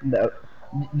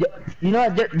 You know,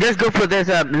 just go for this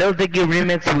Lil Dicky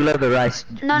remix. We love the rice.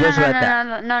 No, just no, right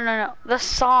no, there. no. The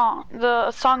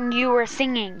song you were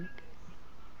singing.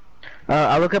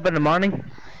 I woke up in the morning.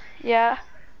 Yeah.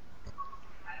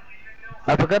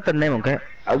 I forgot the name. Okay.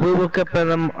 We woke up in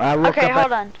the. Okay,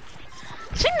 hold on.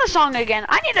 Sing the song again.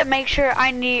 I need to make sure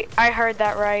I heard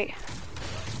that right.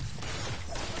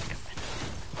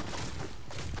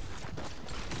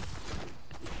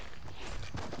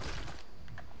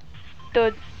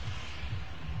 Dude.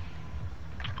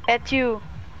 It's you.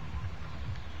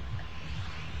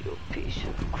 You piece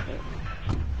of crap.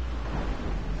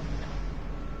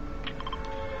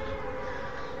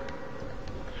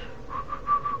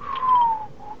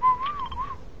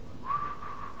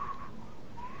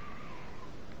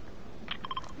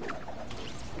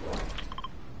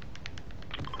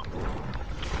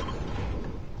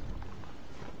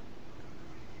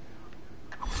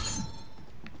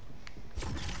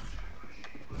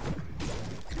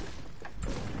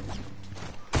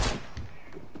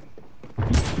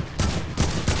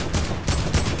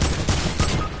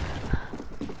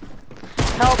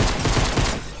 Help.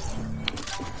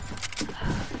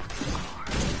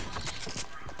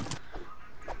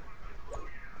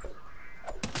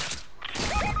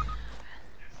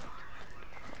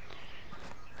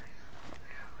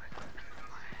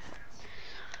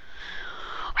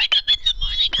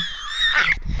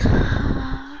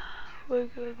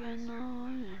 Wake up in the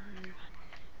morning.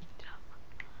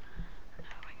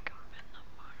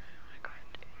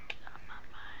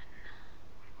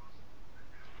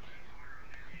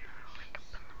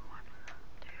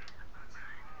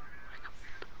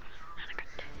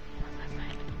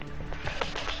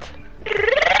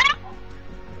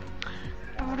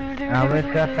 I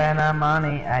wake up in the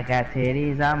morning, I got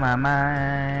titties on my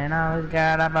mind. I always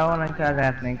got a bowling cause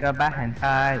I think about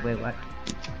hentai. Wait, what?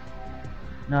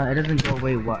 No, it doesn't go,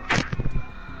 wait, what?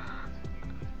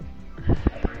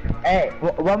 Hey,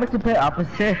 why would you play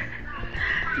opposite?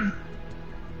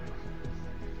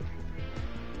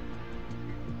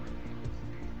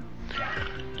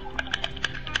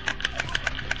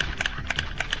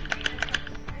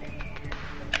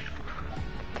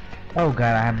 Oh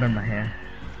god, I have burned my hair.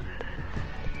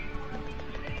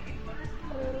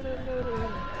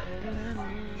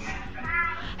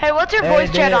 Hey, what's your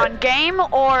voice chat on? Game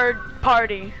or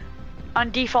party? On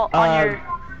default, on your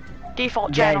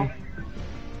default channel.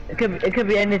 It could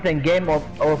be anything, game or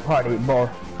party, both.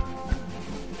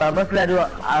 But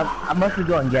I mostly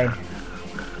do on game.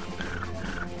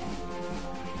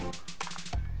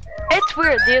 It's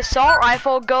weird. The assault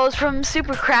rifle goes from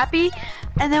super crappy,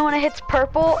 and then when it hits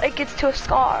purple, it gets to a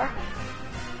scar.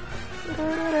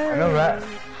 I know that.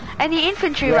 And the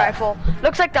infantry rifle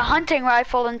looks like the hunting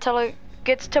rifle until it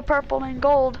gets to purple and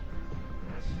gold.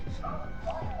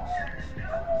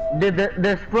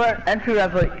 The sport entry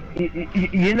rifle,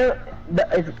 you know,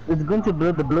 it's going to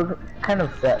blue. The blue kind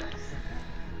of sucks.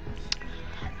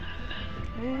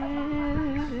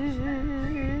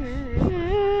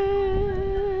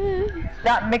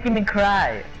 Stop making me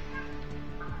cry.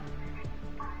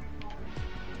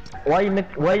 Why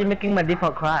are you making my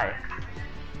default cry?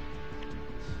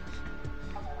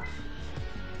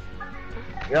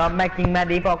 You're making my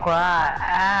default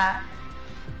cry.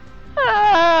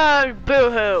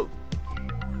 Boo-hoo.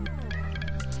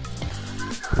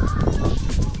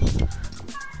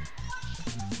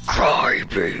 Cry,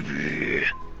 baby.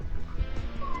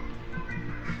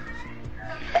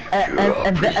 And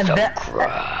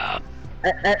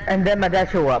then my dad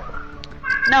show up.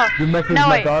 No, You message no, my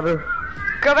wait. daughter.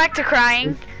 Go back to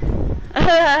crying.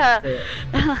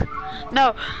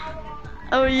 No.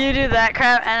 Oh, you do that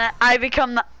crap, and I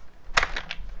become the...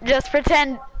 Just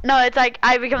pretend... No, it's like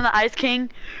I become the Ice King.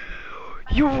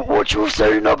 What you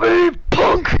saying to me,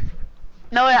 punk?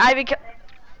 No, I become...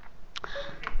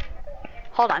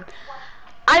 Hold on.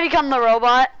 I become the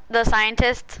robot, the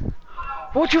scientist.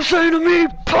 What you saying to me,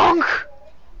 punk?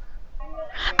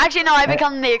 Actually, no, I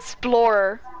become the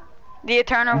explorer. The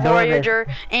eternal voyager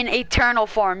in eternal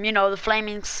form. You know, the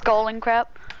flaming skull and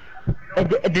crap.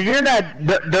 Did you know that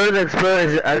the Explorer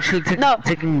is actually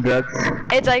taking drugs?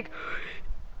 It's like,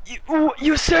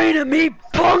 You saying to me,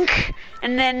 punk?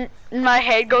 And then my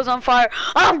head goes on fire.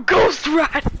 I'm Ghost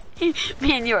Rat. Me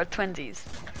and you are twinsies.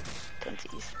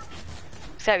 Twinsies.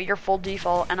 Except you're full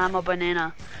default and I'm a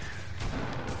banana.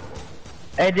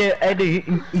 Hey dude,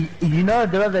 you know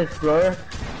Dora the Explorer?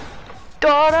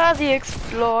 Dora the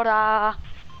Explorer.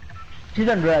 She's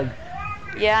on drugs.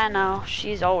 Yeah, I know.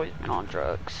 She's always been on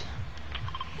drugs.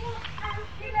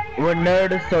 We're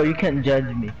nerds, so you can't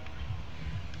judge me.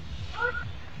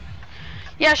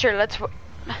 Yeah, sure. Let's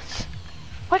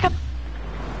wake up.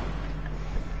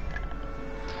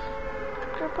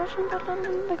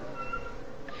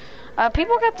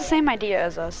 People got the same idea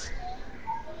as us.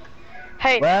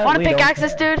 Hey, Well, wanna we pickaxe don't.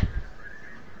 this dude?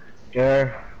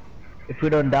 Sure. If we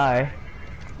don't die.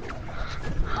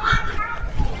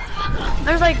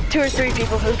 There's like 2 or 3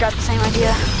 people who've got the same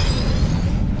idea.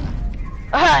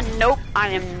 Nope, I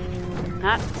am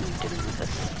not doing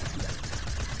this.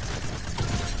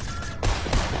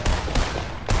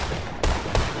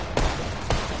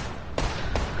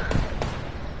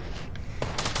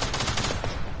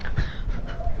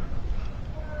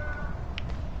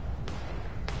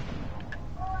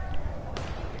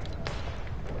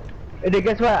 Hey dude,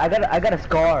 guess what? I got a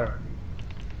scar.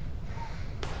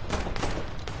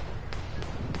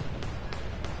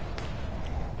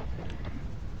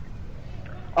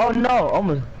 Oh no,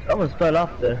 almost fell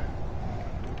off there.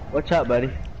 Watch out, buddy.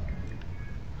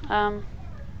 No,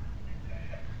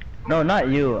 not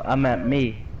you. I meant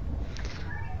me.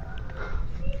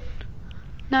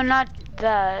 No, not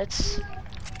that. It's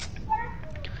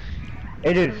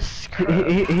Hey dude,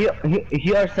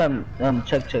 here are some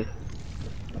check.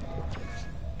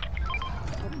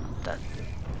 that.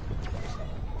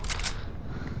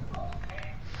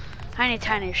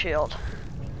 Tiny shield.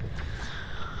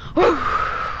 Woo!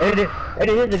 Hey dude,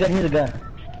 here's a gun.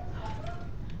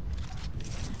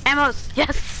 Ammos,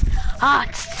 yes.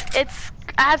 It's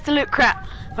absolute crap,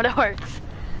 but it works.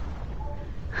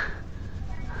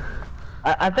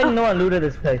 I think no one looted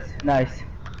this place. Nice.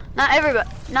 Not everybody,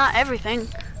 not everything.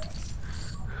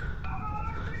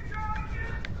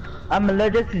 I'm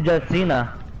allergic to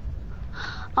Jacina.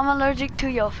 I'm allergic to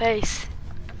your face.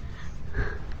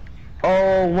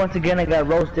 Oh, once again I got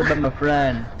roasted by my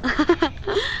friend.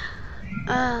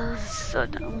 So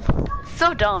dumb.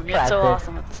 So dumb, yet so Classic.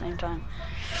 awesome at the same time.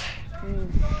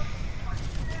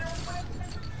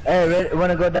 Hey, ready,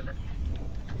 wanna go down?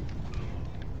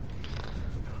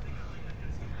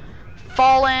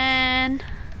 Fallen.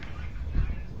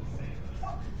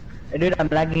 Hey, dude, I'm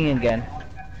lagging again.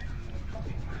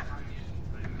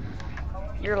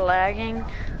 You're lagging.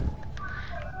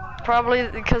 Probably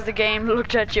because the game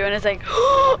looked at you and it's like,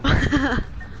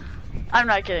 I'm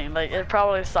not kidding. Like it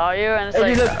probably saw you and it's Hey,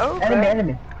 like, dude, look, oh,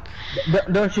 enemy.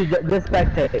 Don't shoot, just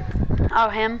spectate. oh,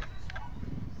 him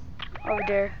over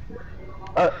there.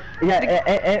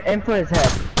 Yeah, aim for his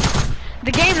head.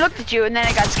 The game looked at you and then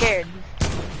it got scared.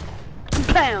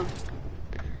 Bam.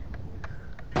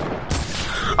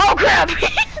 Oh crap!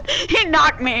 He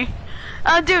knocked me.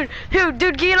 Dude,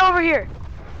 get over here.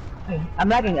 I'm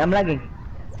lagging.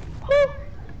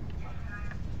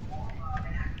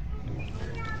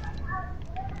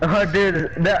 Oh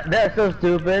dude, that's so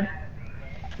stupid.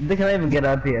 They can't even get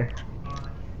up here.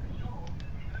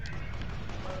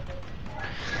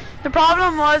 The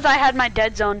problem was I had my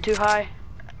dead zone too high.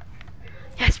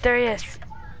 Yes, there he is.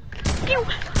 Pew.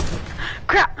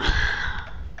 Crap.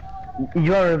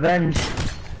 Your revenge.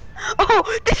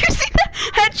 Oh, did you see that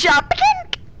headshot?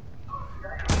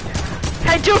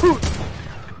 Hey, dude.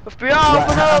 FBI,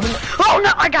 open up. Oh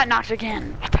no, I got knocked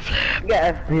again. What the flip?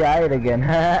 Yeah, FBI'd again.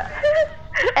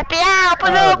 FBI,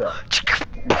 open up.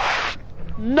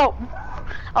 No.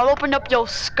 I'll open up your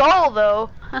skull though.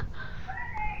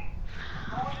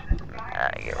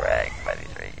 Get wrecked by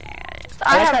these raging.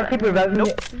 I have people reviving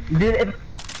me. Dude,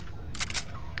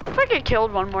 if I get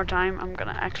killed one more time, I'm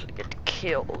gonna actually get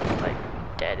killed, like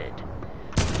deaded.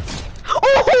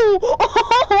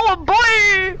 Oh,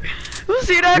 boy! You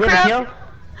see that you crap? got a kill?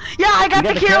 Yeah, I got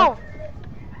You the got a kill.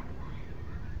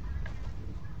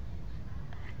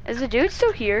 Is the dude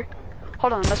still here?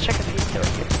 Hold on, let's check if he's still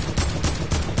here.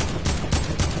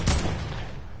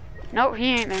 Nope, he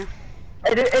ain't there.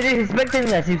 He's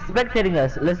spectating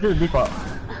us. Let's do the default.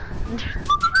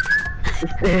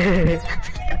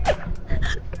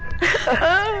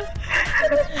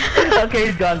 Okay,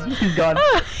 he's gone.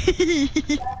 Oh,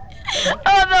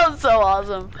 that was so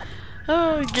awesome.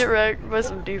 Oh, get wrecked by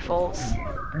some defaults.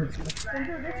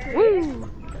 Woo!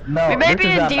 No, We may this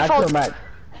be is in an default- actual match.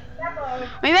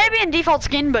 We may be in default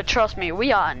skin, but trust me,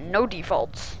 we are no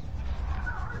defaults.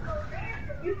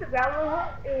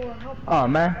 Oh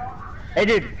man. Hey,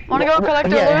 dude. Wanna go collect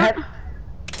the yeah, loot?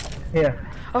 Here.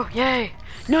 Oh, yay.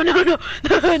 No, no, no.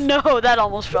 No, that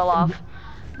almost fell off.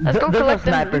 Let's go Those are collect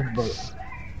the snipers, loot. bro.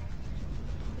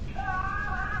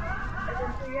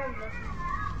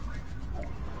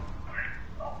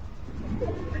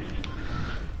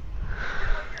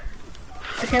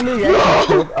 I can't believe you actually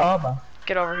killed Alba.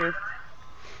 Get over here.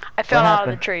 I fell out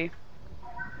of the tree.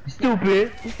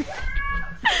 Stupid.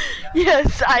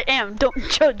 Yes, I am. Don't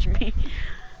judge me.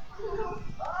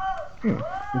 You're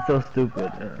so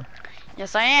stupid.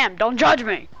 Yes, I am. Don't judge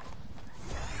me.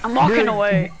 I'm walking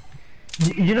away.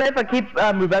 You know, if I keep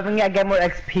reviving it, I get more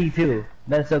XP too.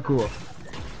 That's so cool.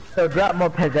 So drop more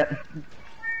peasant.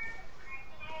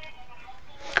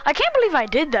 I can't believe I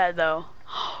did that though.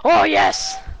 Oh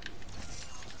yes.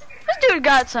 This dude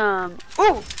got some.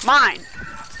 Ooh, mine.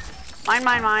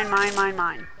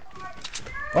 Mine.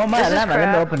 Oh my This is llama, let me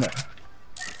crap. open it.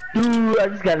 Dude, I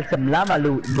just got some llama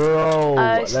loot, bro.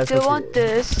 I That's still so want cool.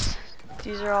 this.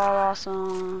 These are all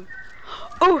awesome.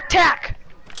 Ooh, tack.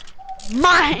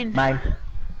 Mine. Mine.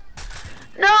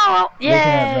 No. can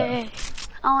have Yay.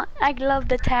 Oh, I love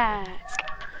the tack.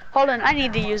 Hold on, I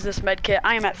need to use this med kit.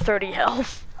 I am at 30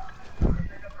 health.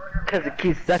 Cause it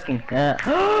keeps sucking.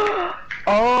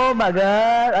 Oh my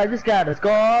god, I just got a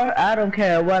score. I don't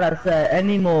care what I say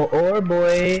anymore, or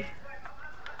boy.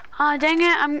 Ah, dang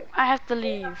it, I have to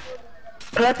leave.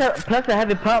 Plus a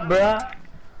heavy pump, bruh.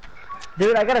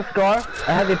 Dude, I got a score,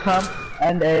 a heavy pump,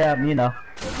 and a, you know.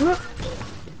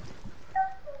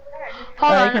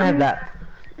 Hold on. You can have that.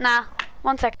 Nah,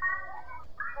 1 second.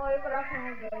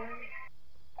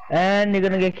 And you're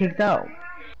gonna get kicked out.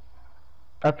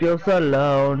 I feel so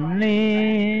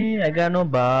lonely. I got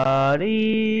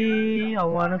nobody. I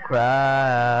wanna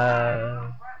cry.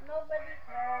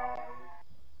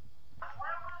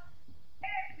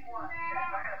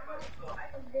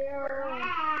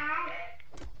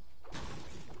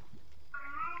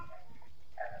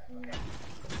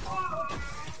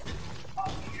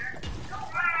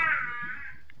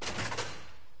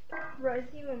 Bro, is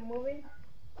he even moving?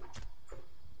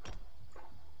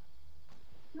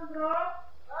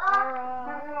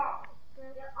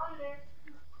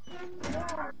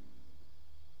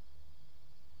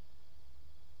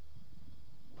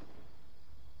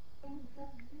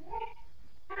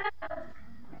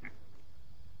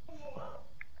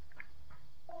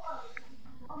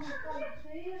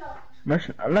 Nó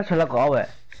sẽ là có vậy.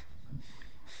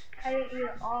 I didn't eat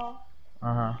it all.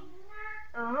 Uh-huh.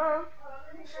 Uh-huh.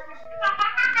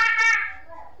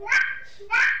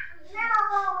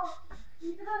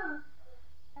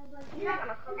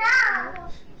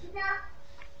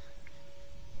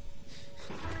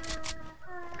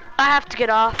 I have to get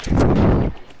off.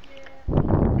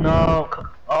 No.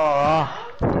 Oh.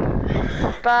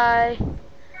 Bye.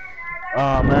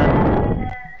 Oh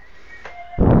man.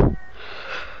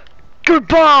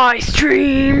 Goodbye,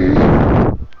 stream.